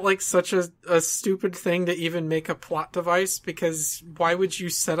 This felt like such a stupid thing to even make a plot device, because why would you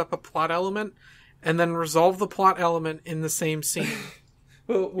set up a plot element and then resolve the plot element in the same scene?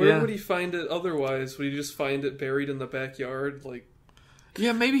 Well, where would he find it otherwise? Would he just find it buried in the backyard? Like,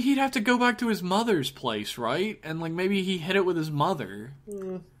 yeah, maybe he'd have to go back to his mother's place, right? And, like, maybe he hid it with his mother.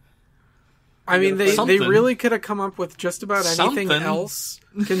 I mean, they really could have come up with just about anything Something. else,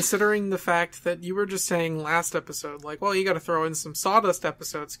 considering the fact that you were just saying last episode, like, well, you got to throw in some Sawdust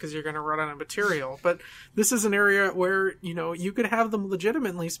episodes because you're going to run out of material. But this is an area where, you know, you could have them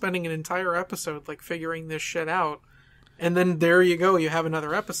legitimately spending an entire episode, like, figuring this shit out. And then there you go, you have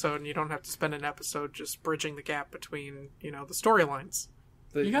another episode, and you don't have to spend an episode just bridging the gap between, you know, the storylines.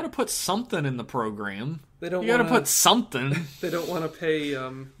 You gotta put something in the program. They don't. You gotta put something. They don't want to pay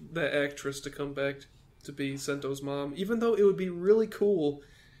that actress to come back to be Sento's mom, even though it would be really cool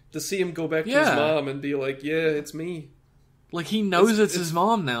to see him go back to his mom and be like, "Yeah, it's me." Like, he knows it's his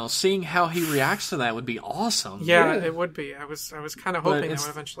mom now. Seeing how he reacts to that would be awesome. Yeah, it would be. I was kind of hoping that would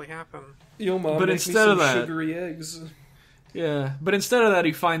eventually happen. Yo, Mom, but make instead me some of that, sugary eggs. Yeah, but instead of that,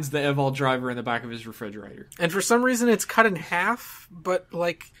 he finds the Evol driver in the back of his refrigerator. And for some reason, it's cut in half, but,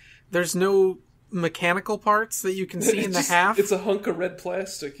 like, there's no mechanical parts that you can see in the half. It's a hunk of red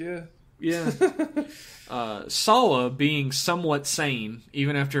plastic, yeah. Yeah. Sawa, being somewhat sane,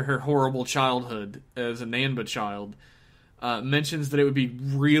 even after her horrible childhood as a Nanba child, mentions that it would be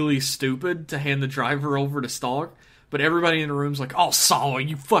really stupid to hand the driver over to Stalk, but everybody in the room's like, "Oh, Sawa,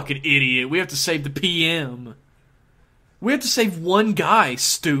 you fucking idiot. We have to save the PM. We have to save one guy,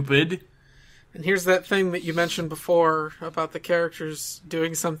 stupid." And here's that thing that you mentioned before about the characters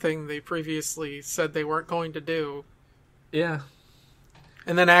doing something they previously said they weren't going to do. Yeah.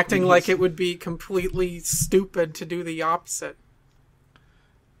 And then acting like it would be completely stupid to do the opposite.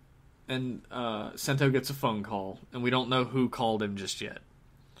 And Seito gets a phone call, and we don't know who called him just yet.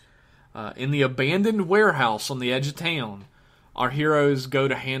 In the abandoned warehouse on the edge of town, our heroes go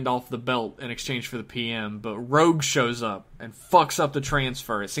to hand off the belt in exchange for the PM, but Rogue shows up and fucks up the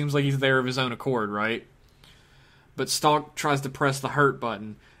transfer. It seems like he's there of his own accord, right? But Stalk tries to press the hurt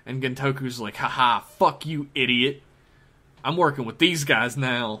button, and Gentoku's like, "Haha, fuck you, idiot. I'm working with these guys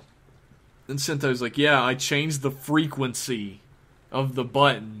now." And Sento's like, "Yeah, I changed the frequency of the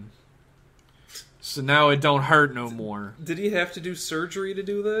button, so now it don't hurt no more." Did he have to do surgery to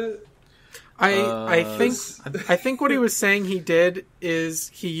do that? I think what he was saying he did is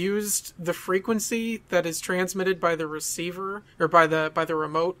he used the frequency that is transmitted by the receiver or by the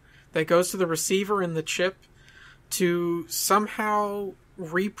remote that goes to the receiver in the chip to somehow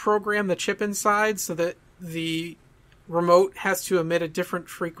reprogram the chip inside so that the remote has to emit a different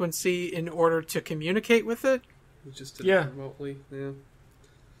frequency in order to communicate with it. He just did it remotely. Yeah.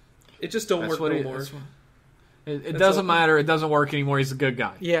 It just don't work no more. It doesn't matter. It doesn't work anymore. He's a good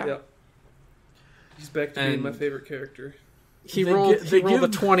guy. Yeah. Yep. He's back to being my favorite character. He rolled a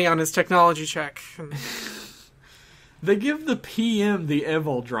 20 on his technology check. They give the PM the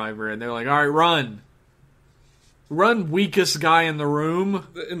Evol driver, and they're like, "All right, run. Run, weakest guy in the room."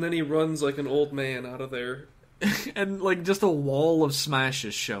 And then he runs like an old man out of there. And, like, just a wall of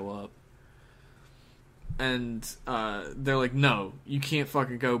smashes show up. And they're like, "No, you can't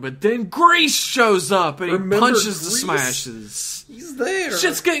fucking go." But then Grease shows up and he punches the smashes. He's there.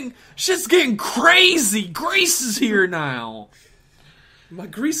 Shit's getting crazy. Grease is here now. My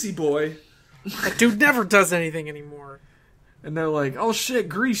greasy boy. That dude never does anything anymore. And they're like, "Oh shit,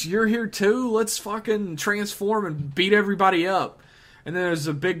 Grease, you're here too? Let's fucking transform and beat everybody up." And then there's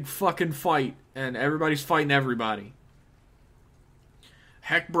a big fucking fight, and everybody's fighting everybody.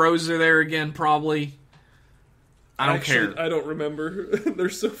 Heck Bros are there again, probably. I don't care. I don't remember. They're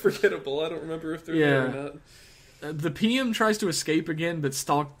so forgettable. I don't remember if they're there or not. The PM tries to escape again, but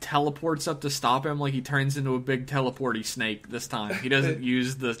Stalk teleports up to stop him like he turns into a big teleporty snake this time. He doesn't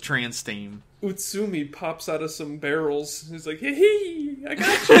use the trans steam. Utsumi pops out of some barrels. He's like, "Hee, I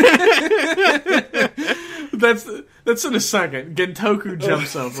got you." That's in a second. Gentoku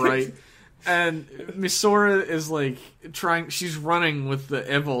jumps up, right? And Misora is like she's running with the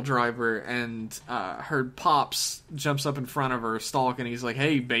Evol driver, and her pops jumps up in front of her, Stalk, and he's like,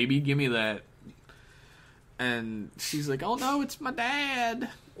 "Hey, baby, give me that." And she's like, "Oh no, it's my dad."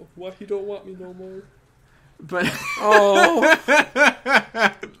 What? He don't want me no more. But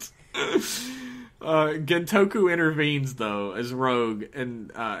Gentoku intervenes though as Rogue,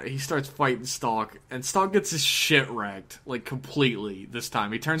 and he starts fighting Stalk, and Stalk gets his shit wrecked, like, completely this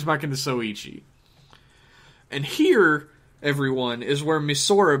time. He turns back into Soichi. And here, everyone, is where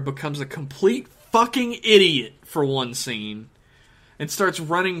Misora becomes a complete fucking idiot for one scene, and starts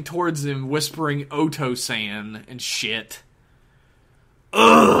running towards him, whispering Oto-san and shit.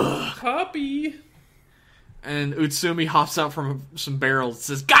 Ugh! Poppy! And Utsumi hops out from some barrels and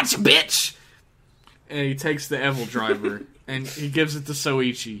says, "Gotcha, bitch!" And he takes the Evol driver, and he gives it to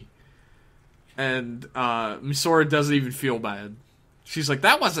Soichi. And Misora doesn't even feel bad. She's like,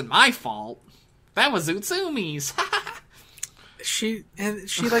 "That wasn't my fault. That was Utsumi's." She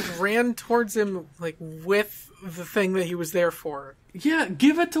like ran towards him like with the thing that he was there for. Yeah,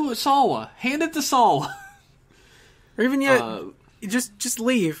 give it to Sawa. Hand it to Sawa. Or even just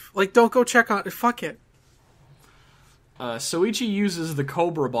leave. Like, don't go check on it. Fuck it. Soichi uses the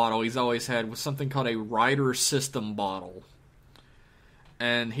Cobra bottle he's always had with something called a Rider System bottle.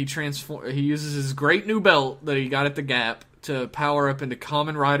 And he uses his great new belt that he got at the Gap to power up into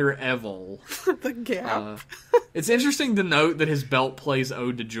Kamen Rider Evol. The Gap. It's interesting to note that his belt plays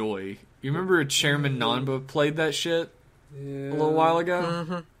Ode to Joy. You remember Chairman Nanba played that shit a little while ago?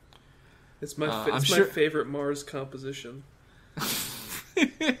 Mm-hmm. It's my favorite Mars composition.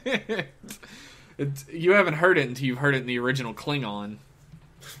 You haven't heard it until you've heard it in the original Klingon.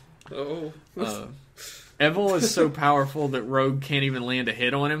 Oh. Evil is so powerful that Rogue can't even land a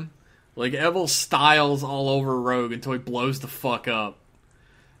hit on him. Like, Evil styles all over Rogue until he blows the fuck up.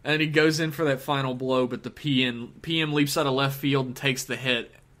 And he goes in for that final blow, but the PM leaps out of left field and takes the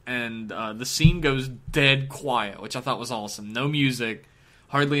hit. And the scene goes dead quiet, which I thought was awesome. No music,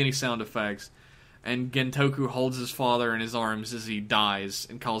 hardly any sound effects. And Gentoku holds his father in his arms as he dies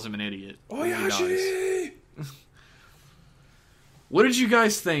and calls him an idiot. Oyashi! What did you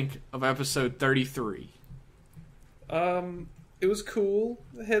guys think of episode 33? It was cool.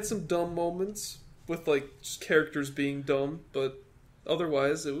 It had some dumb moments with, like, just characters being dumb, but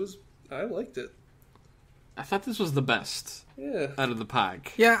otherwise, I liked it. I thought this was the best out of the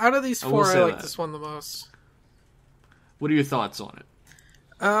pack. Yeah, out of these four, I like that. this one the most. What are your thoughts on it?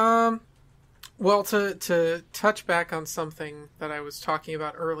 Well, to touch back on something that I was talking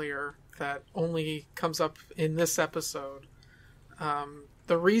about earlier that only comes up in this episode,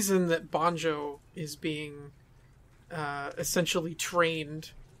 the reason that Banjo is being essentially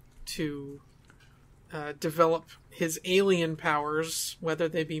trained to develop his alien powers, whether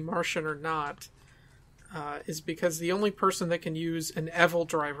they be Martian or not, is because the only person that can use an Evil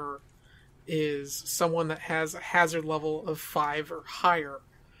driver is someone that has a hazard level of 5 or higher.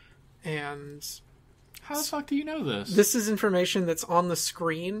 And how the fuck do you know this? This is information that's on the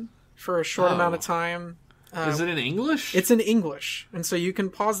screen for a short amount of time. Is it in English? It's in English, and so you can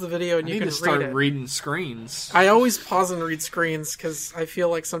pause the video and you can read it. I need to start reading screens. I always pause and read screens because I feel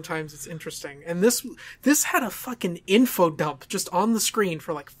like sometimes it's interesting. And this had a fucking info dump just on the screen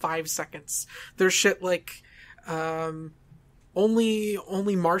for like 5 seconds. There's shit like only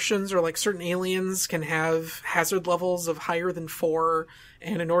Martians or like certain aliens can have hazard levels of higher than 4,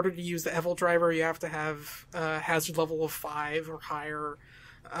 and in order to use the Evil driver, you have to have a hazard level of 5 or higher.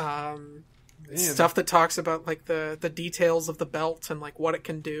 Stuff that talks about like the details of the belt and like what it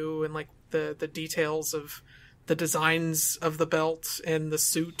can do, and like the details of the designs of the belt and the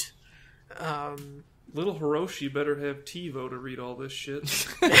suit. Little Hiroshi better have TiVo to read all this shit.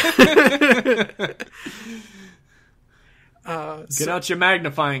 Get out your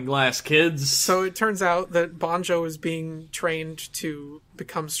magnifying glass, kids. So it turns out that Banjo is being trained to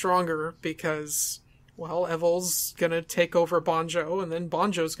become stronger because, well, Evil's gonna take over Banjo, and then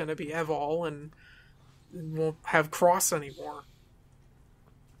Banjo's gonna be Evil, and won't have Cross anymore.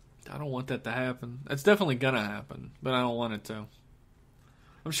 I don't want that to happen. It's definitely gonna happen, but I don't want it to.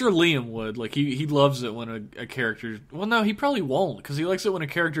 I'm sure Liam would. Like, he loves it when a character... Well, no, he probably won't, because he likes it when a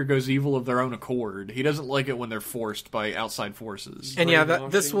character goes evil of their own accord. He doesn't like it when they're forced by outside forces. And yeah,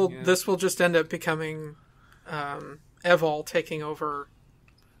 this will just end up becoming Evil taking over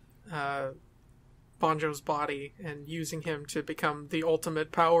Banjo's body and using him to become the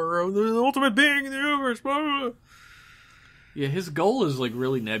ultimate power, or the ultimate being in the universe. Yeah, his goal is like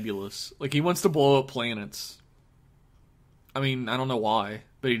really nebulous. Like, he wants to blow up planets. I mean, I don't know why,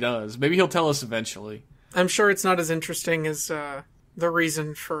 but he does. Maybe he'll tell us eventually. I'm sure it's not as interesting as the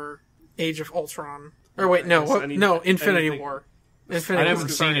reason for Age of Ultron. Or wait, Infinity War. I haven't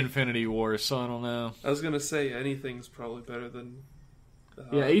seen Infinity War, so I don't know. I was gonna say anything's probably better than...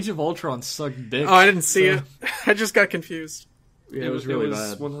 yeah, Age of Ultron sucked dick. Oh, I didn't see it. I just got confused. Yeah, it was really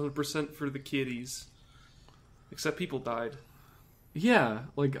bad. 100% for the kiddies. Except people died. Yeah,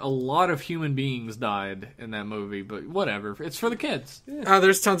 like a lot of human beings died in that movie, but whatever. It's for the kids. Yeah.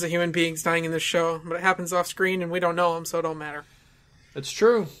 There's tons of human beings dying in this show, but it happens off screen and we don't know them, so it don't matter. That's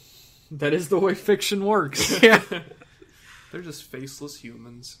true. That is the way fiction works. Yeah. They're just faceless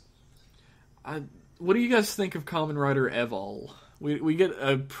humans. What do you guys think of Kamen Rider Evol? We get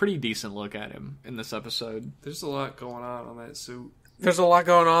a pretty decent look at him in this episode. There's a lot going on that suit. There's a lot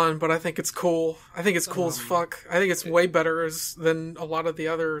going on, but I think it's cool. I think it's cool as fuck. I think it's way better than a lot of the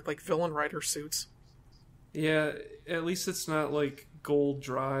other like villain rider suits. Yeah, at least it's not like Gold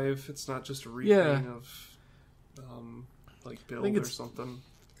Drive. It's not just a repaint of like Build or something.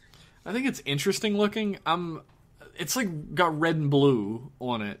 I think it's interesting looking. It's like got red and blue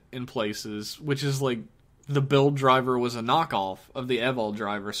on it in places, which is like the Build driver was a knockoff of the Evol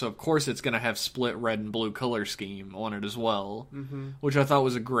driver, so of course it's going to have split red and blue color scheme on it as well, which I thought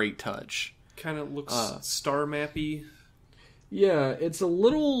was a great touch. Kind of looks star mappy. Yeah, it's a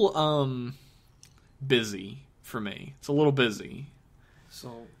little busy for me. It's a little busy.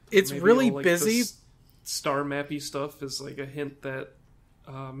 So it's really busy. Star mappy stuff is like a hint that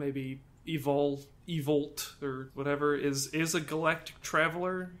maybe Evolt or whatever is a galactic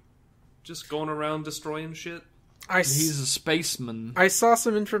traveler. Just going around destroying shit. He's a spaceman. I saw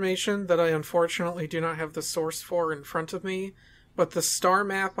some information that I unfortunately do not have the source for in front of me, but the star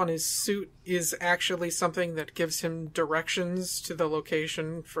map on his suit is actually something that gives him directions to the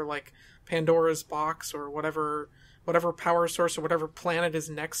location for, like, Pandora's box or whatever power source or whatever planet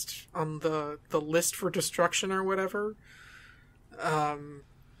is next on the list for destruction or whatever. I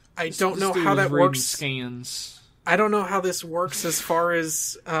don't know how that works. Scans. I don't know how this works as far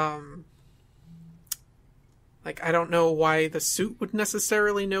as, like, I don't know why the suit would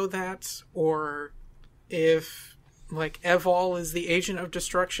necessarily know that, or if, like, Evol is the agent of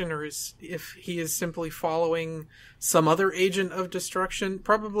destruction, or if he is simply following some other agent of destruction.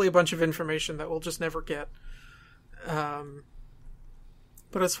 Probably a bunch of information that we'll just never get.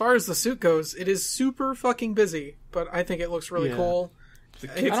 But as far as the suit goes, it is super fucking busy, but I think it looks really cool. I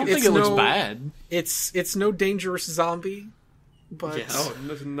don't think it looks bad. It's no dangerous zombie, but... Yes. Oh,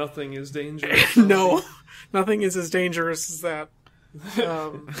 nothing is dangerous. No, nothing is as dangerous as that.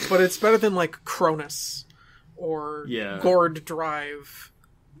 But it's better than, like, Cronus or Gord Drive.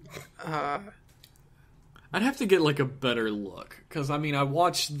 I'd have to get, like, a better look. Because, I mean, I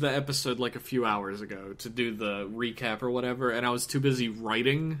watched the episode, like, a few hours ago to do the recap or whatever, and I was too busy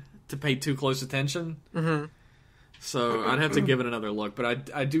writing to pay too close attention. Mm-hmm. So I'd have to give it another look.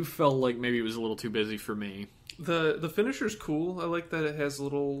 But I do feel like maybe it was a little too busy for me. The finisher's cool. I like that it has a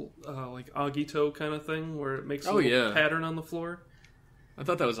little, like, Agito kind of thing, where it makes a little pattern on the floor. I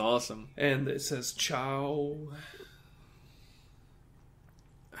thought that was awesome. And it says, Ciao.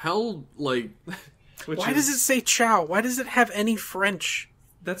 How, like... Why does it say Chow? Why does it have any French?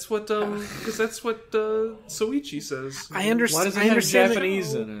 That's what, because that's what Soichi says. I understand. Why does it have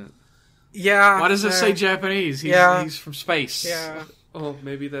Japanese in it? Yeah. Why does it say Japanese? He's from space. Yeah. Oh,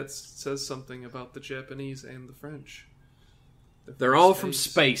 maybe that says something about the Japanese and the French. They're all from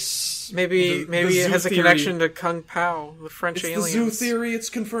space. Maybe it has a connection to Kung Pow, the French aliens. It's the zoo theory,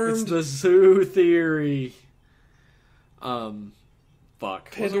 it's confirmed. It's the zoo theory.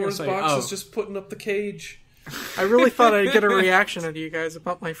 Fuck. Pandora's box is just putting up the cage. I really thought I'd get a reaction out of you guys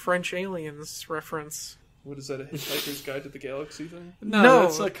about my French aliens reference. What is that, a Hitchhiker's Guide to the Galaxy thing? No,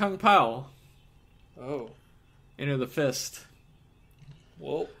 it's like Kung Pow. Oh. Enter the fist.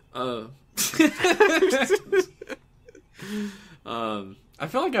 Well. I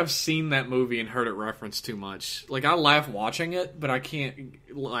feel like I've seen that movie and heard it referenced too much. Like, I laugh watching it, but I can't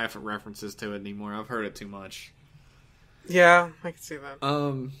laugh at references to it anymore. I've heard it too much. Yeah, I can see that.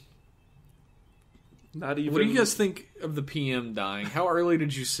 Not even. What do you guys think of the PM dying? How early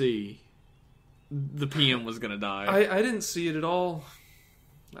did you see the PM was gonna die? I didn't see it at all.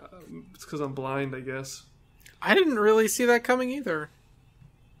 It's because I'm blind, I guess. I didn't really see that coming either.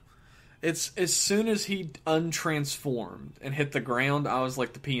 It's as soon as he untransformed and hit the ground, I was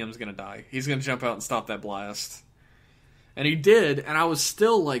like, the PM's gonna die. He's gonna jump out and stop that blast. And he did, and I was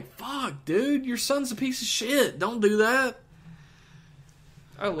still like, fuck, dude, your son's a piece of shit. Don't do that.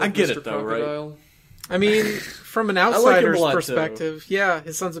 I get Mr. it, though, Crocodile. right? I mean, from an outsider's perspective, yeah,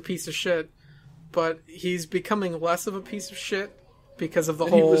 his son's a piece of shit, but he's becoming less of a piece of shit because of the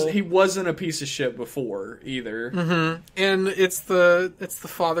whole... He wasn't a piece of shit before, either. Mm-hmm. And it's the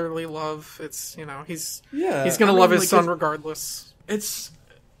fatherly love. It's, he's gonna love his son regardless. It's...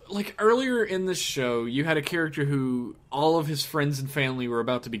 Like, earlier in the show, you had a character who all of his friends and family were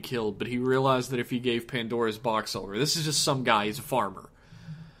about to be killed, but he realized that if he gave Pandora's box over... This is just some guy, he's a farmer.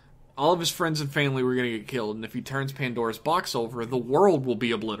 All of his friends and family were going to get killed, and if he turns Pandora's box over, the world will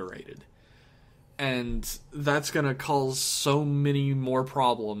be obliterated. And that's going to cause so many more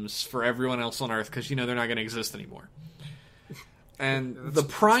problems for everyone else on Earth, because, they're not going to exist anymore. And the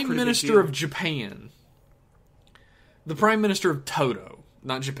Prime Minister of Japan... The Prime Minister of Toto...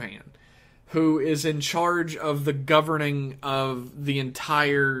 Not Japan, who is in charge of the governing of the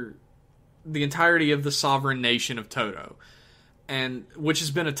entirety of the sovereign nation of Toto, and which has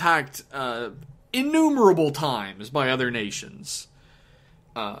been attacked innumerable times by other nations.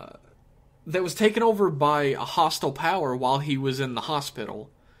 That was taken over by a hostile power while he was in the hospital,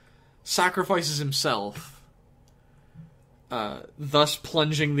 sacrifices himself, thus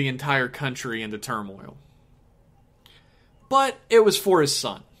plunging the entire country into turmoil. But it was for his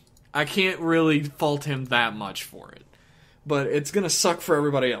son. I can't really fault him that much for it. But it's going to suck for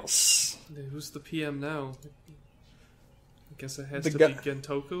everybody else. Who's the PM now? I guess it has to be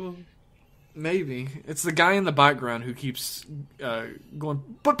Gentoku? Maybe. It's the guy in the background who keeps going,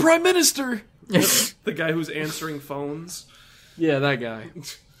 but Prime Minister! The guy who's answering phones? Yeah, that guy.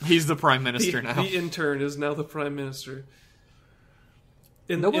 He's the Prime Minister now. The intern is now the Prime Minister.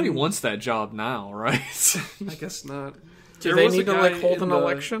 Nobody wants that job now, right? I guess not. Do they need to hold an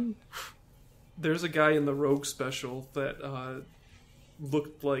election? There's a guy in the Rogue special that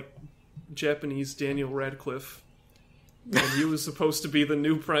looked like Japanese Daniel Radcliffe. And he was supposed to be the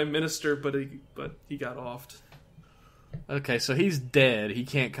new prime minister, but he got offed. Okay, so he's dead. He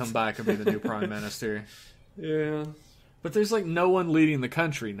can't come back and be the new prime minister. Yeah. But there's like no one leading the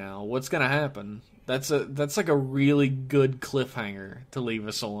country now. What's gonna happen? That's like a really good cliffhanger to leave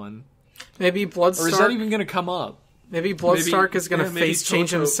us on. Maybe Bloodstark... Or is that even gonna come up? Maybe Bloodstark is gonna face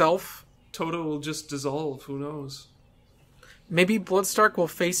change himself. Toto will just dissolve, who knows? Maybe Bloodstark will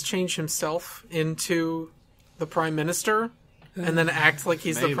face change himself into the Prime Minister, and then act like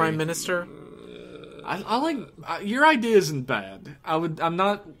he's the Prime Minister. I like your idea isn't bad. I'm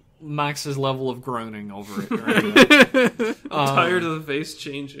not Max's level of groaning over it. Right? I'm tired of the face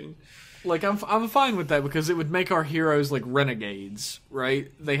changing. Like I'm fine with that because it would make our heroes like renegades,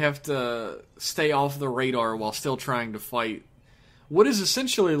 right? They have to stay off the radar while still trying to fight what is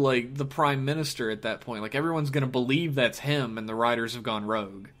essentially like the Prime Minister at that point. Like everyone's going to believe that's him, and the writers have gone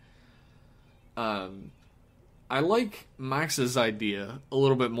rogue. I like Max's idea a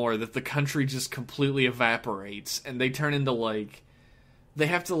little bit more, that the country just completely evaporates and they turn into like they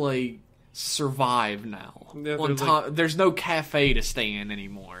have to like survive now. Yeah, there's no cafe to stay in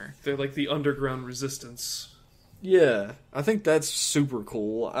anymore. They're like the underground resistance. Yeah, I think that's super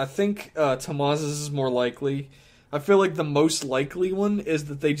cool. I think Tomaz's is more likely. I feel like the most likely one is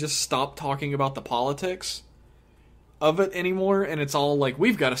that they just stop talking about the politics of it anymore, and it's all like,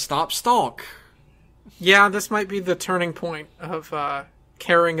 we've got to stop Stalk. Yeah, this might be the turning point of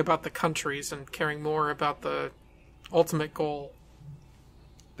caring about the countries and caring more about the ultimate goal.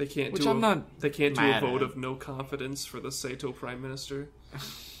 They can't Which do I'm not They can't do a mad vote at. of no confidence for the Seito Prime Minister.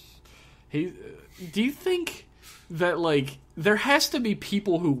 Do you think that, like, there has to be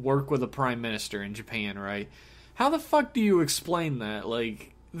people who work with a prime minister in Japan, right? How the fuck do you explain that?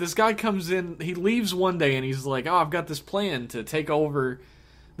 Like, this guy comes in, he leaves one day and he's like, oh, I've got this plan to take over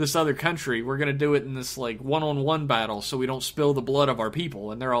this other country. We're gonna do it in this, like, one-on-one battle so we don't spill the blood of our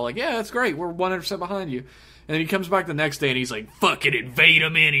people. And they're all like, yeah, that's great, we're 100% behind you. And then he comes back the next day and he's like, fucking invade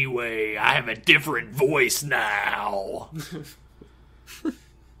them anyway, I have a different voice now.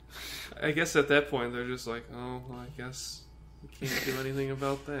 I guess at that point they're just like, oh, well, I guess we can't do anything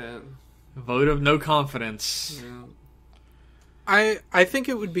about that. Vote of no confidence. Yeah. I think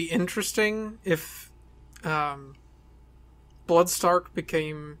it would be interesting if Bloodstark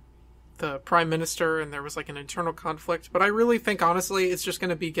became the Prime Minister and there was like an internal conflict, but I really think honestly it's just going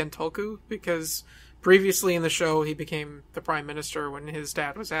to be Gentoku, because previously in the show he became the Prime Minister when his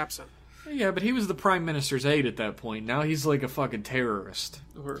dad was absent. Yeah, but he was the Prime Minister's aide at that point. Now he's like a fucking terrorist.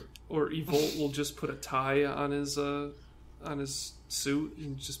 Or Evolt will just put a tie on his suit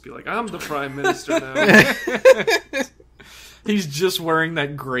and just be like, I'm the Prime Minister now. He's just wearing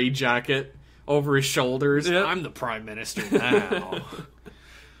that gray jacket over his shoulders. Yep. I'm the Prime Minister now.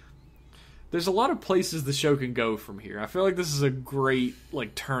 There's a lot of places the show can go from here. I feel like this is a great,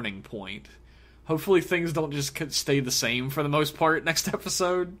 like, turning point. Hopefully things don't just stay the same for the most part next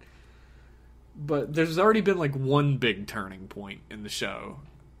episode. But there's already been, like, one big turning point in the show.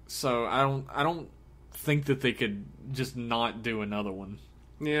 So I don't think that they could just not do another one.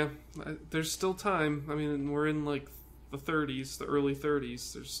 Yeah, there's still time. I mean, we're in, like, the 30s, the early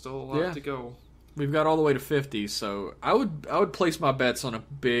 30s. There's still a lot to go. We've got all the way to 50, so I would place my bets on a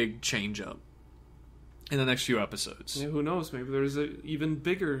big change up in the next few episodes. Yeah, who knows? Maybe there's an even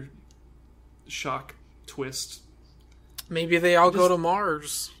bigger shock twist. Maybe they all go to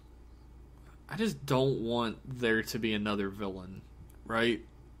Mars. I just don't want there to be another villain, right?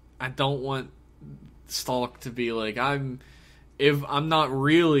 I don't want Stalk to be like, if I'm not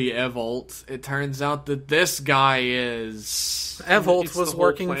really Evolt, it turns out that this guy is. Evolt was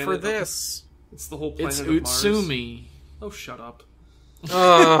working for this. It's the whole planet It's of Utsumi. Mars. Oh, shut up.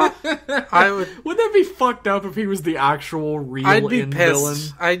 I would. Wouldn't that be fucked up if he was the actual real I'd be end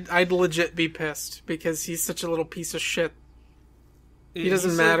pissed. villain? I'd legit be pissed because he's such a little piece of shit. He doesn't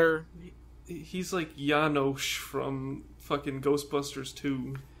He's matter. He's like Janosch from fucking Ghostbusters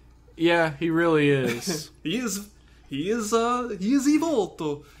 2. Yeah, he really is. He is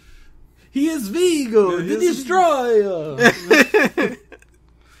Evolto. He is Vigo, Yeah, the he is- Destroyer.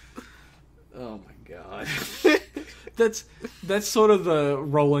 Oh my god. That's sort of the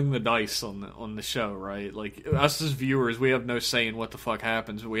rolling the dice on the show, right? Like, us as viewers, we have no say in what the fuck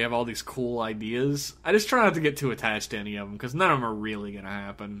happens, but we have all these cool ideas. I just try not to get too attached to any of them, because none of them are really going to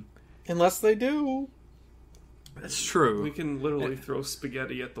happen. Unless they do. That's true. We can literally throw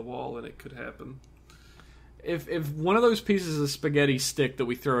spaghetti at the wall and it could happen. If one of those pieces of spaghetti stick that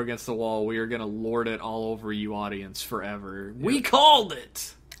we throw against the wall, we are going to lord it all over you audience forever. Yep. We called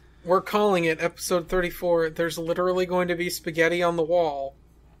it! We're calling it episode 34. There's literally going to be spaghetti on the wall.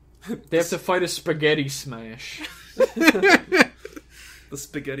 They have to fight a spaghetti smash. The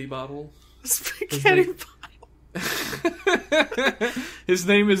spaghetti bottle. Spaghetti. His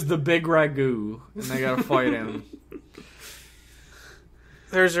name is the Big Ragu, and they gotta fight him.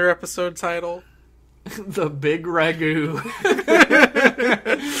 There's your episode title. The Big Ragu.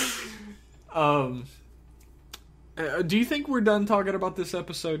 Do you think we're done talking about this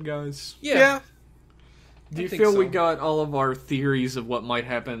episode, guys? Yeah. Do you feel we got all of our theories of what might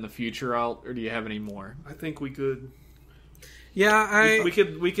happen in the future out, or do you have any more? I think we could. Yeah, we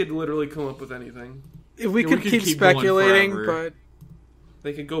could literally come up with anything. We could keep speculating, but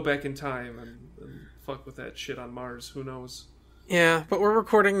they could go back in time and fuck with that shit on Mars. Who knows? Yeah, but we're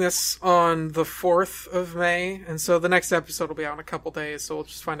recording this on the 4th of May, and so the next episode will be out in a couple days, so we'll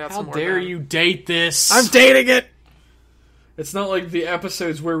just find out some more. How dare you date this? I'm dating it! It's not like the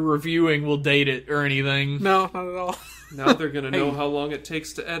episodes we're reviewing will date it or anything. No, not at all. Now they're gonna know how long it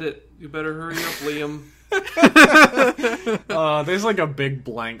takes to edit. You better hurry up, Liam. There's like a big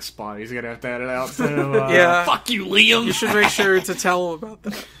blank spot he's gonna have to edit out too. Yeah. Fuck you, Liam! You should make sure to tell him about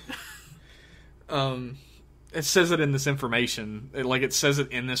that. It says it in this information. It says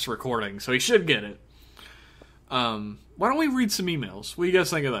it in this recording, so he should get it. Why don't we read some emails? What do you guys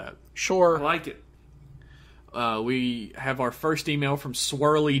think of that? Sure. I like it. We have our first email from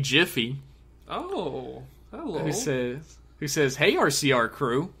Swirly Jiffy. Oh, hello. Who says, "Hey RCR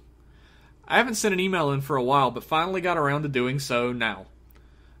crew. I haven't sent an email in for a while, but finally got around to doing so now.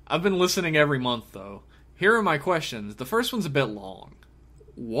 I've been listening every month, though. Here are my questions. The first one's a bit long.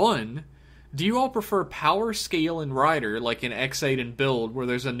 1. Do you all prefer power, scale, and rider, like in X8 and Build, where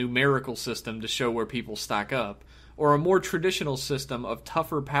there's a numerical system to show where people stack up, or a more traditional system of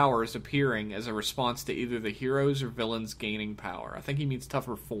tougher powers appearing as a response to either the heroes or villains gaining power?" I think he means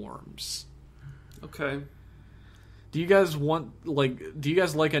tougher forms. Okay. Do you guys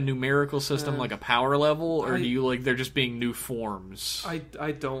like a numerical system like a power level, or do you like there just being new forms?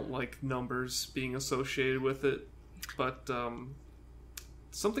 I don't like numbers being associated with it, but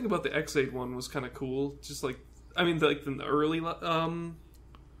something about the X8 one was kind of cool. Just like, I mean, like the early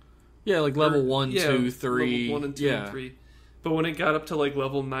yeah, like level 1, 2, 3. Level 1 and 2 and 3. But when it got up to like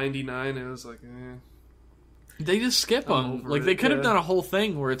level 99, it was like, They just skip them. Like, they could have done a whole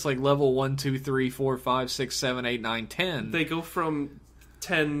thing where it's like level 1, 2, 3, 4, 5, 6, 7, 8, 9, 10. They go from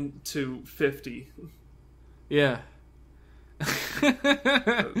 10 to 50. Yeah.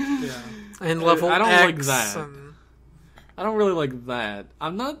 Yeah. And level I don't X like that. I don't really like that.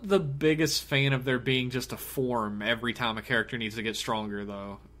 I'm not the biggest fan of there being just a form every time a character needs to get stronger,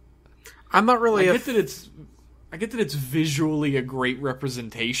 though. I'm not really. I get that it's visually a great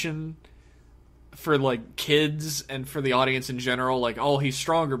representation for like kids and for the audience in general. Like, oh, he's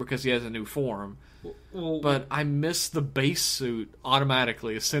stronger because he has a new form. Well, but I miss the base suit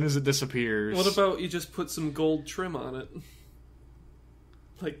automatically as soon as it disappears. What about you just put some gold trim on it,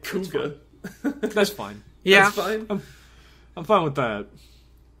 like Kuga? That's fine. Yeah, that's fine. I'm fine with that.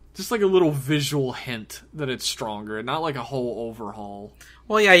 Just like a little visual hint that it's stronger, and not like a whole overhaul.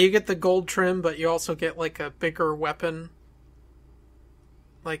 Well, yeah, you get the gold trim, but you also get like a bigger weapon.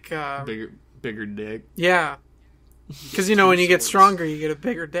 Like bigger dick. Yeah, because when you get stronger, you get a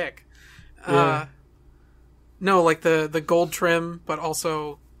bigger dick. Yeah. No, like the gold trim, but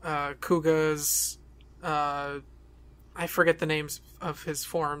also Kuga's. I forget the names of his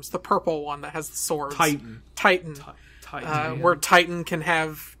forms. The purple one that has the swords. Titan. Where Titan can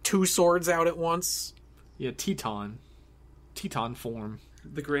have 2 swords out at once. Yeah, Teton form.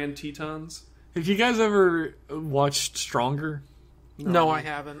 The Grand Tetons. Have you guys ever watched Stronger? No, I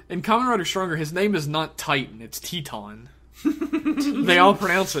haven't. In Kamen Rider Stronger, his name is not Titan, it's Teton. They all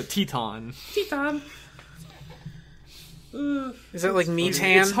pronounce it Teton. Teton. Is that like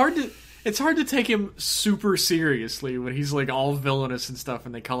Metan? It's hard to take him super seriously when he's like all villainous and stuff,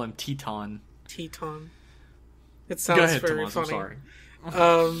 and they call him Teton. Teton. It sounds Go ahead, very Tomaz, funny. I'm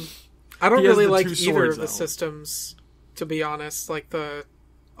sorry. I don't He has really the like 2 either swords, of the though. systems, to be honest. Like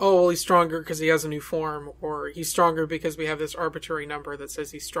he's stronger because he has a new form, or he's stronger because we have this arbitrary number that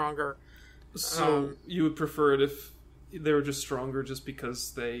says he's stronger. So you would prefer it if they were just stronger just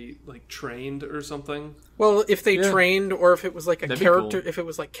because they like trained or something? Well, if they trained, or if it was like That'd be character, cool. if it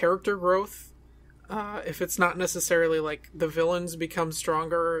was like character growth, if it's not necessarily like the villains become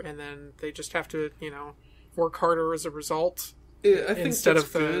stronger and then they just have to, work harder as a result. Yeah, I think instead that's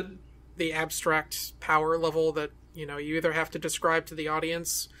of good. the abstract power level that you either have to describe to the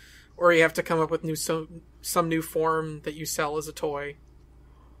audience, or you have to come up with some new form that you sell as a toy.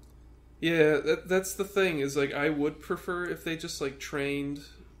 Yeah, that's the thing, is like I would prefer if they just like trained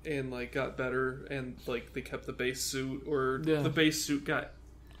and like got better and like they kept the base suit, or the base suit got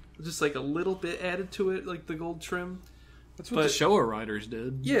just like a little bit added to it, like the gold trim. That's what the Showa writers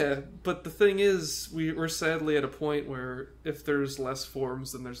did. Yeah, but the thing is, we're sadly at a point where if there's less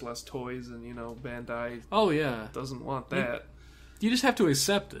forms, then there's less toys, and Bandai doesn't want that. You just have to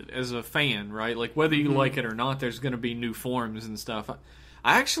accept it as a fan, right? Like, whether you like it or not, there's going to be new forms and stuff.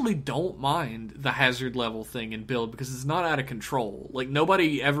 I actually don't mind the hazard level thing in Build because it's not out of control. Like,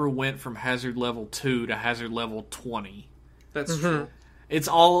 nobody ever went from hazard level 2 to hazard level 20. That's true. It's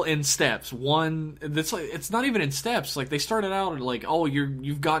all in steps. It's not even in steps. Like, they started out like, oh,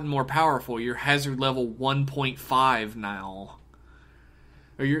 you've gotten more powerful. You're hazard level 1.5 now.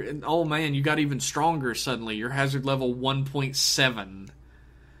 Or oh man, you got even stronger suddenly. You're hazard level 1.7.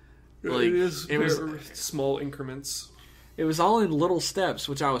 Like, it was small increments. It was all in little steps,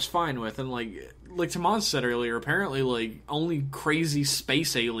 which I was fine with. And like Tomaz said earlier, apparently like only crazy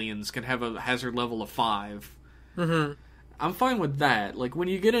space aliens can have a hazard level of 5. Mm-hmm. I'm fine with that. Like, when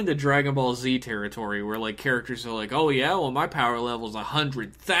you get into Dragon Ball Z territory, where, like, characters are like, oh, yeah, well, my power level's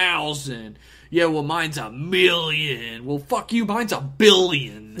 100,000. Yeah, well, mine's 1,000,000. Well, fuck you, mine's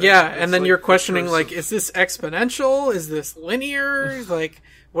 1,000,000,000. Yeah, and then like, you're questioning, like, is this exponential? Is this linear? Like,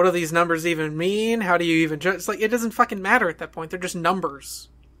 what do these numbers even mean? How do you even judge? It's like, it doesn't fucking matter at that point. They're just numbers.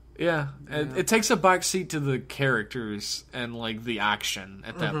 Yeah, it takes a backseat to the characters and, like, the action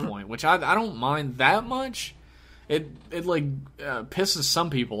at that point, which I don't mind that much. It pisses some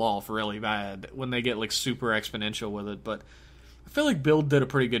people off really bad when they get like super exponential with it, but I feel like Build did a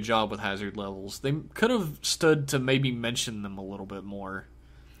pretty good job with hazard levels. They could have stood to maybe mention them a little bit more.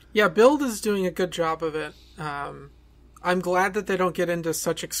 Yeah, Build is doing a good job of it. I'm glad that they don't get into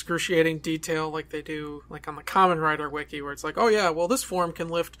such excruciating detail like they do like on the Kamen Rider wiki, where it's like, oh yeah, well this form can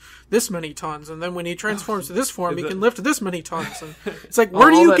lift this many tons, and then when he transforms to this form, he can lift this many tons. And it's like,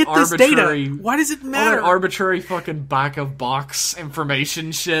 where do you get this data? Why does it matter? All that arbitrary fucking back of box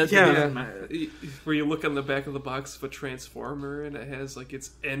information shit. Yeah. Where you look on the back of the box of a transformer, and it has like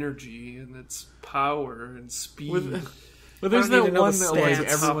its energy and its power and speed. But there's that one that like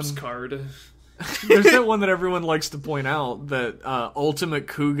everyone's card. There's that one that everyone likes to point out, that Ultimate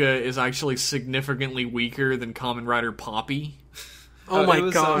Kuga is actually significantly weaker than Kamen Rider Poppy. Oh my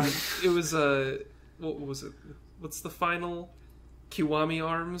god. It was, what was it? What's the final? Kiwami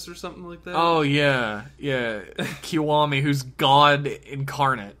Arms or something like that? Oh, yeah. Yeah. Kiwami, who's God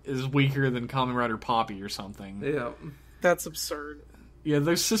incarnate, is weaker than Kamen Rider Poppy or something. Yeah. That's absurd. Yeah,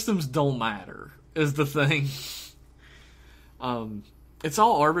 those systems don't matter, is the thing. It's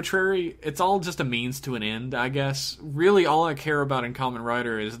all arbitrary. It's all just a means to an end, I guess. Really, all I care about in Kamen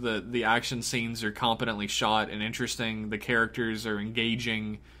Rider is that the action scenes are competently shot and interesting, the characters are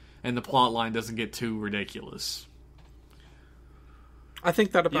engaging, and the plot line doesn't get too ridiculous. I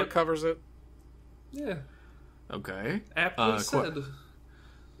think that about covers it. Yeah. Okay. Aptly said.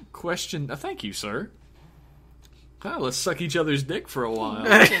 Question. Thank you, sir. Let's suck each other's dick for a while.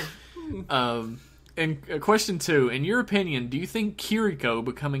 And question 2, in your opinion, do you think Kiriko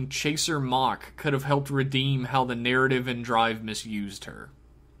becoming Chaser Mach could have helped redeem how the narrative and Drive misused her?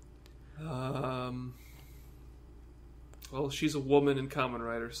 Well, she's a woman in Kamen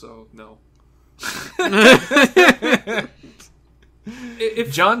Rider, so no.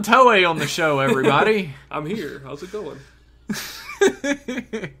 John Toei on the show, everybody. I'm here. How's it going?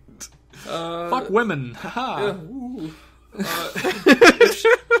 Fuck women. Haha.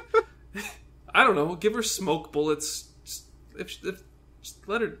 I don't know. Give her smoke bullets. If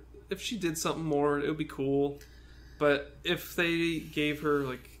she did something more, it would be cool. But if they gave her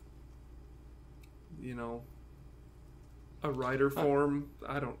like, a rider form,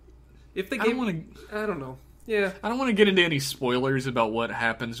 I don't. If they gave, I don't know. Yeah, I don't want to get into any spoilers about what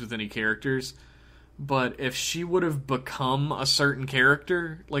happens with any characters. But if she would have become a certain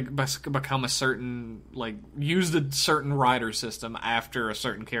character, like become a certain, like used a certain rider system after a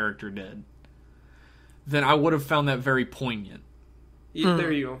certain character did, then I would have found that very poignant. Yeah,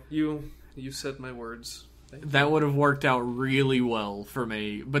 there you go. You said my words. That would have worked out really well for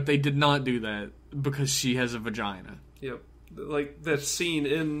me, but they did not do that because she has a vagina. Yep. Like that scene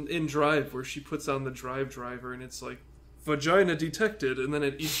in Drive where she puts on the drive driver and it's like, vagina detected, and then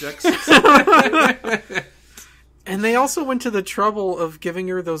it ejects itself. And they also went to the trouble of giving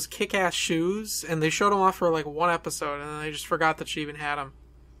her those kick-ass shoes, and they showed them off for like one episode, and then they just forgot that she even had them.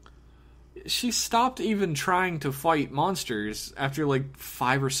 She stopped even trying to fight monsters after like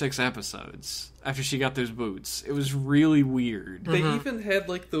 5 or 6 episodes after she got those boots. It was really weird. They even had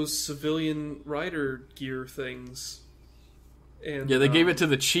like those civilian rider gear things. And, yeah, they gave it to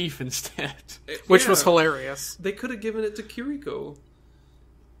the chief instead. Which was hilarious. They could have given it to Kiriko.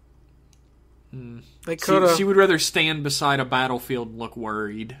 They could have. She would rather stand beside a battlefield and look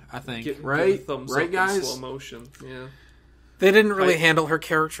worried, I think. Get right? a thumbs right, up guys? in slow motion. Yeah. They didn't really handle her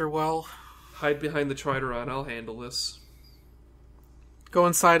character well. Hide behind the Trideron. I'll handle this. Go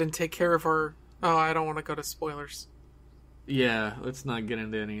inside and take care of her. Oh, I don't want to go to spoilers. Yeah, let's not get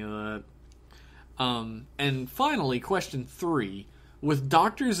into any of that. And finally, question 3. With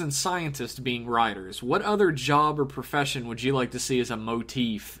doctors and scientists being writers, what other job or profession would you like to see as a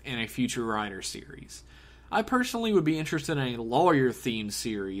motif in a future writer series? I personally would be interested in a lawyer-themed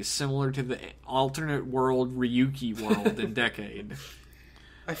series, similar to the alternate world Ryuki world in Decade.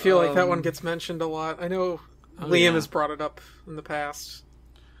 I feel like that one gets mentioned a lot. I know Liam has brought it up in the past.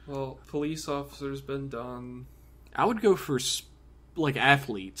 Well, police officer's been done. I would go for,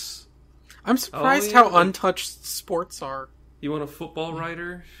 athletes. I'm surprised how untouched sports are. You want a football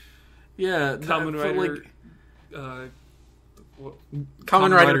writer? Yeah, Kamen Rider.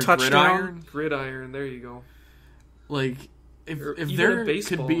 Kamen Rider touchdown. Gridiron. There you go. If even there a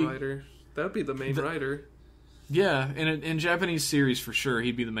baseball could be writer, that'd be the main writer. Yeah, in Japanese series for sure,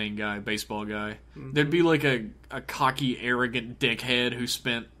 he'd be the main guy, baseball guy. Mm-hmm. There'd be a cocky, arrogant dickhead who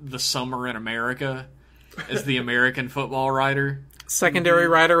spent the summer in America as the American football writer. Secondary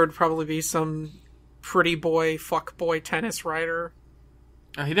writer would probably be some pretty boy, fuck boy tennis writer.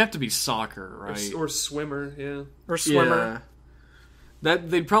 He'd have to be soccer, right? Or swimmer, yeah. Or swimmer. Yeah. That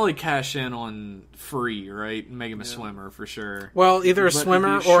they'd probably cash in on free, right? And make him a swimmer for sure. Well, either a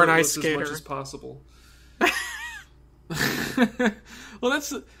swimmer or an ice skater. As much as possible. Well,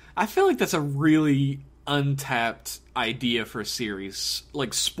 I feel like that's a really untapped idea for a series.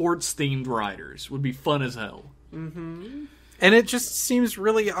 Sports-themed writers would be fun as hell. Mm-hmm. And it just seems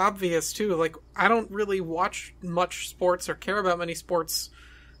really obvious, too. I don't really watch much sports or care about many sports,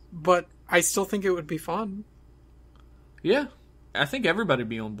 but I still think it would be fun. Yeah. I think everybody would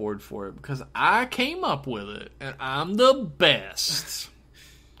be on board for it, because I came up with it, and I'm the best.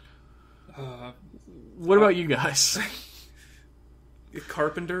 What about you guys?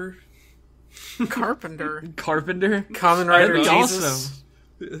 Carpenter? Carpenter? Kamen Rider Jesus?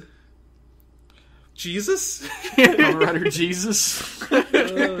 Awesome. Jesus? Kamen Rider Jesus?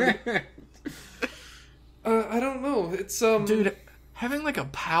 I don't know. It's Dude, having a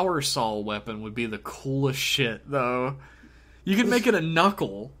power saw weapon would be the coolest shit, though. You could make it a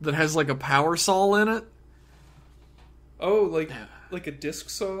knuckle that has a power saw in it. Oh, like a disc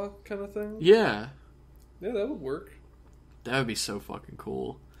saw kind of thing? Yeah. Yeah, that would work. That would be so fucking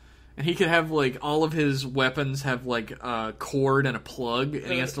cool. And he could have, all of his weapons have, a cord and a plug,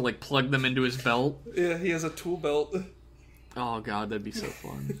 and he has to, plug them into his belt. Yeah, he has a tool belt. Oh, God, that'd be so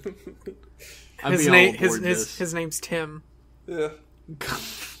fun. His name's Tim. Yeah.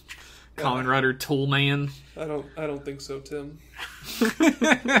 Kamen Rider Toolman. I don't think so, Tim.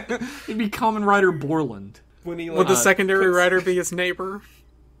 He'd be Kamen Rider Borland. Would the secondary writer be his neighbor?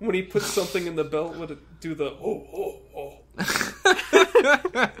 When he puts something in the belt, would it do the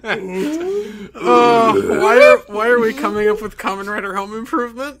Why are we coming up with Kamen Rider Home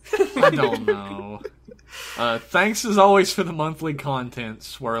Improvement? I don't know. Thanks as always for the monthly content,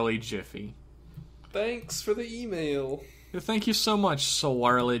 Swirly Jiffy. Thanks for the email. Thank you so much,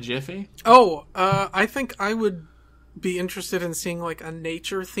 Swirly Jiffy. Oh, I think I would be interested in seeing a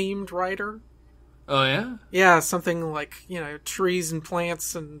nature-themed writer. Oh, yeah? Yeah, something trees and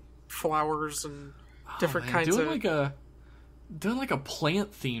plants and flowers and different kinds of... Doing a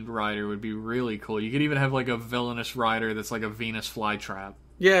plant-themed writer would be really cool. You could even have a villainous writer that's a Venus flytrap.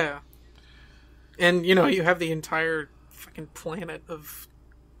 Yeah. And, you have the entire fucking planet of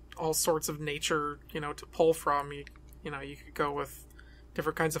all sorts of nature, to pull from. You could go with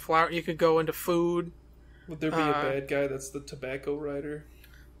different kinds of flower. You could go into food. Would there be a bad guy that's the tobacco writer?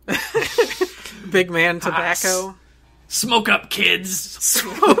 Big man tobacco. Smoke up, kids!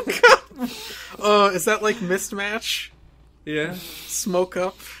 Smoke up! Is that Mismatch? Yeah. Smoke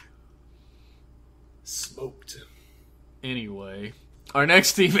up. Smoked. Anyway, our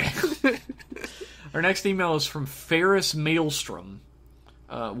next email. Our next email is from Ferris Maelstrom.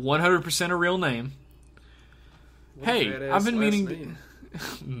 100% a real name. Hey, I've been meaning...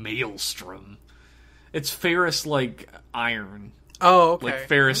 Maelstrom. It's ferrous iron. Oh, okay.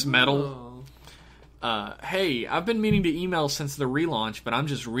 Ferrous metal. Hey, I've been meaning to email since the relaunch, but I'm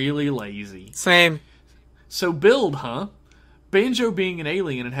just really lazy. Same. So build, huh? Banjo being an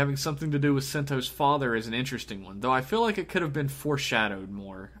alien and having something to do with Sento's father is an interesting one, though I feel like it could have been foreshadowed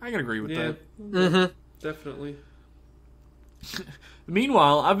more. I can agree with that. Mm-hmm. Definitely.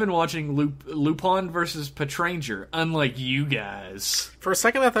 Meanwhile, I've been watching Lupin versus Patranger, unlike you guys. For a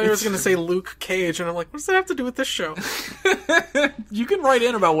second, I thought I was going to say Luke Cage, and I'm like, what does that have to do with this show? You can write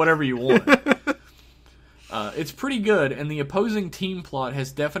in about whatever you want. It's pretty good, and the opposing team plot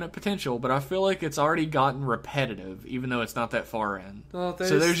has definite potential, but I feel like it's already gotten repetitive, even though it's not that far in. Oh,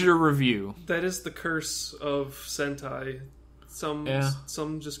 There's your review. That is the curse of Sentai. Some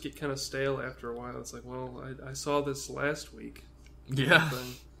just get kind of stale after a while. It's like, well, I saw this last week. Yeah.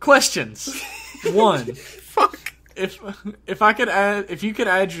 Questions. 1. Fuck. If you could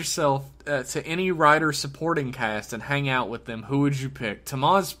add yourself to any writer supporting cast and hang out with them, who would you pick?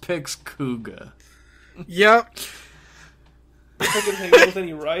 Tomaz picks Kuga. Yep. If I could hang out with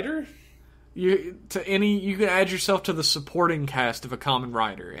any writer? You can add yourself to the supporting cast of a Kamen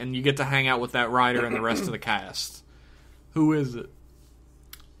writer, and you get to hang out with that writer and the rest of the cast. Who is it?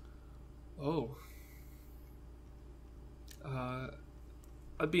 Oh.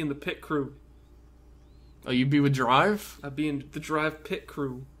 I'd be in the pit crew. Oh, you'd be with Drive? I'd be in the Drive pit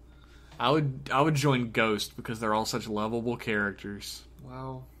crew. I would join Ghost because they're all such lovable characters.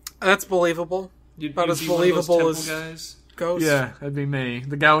 Wow. That's believable. You'd About be as one of those believable temple as guys. Ghost. Yeah, that'd be me.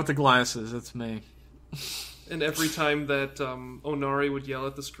 The guy with the glasses, that's me. And every time that Onari would yell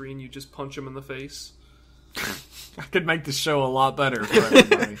at the screen, you just punch him in the face. I could make the show a lot better for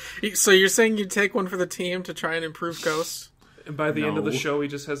everybody. So you're saying you'd take one for the team to try and improve Ghost? And by the end of the No. show, he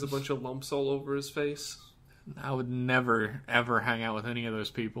just has a bunch of lumps all over his face. I would never, ever hang out with any of those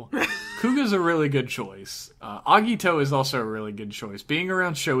people. Kuga's a really good choice. Agito is also a really good choice. Being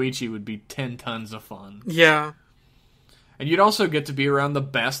around Shoichi would be 10 tons of fun. Yeah. And you'd also get to be around the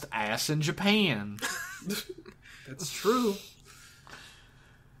best ass in Japan. That's true.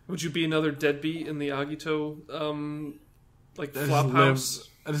 Would you be another deadbeat in the Agito, flop house?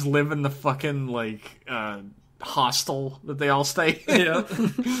 I just live in the fucking, hostel that they all stay in.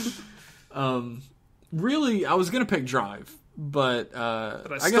 Yeah. Really, I was going to pick Drive, but I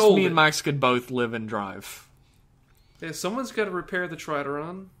I guess stole me it. and Max could both live in Drive. Yeah, someone's got to repair the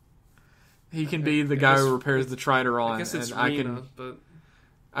Trideron. He can be the I guy guess- who repairs the Trideron, I guess it's and Rena, but...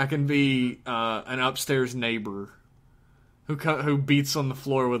 I can be an upstairs neighbor who beats on the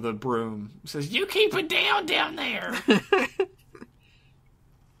floor with a broom. Says, "You keep it down there."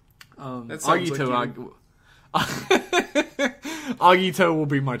 That sounds Agito, Agito will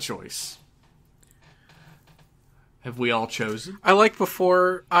be my choice. Have we all chosen? I like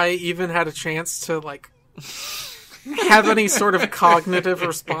before I even had a chance to, have any sort of cognitive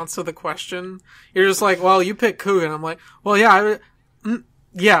response to the question. You're just like, well, you pick Kuga. And I'm like, well, yeah,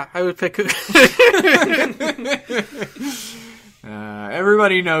 I would pick Kuga.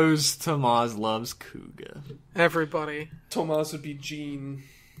 Everybody knows Tomaz loves Kuga. Everybody. Tomaz would be Jean.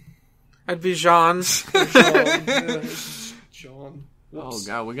 I'd be Jean. John. Oh Whoops.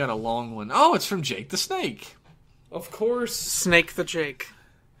 god, we got a long one. Oh, it's from Jake the Snake. Of course. Snake the Jake.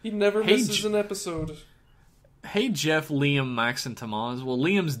 He never Hey, misses an episode. Hey Jeff, Liam, Max, and Tomaz. Well,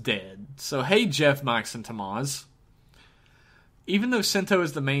 Liam's dead. So hey Jeff, Max, and Tomaz. Even though Seito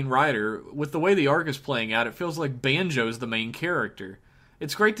is the main writer, with the way the arc is playing out, it feels like Banjo's the main character.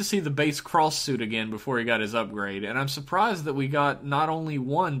 It's great to see the base cross suit again before he got his upgrade, and I'm surprised that we got not only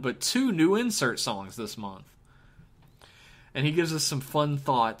 1, but 2 new insert songs this month. And he gives us some fun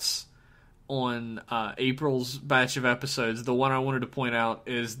thoughts on April's batch of episodes. The one I wanted to point out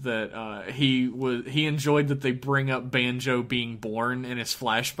is that he enjoyed that they bring up Banjo being born in his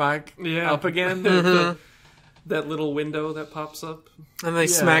flashback up again. That little window that pops up. And they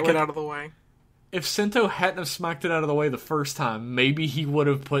smack it out of the way. If Seito hadn't have smacked it out of the way the first time, maybe he would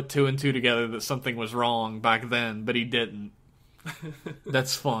have put 2 and 2 together that something was wrong back then, but he didn't.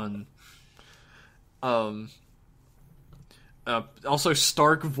 That's fun. Also,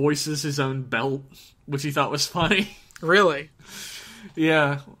 Stark voices his own belt, which he thought was funny. Really?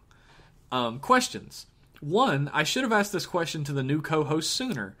 Yeah. Questions. 1, I should have asked this question to the new co-host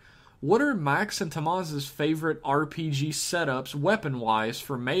sooner. What are Max and Tomaz's favorite RPG setups weapon-wise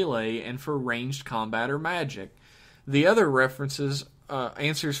for melee and for ranged combat or magic? The other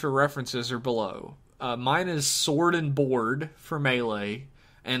answers for references are below. Mine is sword and board for melee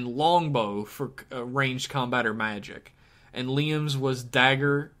and longbow for ranged combat or magic. And Liam's was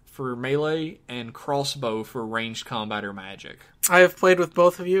dagger for melee and crossbow for ranged combat or magic. I have played with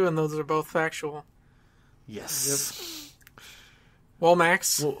both of you, and those are both factual. Yes. Well,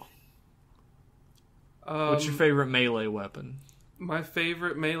 Max... What's your favorite melee weapon? My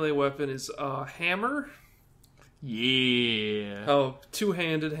favorite melee weapon is a hammer. Yeah. Oh,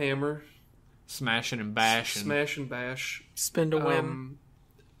 two-handed hammer. Smashing and bashing. Smash and bash. Spin to win.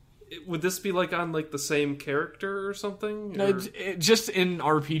 would this be like on like the same character or something? No, Or- just in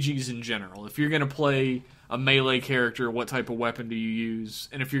RPGs in general. If you're gonna play a melee character, what type of weapon do you use?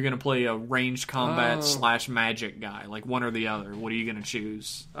 And if you're gonna play a ranged combat / magic guy, like one or the other, what are you gonna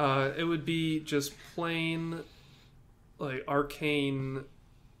choose? It would be just plain, like, arcane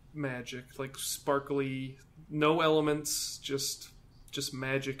magic, like sparkly, no elements, just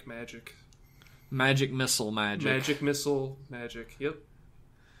magic. Magic missile magic. Magic missile magic. Yep.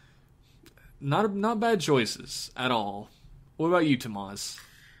 Not bad choices at all. What about you, Tomaz?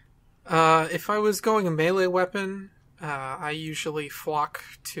 If I was going a melee weapon, I usually flock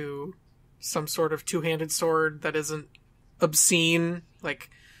to some sort of two-handed sword that isn't obscene, like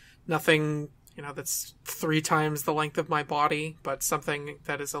nothing, that's 3 times the length of my body, but something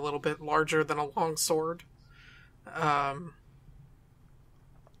that is a little bit larger than a long sword.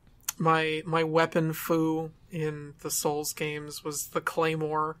 My weapon foo in the Souls games was the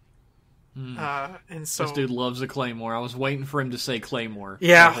claymore. And so This dude loves a claymore. I was waiting for him to say claymore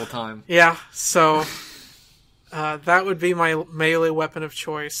the whole time. Yeah, so that would be my melee weapon of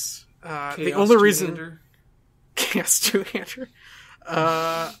choice. The only reason Chaos two-hander.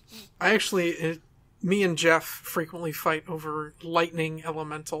 Me and Jeff frequently fight over lightning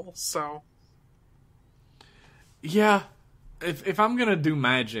elemental, so yeah. If I'm gonna do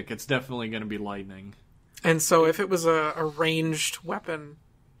magic, it's definitely gonna be lightning. And so if it was a ranged weapon,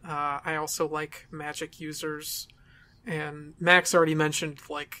 I also like magic users. And Max already mentioned,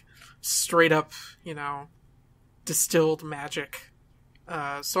 like, straight up, distilled magic.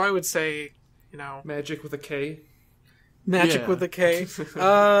 So I would say, Magic with a K. magic Yeah. with a K.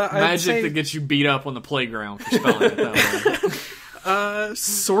 Magic that gets you beat up on the playground for spelling it that way.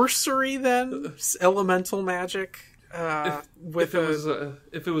 Sorcery, then. Elemental magic. If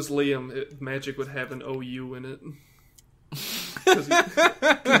it was Liam, magic would have an OU in it. Because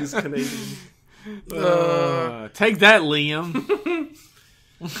he's Canadian. Take that, Liam.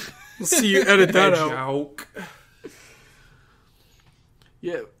 We'll see you edit that out. Joke.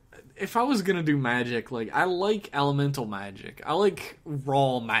 Yeah, if I was gonna do magic, like, I like elemental magic. I like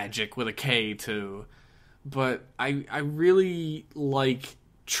raw magic with a K too, but I really like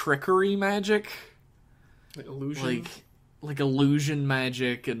trickery magic, Like illusion. like illusion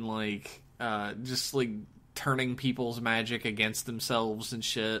magic, and like just like turning people's magic against themselves and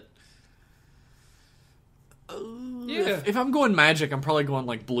shit. Yeah. If I'm going magic, I'm probably going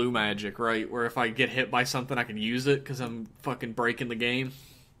like blue magic, right? Where if I get hit by something, I can use it because I'm fucking breaking the game.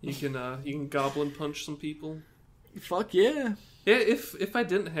 You can goblin punch some people. Fuck yeah. Yeah, if I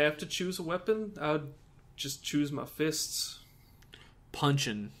didn't have to choose a weapon, I would just choose my fists.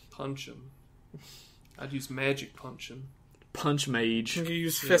 Punching. I'd use magic punching. Punch mage. You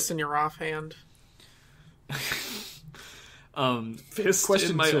use fists in your offhand. Fist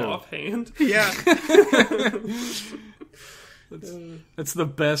Question in my 2. offhand. Yeah. That's the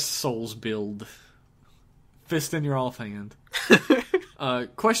best Souls build. Fist in your offhand.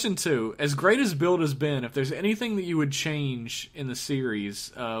 Question 2. As great as build has been, if there's anything that you would change in the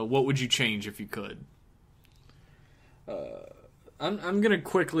series, what would you change if you could? I'm gonna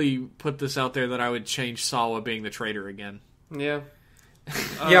quickly put this out there that I would change Sawa being the traitor again. Yeah.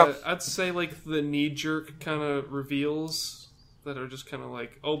 Yep. I'd say like the knee-jerk kind of reveals that are just kind of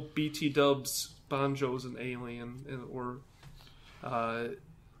like, oh, BT Dubs, Banjo's an alien, or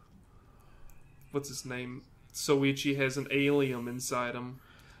what's his name? Soichi has an alien inside him.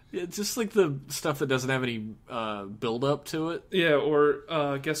 Yeah, just like the stuff that doesn't have any build up to it. Yeah,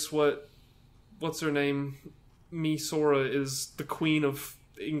 or guess what? What's her name? Misora is the Queen of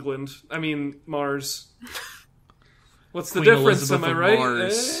England. I mean, Mars. What's the Queen difference? Elizabeth Am I of right?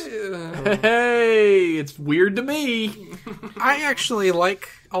 Mars. Hey, it's weird to me. I actually like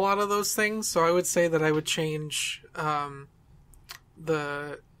a lot of those things, so I would say that I would change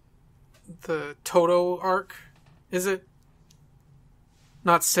the Toto arc. Is it?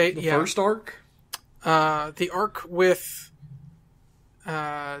 Not say The yeah. first arc? The arc with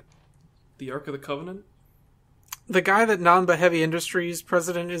The Ark of the Covenant? the guy that Namba Heavy Industries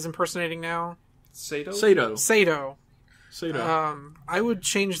president is impersonating now. Seito? Seito. Seito. I would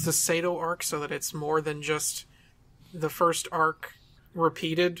change the Seito arc so that it's more than just the first arc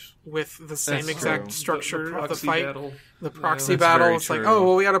repeated with the same That's exact true. structure The of the proxy fight. battle. The proxy That's battle. very It's like, true. oh,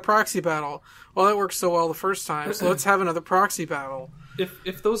 well, we had a proxy battle. Well, that worked so well the first time, so let's have another proxy battle.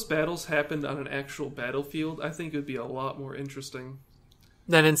 If those battles happened on an actual battlefield, I think it would be a lot more interesting.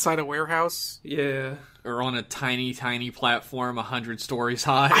 Then inside a warehouse. Yeah. Or on a tiny, tiny platform 100 stories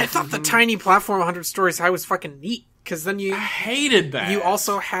high. I thought the tiny platform 100 stories high was fucking neat, because then I hated that. you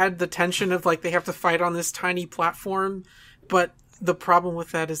also had the tension of, like, they have to fight on this tiny platform, but The problem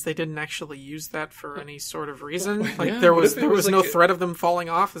with that is they didn't actually use that for any sort of reason. Like Yeah, there what was if it was no like threat of them falling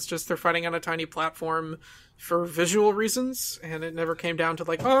off. It's just they're fighting on a tiny platform for visual reasons, and it never came down to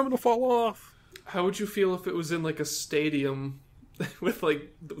like, oh, I'm gonna fall off. How would you feel if it was in like a stadium with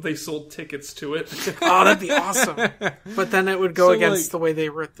like they sold tickets to it? Oh, that'd be awesome. But then it would go So, against like- the way they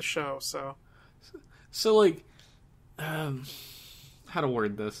wrote the show. So like, how to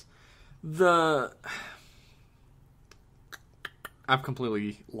word this? I've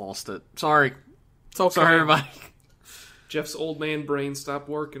completely lost it. Sorry. it's okay. Sorry, everybody. Jeff's old man brain stopped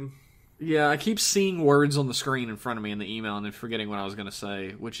working. Yeah, I keep seeing words on the screen in front of me in the email and then forgetting what I was going to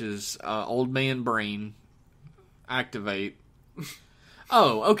say, which is old man brain, activate.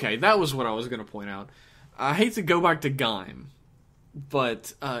 Oh, okay, that was what I was going to point out. I hate to go back to Gaim,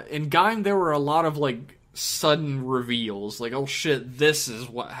 but in Gaim there were a lot of like sudden reveals, like, oh shit, this is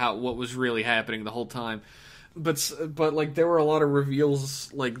what was really happening the whole time. But like there were a lot of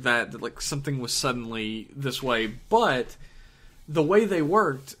reveals like that like something was suddenly this way, but the way they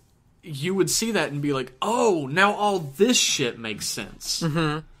worked, you would see that and be like, oh, now all this shit makes sense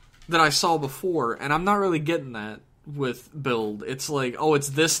that I saw before, and I'm not really getting that with Build. It's like, oh, it's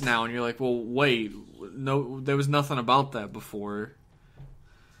this now, and you're like, well, wait, no, there was nothing about that before.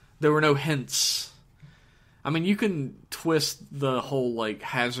 There were no hints. I mean, you can twist the whole, like,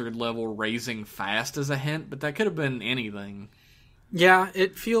 hazard level raising fast as a hint, but that could have been anything. yeah,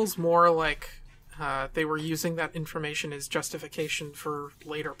 it feels more like they were using that information as justification for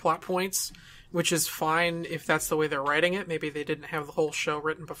later plot points, which is fine if that's the way they're writing it. Maybe they didn't have the whole show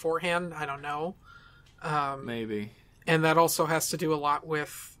written beforehand. I don't know. Maybe. And that also has to do a lot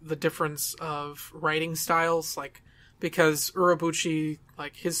with the difference of writing styles, like, because Urabuchi,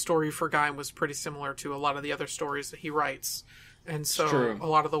 like, his story for Gaim was pretty similar to a lot of the other stories that he writes. And so True. a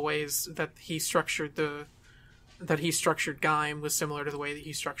lot of the ways that he structured Gaim was similar to the way that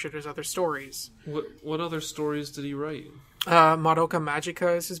he structured his other stories. What other stories did he write? Madoka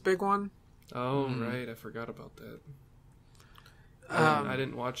Magica is his big one. Oh, right, I forgot about that. I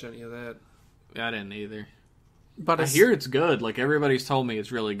didn't watch any of that. I didn't either. But I it's, hear it's good. Like, everybody's told me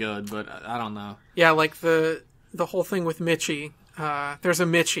it's really good, but I don't know. yeah, like the whole thing with Michi. There's a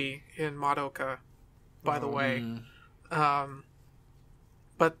Michi in Madoka, by the way.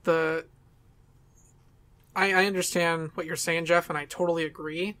 But I understand what you're saying, Jeff, and I totally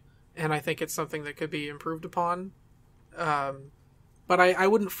agree. And I think it's something that could be improved upon. But I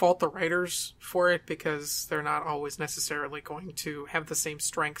wouldn't fault the writers for it, because they're not always necessarily going to have the same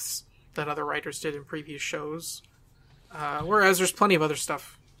strengths that other writers did in previous shows. Whereas there's plenty of other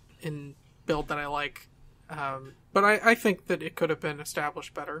stuff in Build that I like. But I think that it could have been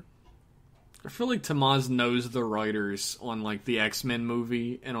established better. I feel like Tomaz knows the writers on, like, the X-Men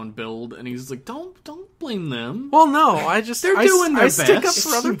movie and on Build, and he's like, don't blame them. Well, no, I just They're doing their I stick up best.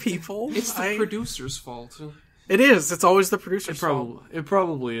 for other people. It's the producer's fault. It is. It's always the producer's fault. It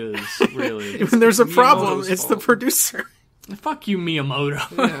probably is, really. When there's a problem, Miyamoto's it's the fault. producer. Fuck you, Miyamoto.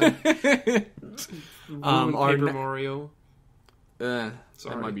 Yeah. Ruined our Paper ne- Mario. That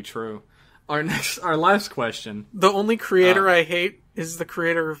Sorry. might be true. Our last question. The only creator I hate is the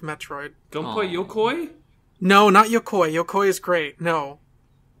creator of Metroid. Gunpei Yokoi? No, not Yokoi. Yokoi is great. No.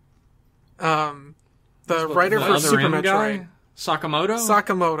 The writer The for other Super M Metroid. guy? Sakamoto?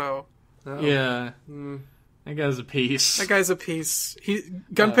 Sakamoto. Oh. Yeah. That guy's a piece. That guy's a piece.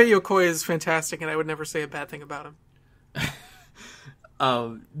 Gunpei Yokoi is fantastic, and I would never say a bad thing about him.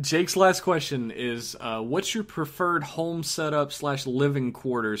 Jake's last question is, what's your preferred home setup / living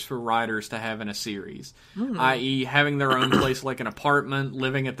quarters for writers to have in a series? I.e., having their own place like an apartment,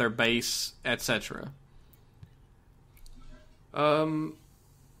 living at their base, etc. You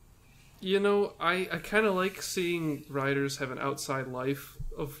know, I kind of like seeing writers have an outside life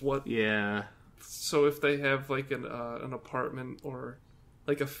of what... Yeah. So if they have, like, an apartment or,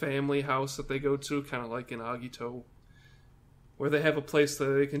 like, a family house that they go to, kind of like in Agito, where they have a place that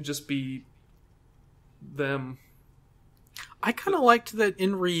they can just be them. I kind of liked that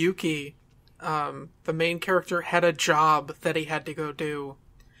in Ryuki, the main character had a job that he had to go do,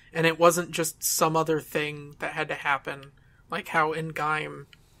 and it wasn't just some other thing that had to happen. Like how in Gaim,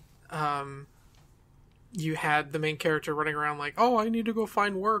 you had the main character running around like, oh, I need to go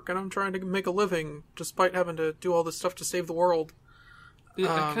find work, and I'm trying to make a living, despite having to do all this stuff to save the world.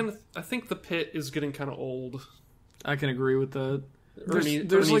 Yeah, I think the pit is getting kind of old. I can agree with that.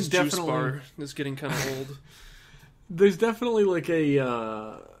 Ernie's like juice definitely bar is getting kind of old. there's definitely like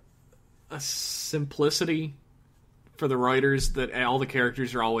a simplicity for the writers that all the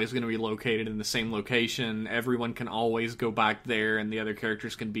characters are always going to be located in the same location. Everyone can always go back there, and the other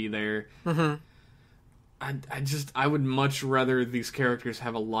characters can be there. I would much rather these characters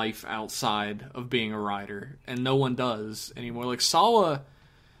have a life outside of being a writer, and no one does anymore. Like Sawa,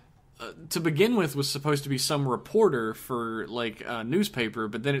 to begin with, was supposed to be some reporter for like a newspaper,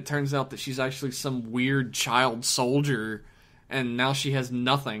 but then it turns out that she's actually some weird child soldier, and now she has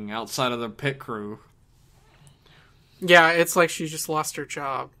nothing outside of the pit crew. Yeah, it's like she just lost her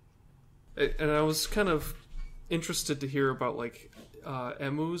job. And I was kind of interested to hear about like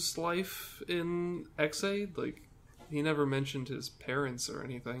Emu's life in X-Aid. Like, he never mentioned his parents or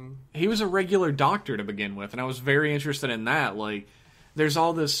anything. He was a regular doctor to begin with, and I was very interested in that. Like, there's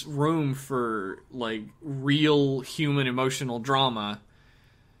all this room for like real human emotional drama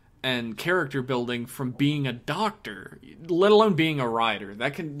and character building from being a doctor, let alone being a writer.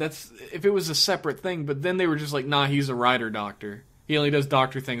 That's if it was a separate thing, but then they were just like, nah, he's a writer doctor. He only does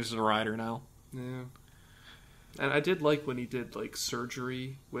doctor things as a writer now. Yeah. And I did like when he did like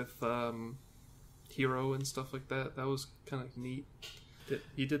surgery with Hero and stuff like that. That was kind of neat.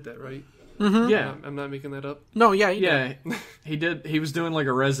 He did that, right? Mm-hmm. Yeah. I'm not making that up. No, Yeah, he did. He was doing like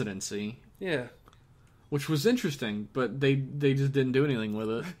a residency. Yeah. Which was interesting, but they just didn't do anything with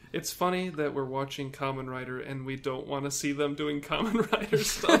it. It's funny that we're watching Kamen Rider and we don't want to see them doing Kamen Rider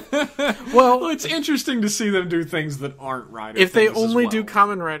stuff. Well, it's interesting to see them do things that aren't Rider. If they things as only well. do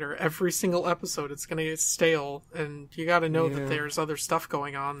Kamen Rider every single episode, it's going to get stale, and you got to know that there's other stuff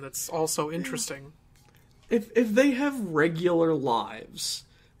going on that's also interesting. If they have regular lives,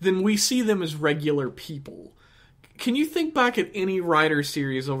 then we see them as regular people. Can you think back at any Rider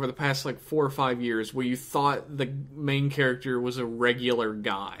series over the past, like, 4 or 5 years where you thought the main character was a regular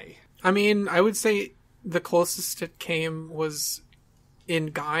guy? I mean, I would say the closest it came was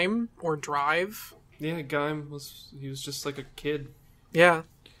in Gaim or Drive. Yeah, Gaim was just like a kid. Yeah.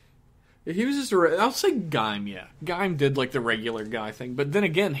 He was just I'll say Gaim, yeah. Gaim did, like, the regular guy thing. But then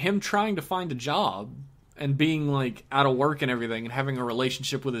again, him trying to find a job and being, like, out of work and everything and having a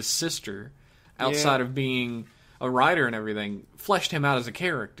relationship with his sister outside of being a writer and everything, fleshed him out as a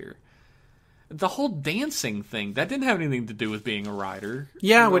character. The whole dancing thing, that didn't have anything to do with being a writer.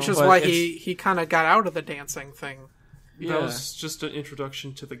 Yeah, which is why he kind of got out of the dancing thing. Yeah. That was just an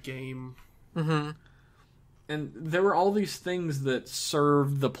introduction to the game. Mm-hmm. And there were all these things that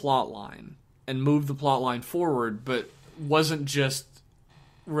served the plot line and moved the plot line forward, but wasn't just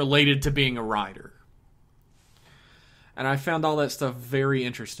related to being a writer. And I found all that stuff very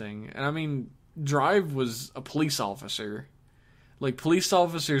interesting. And I mean, Drive was a police officer. Like, police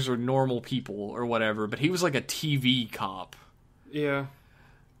officers are normal people or whatever, but he was like a TV cop. Yeah.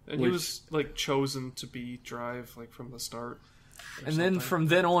 And he was, like, chosen to be Drive, like, from the start. And then from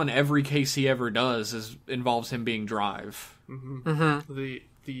then on, every case he ever does involves him being Drive. Mm-hmm. Mm-hmm.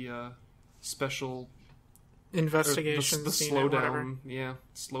 The special investigation, the scene or whatever.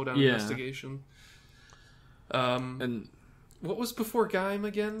 slowdown investigation. And what was before Gaim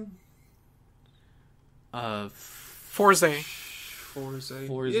again? Forze.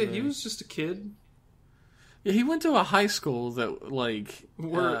 Yeah, he was just a kid. Yeah, he went to a high school that was like,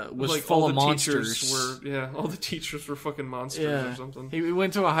 full all of the monsters. All the teachers were fucking monsters or something. He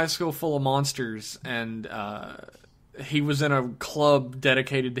went to a high school full of monsters, and he was in a club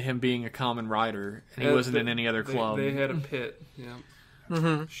dedicated to him being a Kamen Rider, and he wasn't in any other club. They had a pit. Yeah.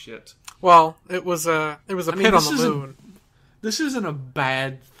 Mm-hmm. Shit. Well, it was a pit on the moon. This isn't a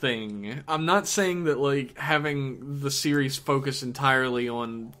bad thing. I'm not saying that, like, having the series focus entirely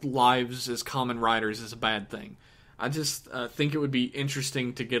on lives as Kamen Riders is a bad thing. I just think it would be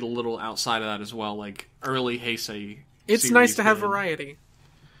interesting to get a little outside of that as well, like early Heisei. It's nice to have variety.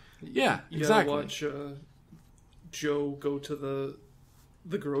 Yeah, You exactly. gotta watch Joe go to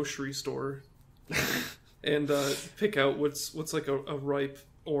the grocery store and pick out what's like a ripe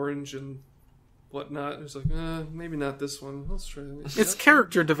orange and whatnot. It's like, maybe not this one. Let's try it. It's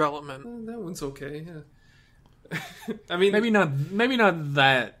character development. That one's okay. Yeah. I mean, maybe not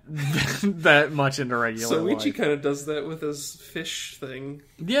that that much into regular Soichi life. kind of does that with his fish thing.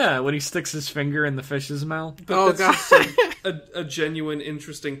 Yeah, when he sticks his finger in the fish's mouth. But that's just a genuine,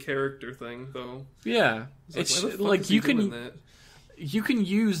 interesting character thing, though. Yeah, It's it's why the fuck like is he you doing can that? you can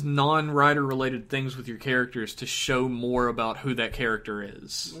use non-rider related things with your characters to show more about who that character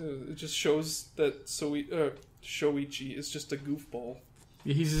is. It just shows that Shoichi is just a goofball.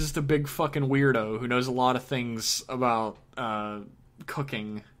 He's just a big fucking weirdo who knows a lot of things about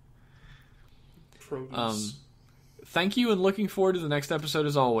cooking. Produce. Thank you, and looking forward to the next episode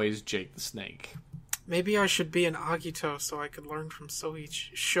as always, Jake the Snake. Maybe I should be an Agito so I could learn from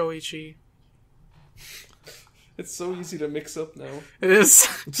Shoichi. It's so easy to mix up now. It is.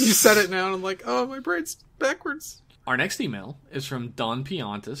 You said it now, and I'm like, oh, my brain's backwards. Our next email is from Don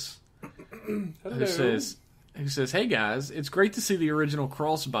Piantis, Who says, "Hey guys, it's great to see the original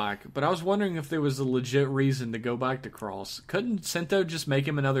Cross back, but I was wondering if there was a legit reason to go back to Cross. Couldn't Seito just make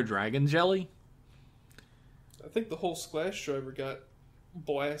him another Dragon Jelly?" I think the whole Splash Driver got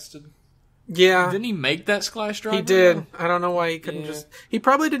blasted. Yeah. Didn't he make that Splash Driver? He did. I don't know why he couldn't just... He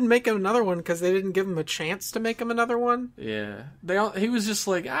probably didn't make him another one because they didn't give him a chance to make him another one. Yeah. He was just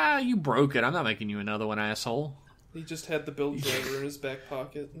like, you broke it. I'm not making you another one, asshole. He just had the build driver in his back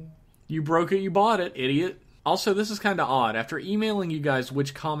pocket. You broke it, you bought it, idiot. Also, this is kind of odd. After emailing you guys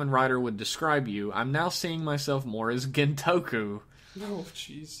which Kamen Rider would describe you, I'm now seeing myself more as Gentoku. Oh,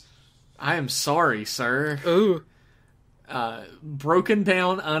 jeez. I am sorry, sir. Ooh. Broken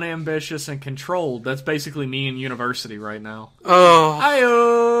down, unambitious, and controlled. That's basically me in university right now. Oh.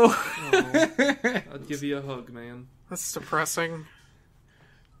 Hi-oh! I'd give you a hug, man. That's depressing.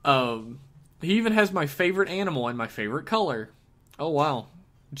 He even has my favorite animal and my favorite color. Oh, wow.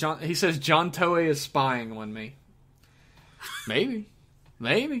 He says John Toei is spying on me. Maybe.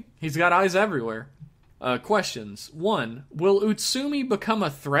 He's got eyes everywhere. Questions. 1. Will Utsumi become a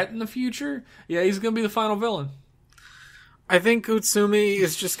threat in the future? Yeah, he's going to be the final villain. I think Utsumi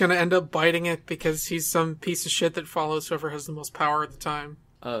is just going to end up biting it because he's some piece of shit that follows whoever has the most power at the time.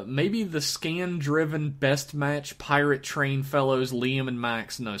 Maybe the scan-driven best match pirate train fellows Liam and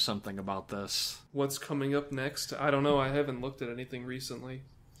Max know something about this. What's coming up next? I don't know. I haven't looked at anything recently.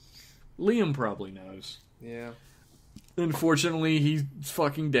 Liam probably knows. Yeah. Unfortunately, he's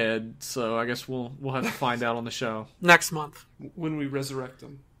fucking dead, so I guess we'll have to find out on the show. Next month. When we resurrect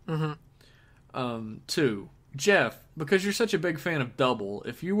him. Mm-hmm. 2. Jeff, because you're such a big fan of Double,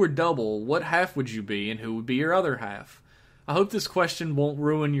 if you were Double, what half would you be and who would be your other half? I hope this question won't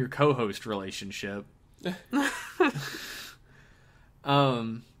ruin your co-host relationship.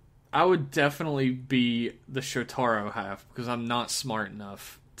 I would definitely be the Shotaro half because I'm not smart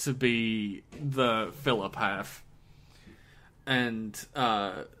enough to be the Philip half. And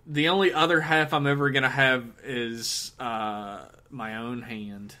the only other half I'm ever going to have is my own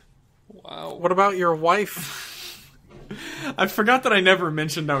hand. Wow. What about your wife? I forgot that I never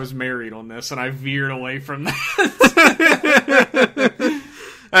mentioned I was married on this, and I veered away from that.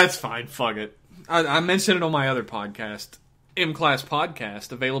 That's fine. Fuck it. I mentioned it on my other podcast, M-Class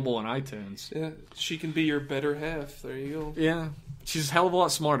Podcast, available on iTunes. Yeah, she can be your better half. There you go. Yeah. She's a hell of a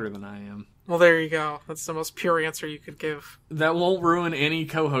lot smarter than I am. Well, there you go. That's the most pure answer you could give. That won't ruin any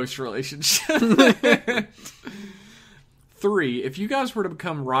co-host relationship. 3. If you guys were to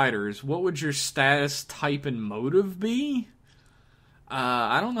become writers, what would your status, type, and motive be?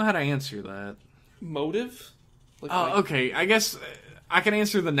 I don't know how to answer that. Motive? Okay. I guess I can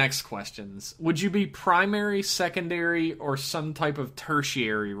answer the next questions. Would you be primary, secondary, or some type of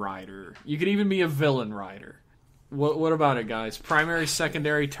tertiary writer? You could even be a villain writer. What about it, guys? Primary,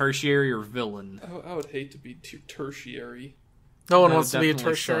 secondary, tertiary, or villain? I would hate to be tertiary. No one wants to be a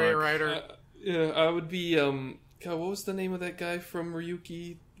tertiary writer. Yeah, I would be, God, what was the name of that guy from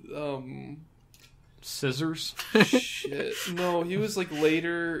Ryuki? Scissors? Shit. No, he was like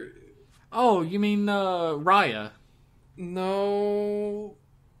later. Oh, you mean Raya? No.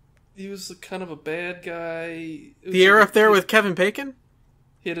 He was kind of a bad guy. The air up there with Kevin Bacon?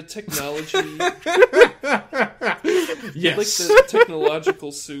 He had a technology. Yes. Like the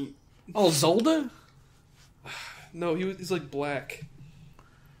technological suit. Oh, Zolda? No, he's like black.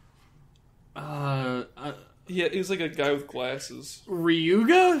 Yeah, he was like a guy with glasses.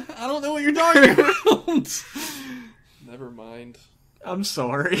 Ryuga? I don't know what you're talking about. Never mind. I'm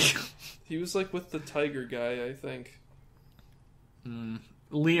sorry. He was like with the tiger guy, I think.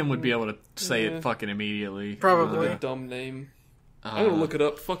 Liam would be able to say it fucking immediately. Probably. A dumb name. I'm gonna look it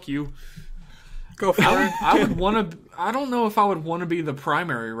up. Fuck you. Go for it. I would want to. I don't know if I would want to be the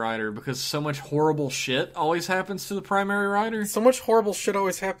primary writer because so much horrible shit always happens to the primary writer. So much horrible shit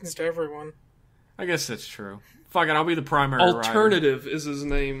always happens to everyone. I guess that's true. Fuck it, I'll be the primary Alternative is his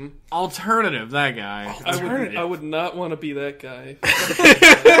name. Alternative, that guy. I would not want to be that guy.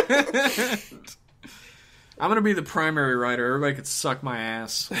 I'm gonna be the primary writer. Everybody could suck my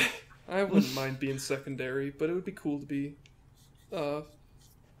ass. I wouldn't mind being secondary, but it would be cool to be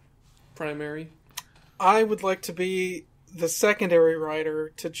primary. I would like to be the secondary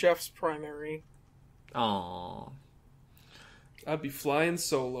writer to Jeff's primary. Aww. I'd be flying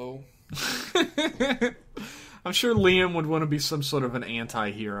solo. I'm sure Liam would want to be some sort of an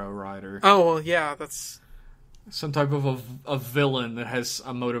anti-hero writer. Oh, well, yeah, that's... Some type of a villain that has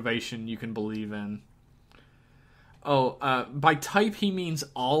a motivation you can believe in. Oh, by type he means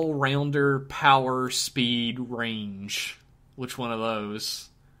all-rounder, power, speed, range. Which one of those?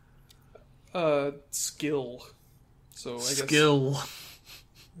 Skill. So I guess... Skill.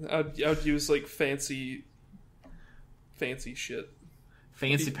 I'd use like fancy shit.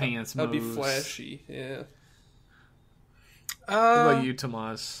 Fancy pants moves. I'd be flashy. Yeah. What about you,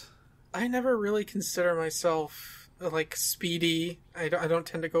 Tomaz? I never really consider myself like speedy. I don't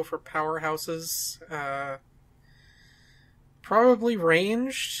tend to go for powerhouses. Probably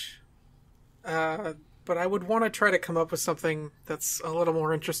ranged. But I would want to try to come up with something that's a little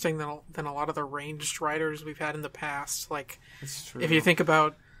more interesting than a lot of the ranged riders we've had in the past. Like, if you think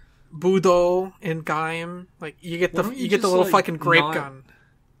about Budo and Gaim, like you get the little fucking grape gun.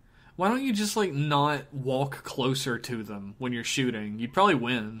 Why don't you just like not walk closer to them when you're shooting? You'd probably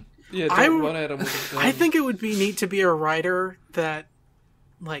win. Yeah, don't run at them with a gun. I think it would be neat to be a rider that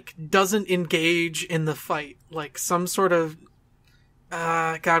like doesn't engage in the fight, like some sort of.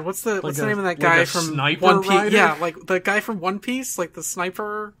 God, what's the name of that guy from One Piece? Rider? Yeah, like the guy from One Piece, like the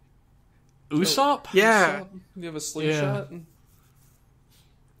sniper. Usopp? Yeah. Usopp? You have a slingshot? Yeah.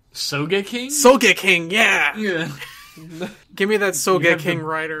 Sogeking? Sogeking, yeah! Yeah. Give me that Sogeking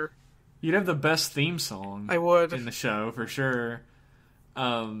rider. You'd have the best theme song. I would. In the show, for sure.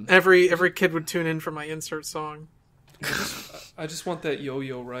 Every kid would tune in for my insert song. I just want that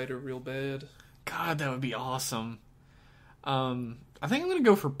yo-yo rider real bad. God, that would be awesome. I think I'm gonna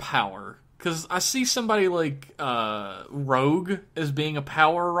go for power, because I see somebody like Rogue as being a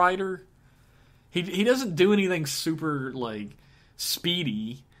power rider. He doesn't do anything super like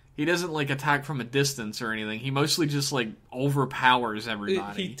speedy. He doesn't like attack from a distance or anything. He mostly just like overpowers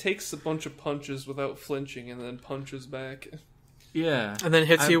everybody. He takes a bunch of punches without flinching and then punches back. Yeah, and then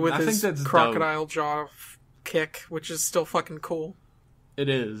hits you with his crocodile dope. Jaw kick, which is still fucking cool. It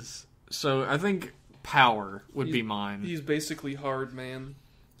is. So I think power would be mine. He's basically hard man.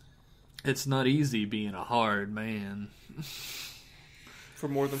 It's not easy being a hard man. For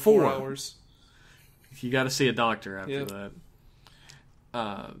more than 4 hours. You got to see a doctor after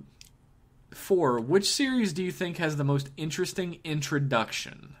that. 4. Which series do you think has the most interesting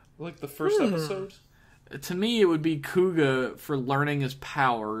introduction? Like the first episode? To me, it would be Kuga for learning his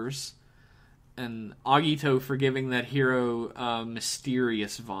powers, and Agito for giving that hero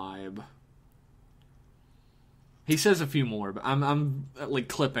mysterious vibe. He says a few more, but I'm like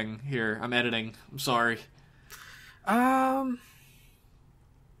clipping here. I'm editing. I'm sorry.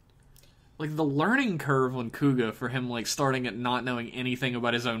 Like the learning curve on Kuga for him, like starting at not knowing anything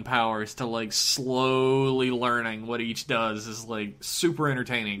about his own powers to like slowly learning what each does is like super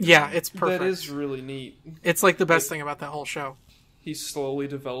entertaining. Yeah, it's perfect. That is really neat. It's like the best thing about that whole show. He's slowly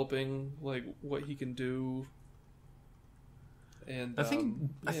developing like what he can do. And I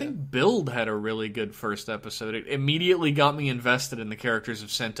think Build had a really good first episode. It immediately got me invested in the characters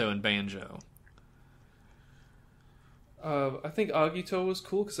of Sento and Banjo. I think Agito was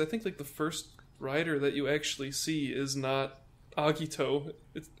cool because I think like the first rider that you actually see is not Agito.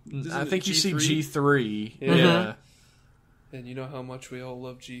 I think you see G3. Yeah. Mm-hmm. And you know how much we all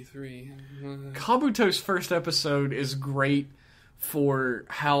love G3. Kabuto's first episode is great for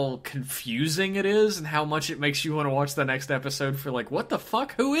how confusing it is and how much it makes you want to watch the next episode for like, what the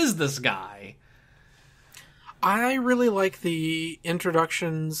fuck? Who is this guy? I really like the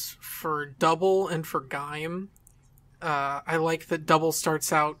introductions for Double and for Gaim. I like that Double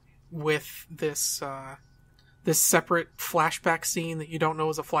starts out with this separate flashback scene that you don't know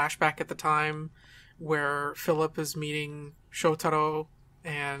is a flashback at the time, where Philip is meeting Shotaro,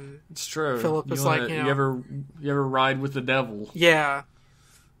 and it's true. Philip is like, you ever ride with the devil? Yeah.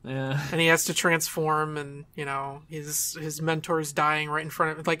 Yeah. And he has to transform, and his mentor is dying right in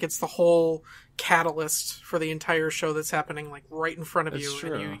front of him. Like, it's the whole catalyst for the entire show that's happening like right in front of you.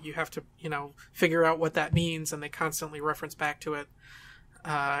 True. And you have to figure out what that means, and they constantly reference back to it.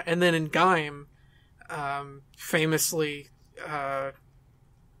 And then in Gaim, famously,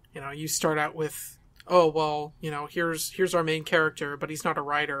 you start out with, oh well, here's our main character, but he's not a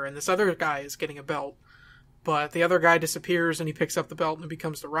rider, and this other guy is getting a belt, but the other guy disappears and he picks up the belt and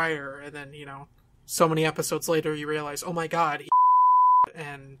becomes the rider, and then so many episodes later you realize, oh my god,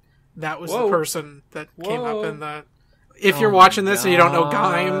 and that was the person that came up in the. If you're watching this and you don't know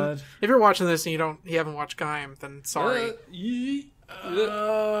Gaim, if you're watching this and you haven't watched Gaim, then sorry.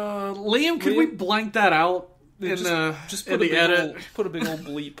 Liam, could we blank that out in just in the edit? Put a big old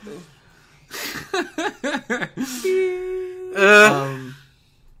bleep.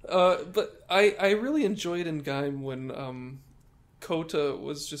 But I really enjoyed in Gaim when Kota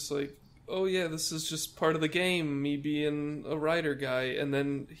was just like, oh yeah, this is just part of the game, me being a rider guy, and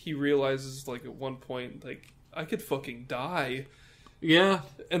then he realizes like at one point like, I could fucking die. Yeah,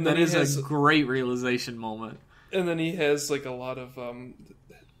 and then that is a great realization moment. And then he has like a lot of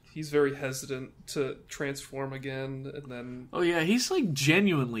he's very hesitant to transform again, and then... Oh yeah, he's like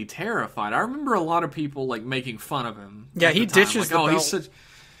genuinely terrified. I remember a lot of people like making fun of him. Yeah, at he the time. ditches like, the oh,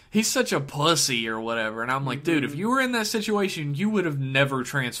 he's such a pussy or whatever. And I'm like, dude, if you were in that situation, you would have never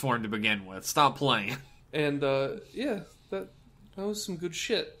transformed to begin with. Stop playing. And yeah, that was some good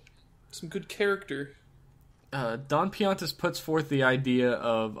shit. Some good character. Don Piantas puts forth the idea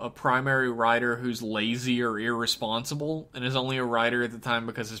of a primary writer who's lazy or irresponsible and is only a writer at the time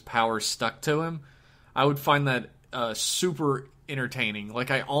because his powers stuck to him. I would find that super entertaining.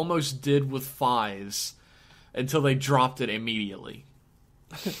 Like I almost did with Fies until they dropped it immediately.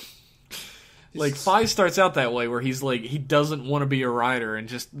 Like Fies starts out that way where he's like, he doesn't want to be a writer and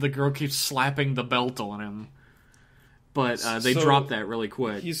just the girl keeps slapping the belt on him. But they dropped that really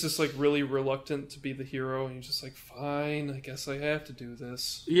quick. He's just, like, really reluctant to be the hero, and he's just like, fine, I guess I have to do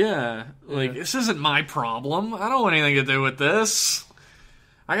this. Yeah. Like, this isn't my problem. I don't want anything to do with this.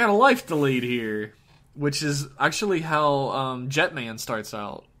 I got a life to lead here. Which is actually how Jetman starts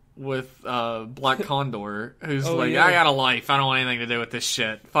out with Black Condor, who's I got a life. I don't want anything to do with this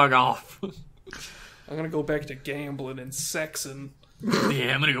shit. Fuck off. I'm gonna go back to gambling and sexing.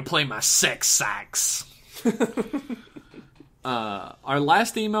 Yeah, I'm gonna go play my sex sax. Our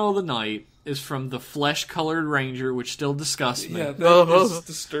last email of the night is from the flesh-colored ranger, which still disgusts me. Yeah, that is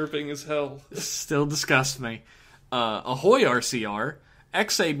disturbing as hell. Still disgusts me. Ahoy, RCR.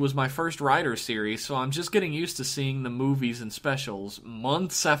 X-Aid was my first Rider series, so I'm just getting used to seeing the movies and specials,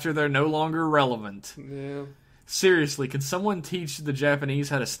 months after they're no longer relevant. Yeah. Seriously, can someone teach the Japanese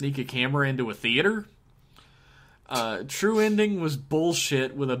how to sneak a camera into a theater? True Ending was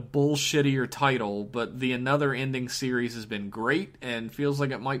bullshit with a bullshittier title, but the Another Ending series has been great and feels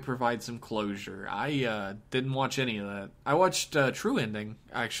like it might provide some closure. I didn't watch any of that. I watched True Ending,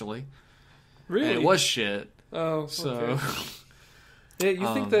 actually. Really? And it was shit. Oh, so. Okay. Yeah,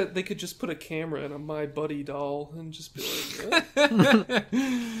 you think that they could just put a camera in a My Buddy doll and just be like,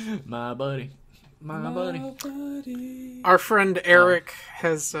 My buddy. My buddy. Our friend Eric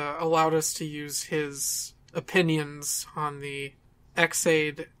has allowed us to use his opinions on the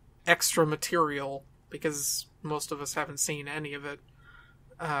X-Aid extra material because most of us haven't seen any of it.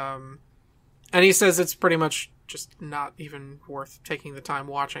 And he says it's pretty much just not even worth taking the time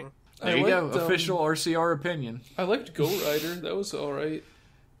watching. There you go. Official RCR opinion. I liked Go Rider. That was alright.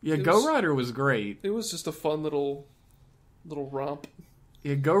 Yeah, Go Rider was great. It was just a fun little romp.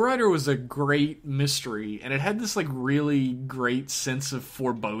 Yeah, Go Rider was a great mystery, and it had this like really great sense of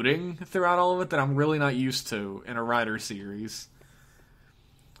foreboding throughout all of it that I'm really not used to in a Rider series.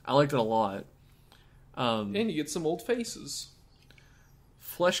 I liked it a lot. And you get some old faces.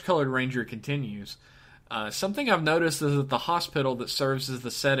 Flesh-Colored Ranger continues. Something I've noticed is that the hospital that serves as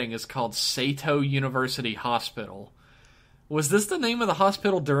the setting is called Seito University Hospital. Was this the name of the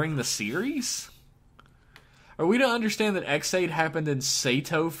hospital during the series? Are we to understand that X-Aid happened in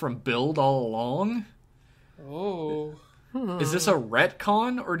Seito from Build all along? Oh. Is this a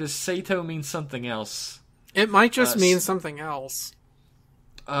retcon, or does Seito mean something else? It might just mean something else.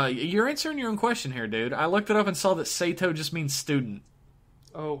 You're answering your own question here, dude. I looked it up and saw that Seito just means student.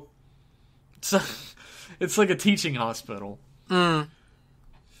 Oh. So, it's like a teaching hospital. However,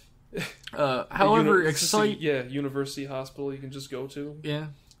 Excite... university hospital you can just go to. Yeah.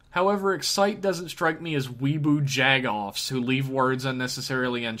 However, Excite doesn't strike me as weeboo jagoffs who leave words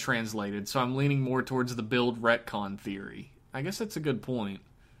unnecessarily untranslated, so I'm leaning more towards the Build retcon theory. I guess that's a good point.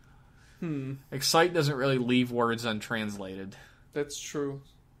 Excite doesn't really leave words untranslated. That's true.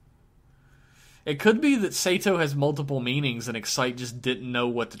 It could be that Seito has multiple meanings and Excite just didn't know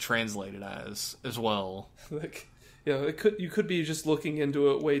what to translate it as well. You could be just looking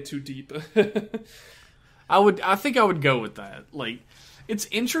into it way too deep. I think I would go with that. Like, it's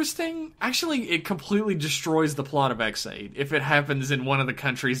interesting. Actually, it completely destroys the plot of X-Aid if it happens in one of the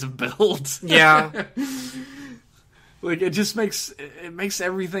countries of Build. Yeah. Like, it just makes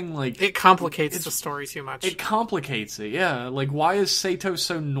everything, like... It complicates the story too much. It complicates it, yeah. Like, why is Seito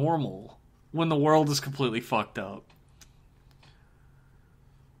so normal when the world is completely fucked up?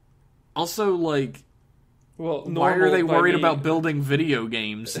 Also, like... Well, why are they worried about building video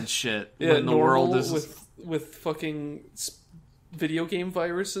games and shit when the world is... With fucking video game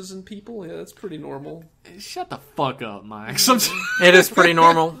viruses and people? Yeah, that's pretty normal. Shut the fuck up, Max. It is pretty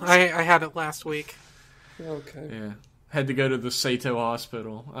normal. I had it last week. Okay. Yeah. Had to go to the Seito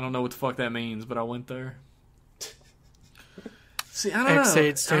hospital. I don't know what the fuck that means, but I went there. See, I don't know.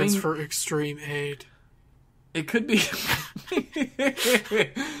 X-Aid stands for Extreme Aid. It could be...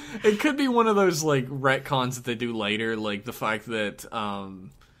 it could be one of those, like, retcons that they do later, like the fact that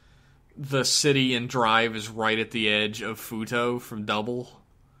the city in Drive is right at the edge of Futo from Double.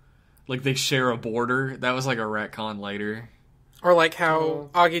 Like, they share a border. That was like a retcon later. Or like how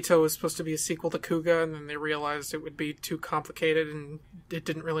Agito was supposed to be a sequel to Kuga, and then they realized it would be too complicated and it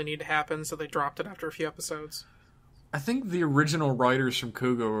didn't really need to happen, so they dropped it after a few episodes. I think the original writers from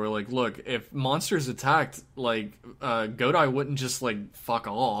Kuga were like, look, if monsters attacked, like, Godai wouldn't just, like, fuck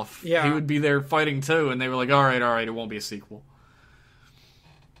off. Yeah. He would be there fighting too, and they were like, alright, it won't be a sequel.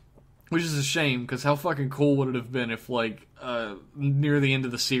 Which is a shame, because how fucking cool would it have been if, like, near the end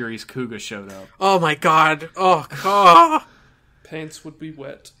of the series, Kuga showed up? Oh my god. Oh, god. Pants would be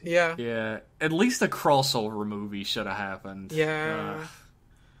wet. Yeah. Yeah, at least a crossover movie should have happened. Yeah.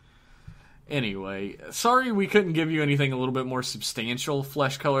 Anyway, sorry we couldn't give you anything a little bit more substantial,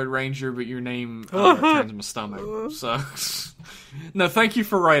 flesh-colored Ranger, but your name turns my stomach. So, no, thank you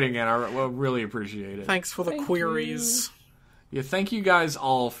for writing it. I really appreciate it. Thanks for the queries. Yeah, thank you guys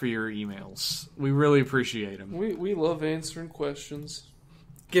all for your emails. We really appreciate them. We love answering questions.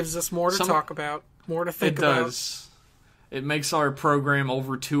 Gives us more to talk about, more to think about. It does. It makes our program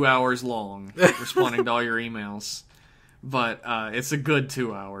over 2 hours long, responding to all your emails. But it's a good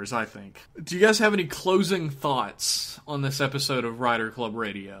 2 hours, I think. Do you guys have any closing thoughts on this episode of Rider Club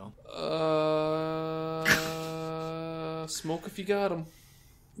Radio? Smoke if you got them.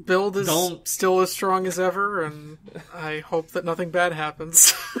 Build is still as strong as ever, and I hope that nothing bad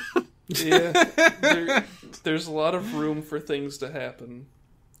happens. Yeah, there's a lot of room for things to happen.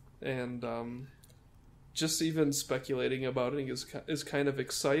 And just even speculating about it is kind of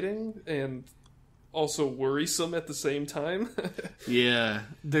exciting and also worrisome at the same time. Yeah,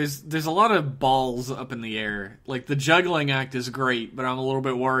 there's a lot of balls up in the air. Like, the juggling act is great, but I'm a little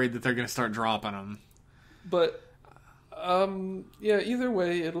bit worried that they're going to start dropping them. But, yeah, either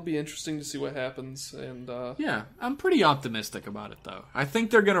way, it'll be interesting to see what happens. And yeah, I'm pretty optimistic about it, though. I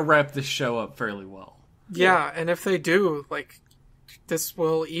think they're going to wrap this show up fairly well. Yeah, and if they do, like, this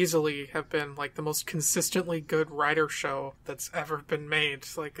will easily have been, like, the most consistently good writer show that's ever been made.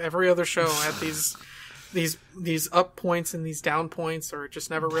 Like, every other show had these up points and these down points, or it just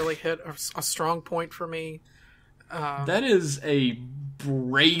never really hit a strong point for me. That is a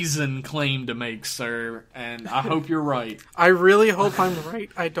brazen claim to make, sir, and I hope you're right. I really hope I'm right.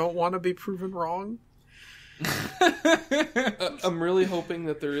 I don't want to be proven wrong. I'm really hoping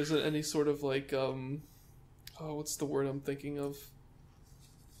that there isn't any sort of, like, what's the word I'm thinking of?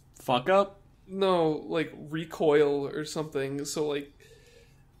 Fuck up? No, like recoil or something. So, like,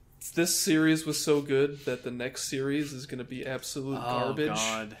 this series was so good that the next series is going to be absolute garbage. Oh,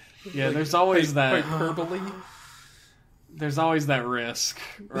 God. Yeah, Like, there's always that... hyperbole. There's always that risk,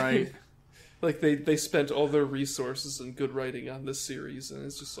 right? Like, they spent all their resources and good writing on this series, and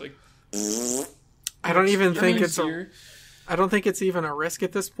it's just like... I don't even think I don't think it's even a risk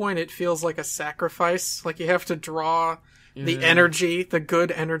at this point. It feels like a sacrifice. Like, you have to draw the energy, the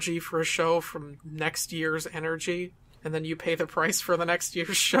good energy for a show from next year's energy, and then you pay the price for the next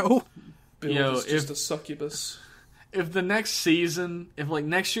year's show. Build is just a succubus. If the next season, if, like,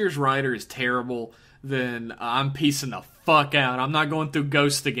 next year's writer is terrible, then I'm piecing the fuck out. I'm not going through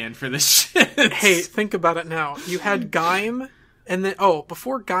Ghost again for this shit. Hey, think about it now. You had Gaim, and then,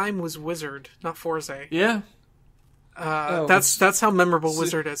 before Gaim was Wizard, not Forze. Yeah. That's how memorable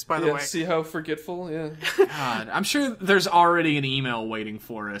Wizard is, by the way. See how forgetful? Yeah. God, I'm sure there's already an email waiting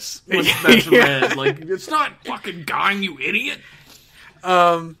for us. That's read. Like, it's not fucking Gaim, you idiot.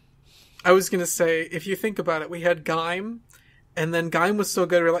 I was gonna say, if you think about it, we had Gaim, and then Gaim was so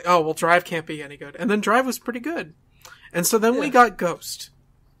good, we were like, oh, well, Drive can't be any good. And then Drive was pretty good. And so then we got Ghost.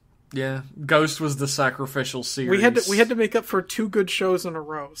 Yeah, Ghost was the sacrificial series. We had to make up for 2 good shows in a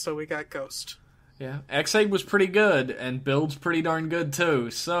row, so we got Ghost. Yeah, X8 was pretty good, and Build's pretty darn good too,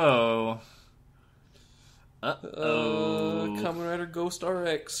 so... Kamen Rider Ghost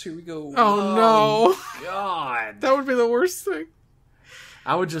RX, here we go. Oh no! God! That would be the worst thing.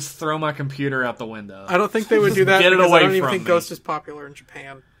 I would just throw my computer out the window. I don't think they would do that get it because away I don't even from think me. Ghost is popular in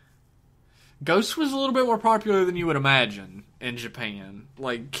Japan. Ghost was a little bit more popular than you would imagine in Japan.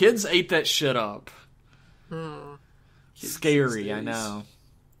 Like, kids ate that shit up. Scary, I know.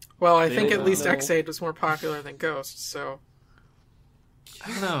 Well, I think at least know. X8 was more popular than Ghost, so... I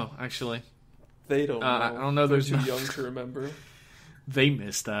don't know, actually. They don't know. I don't know. They're There's too no... young to remember. They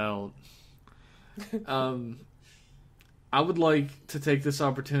missed out. I would like to take this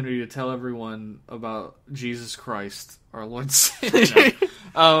opportunity to tell everyone about Jesus Christ, our Lord and Savior.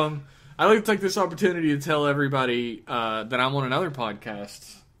 I'd like to take this opportunity to tell everybody that I'm on another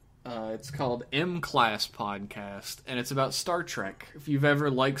podcast. It's called M-Class Podcast, and it's about Star Trek. If you've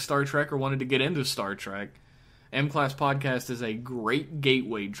ever liked Star Trek or wanted to get into Star Trek, M-Class Podcast is a great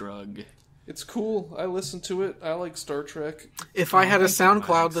gateway drug It's cool. I listen to it. I like Star Trek. If I had a thank you,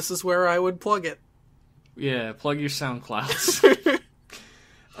 SoundCloud, Max. this is where I would plug it. Yeah, plug your SoundClouds.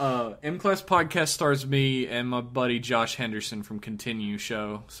 M-Class Podcast stars me and my buddy Josh Henderson from Continue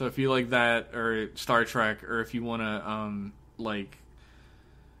Show. So if you like that, or Star Trek, or if you want to,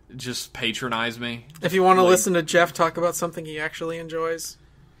 just patronize me. If you want to listen to Jeff talk about something he actually enjoys.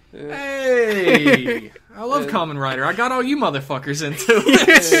 Hey! I love Kamen Rider. I got all you motherfuckers into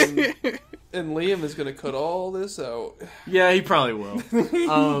it. And Liam is going to cut all this out. Yeah, he probably will.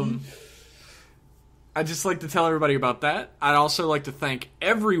 I'd just like to tell everybody about that. I'd also like to thank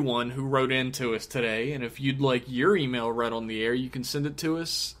everyone who wrote in to us today. And if you'd like your email read on the air, you can send it to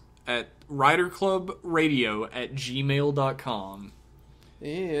us at riderclubradio@gmail.com.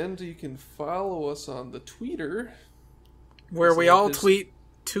 And you can follow us on the Twitter. Where we all tweet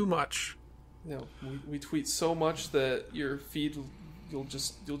too much. No, we tweet so much that your feed, you'll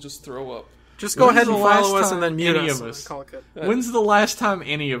just throw up. Just go ahead and the follow last us and then time mute any us. of us- Call it good. When's the last time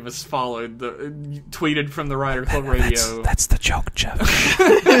any of us tweeted from the Rider Club Radio? That's the joke, Jeff.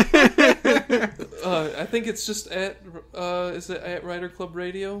 I think it's just is it at Rider Club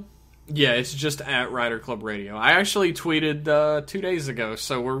Radio? Yeah, it's just at Rider Club Radio. I actually tweeted 2 days ago,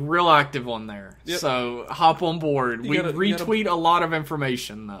 so we're real active on there. Yep. So hop on board. We You gotta retweet a lot of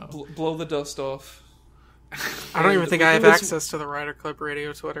information, though. Blow the dust off. I don't even think we I have do this- access to the Rider Club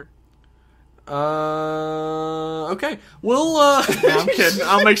Radio Twitter. Okay. Well, no, I'm kidding.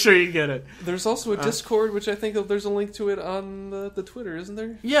 I'll make sure you get it. There's also a Discord, which I think there's a link to it on the Twitter, isn't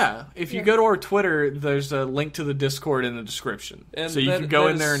there? Yeah, if you go to our Twitter, there's a link to the Discord in the description. And so you that- can go that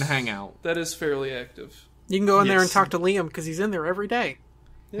in there is- and hang out. That is fairly active. You can go in there and Yes. talk to Liam because he's in there every day.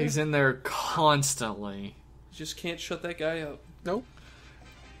 Yeah. He's in there constantly. You just can't shut that guy up. Nope.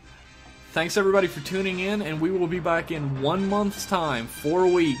 Thanks everybody for tuning in, and we will be back in 1 month's time, 4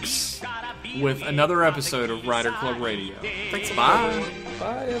 weeks, with another episode of Rider Club Radio. Thanks. Bye.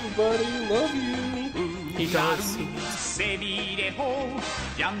 Bye, everybody. Love you. He does. 背びれほ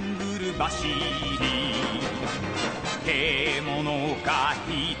ジャングル走り獣か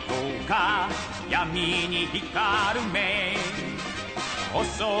人か闇に光る目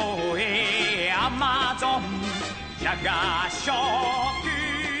襲えアマゾンジャガーショッ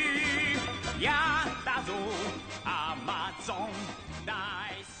クやったぞアマゾン大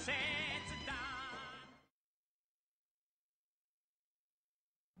切だ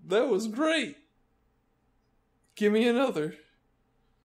That was great. Give me another.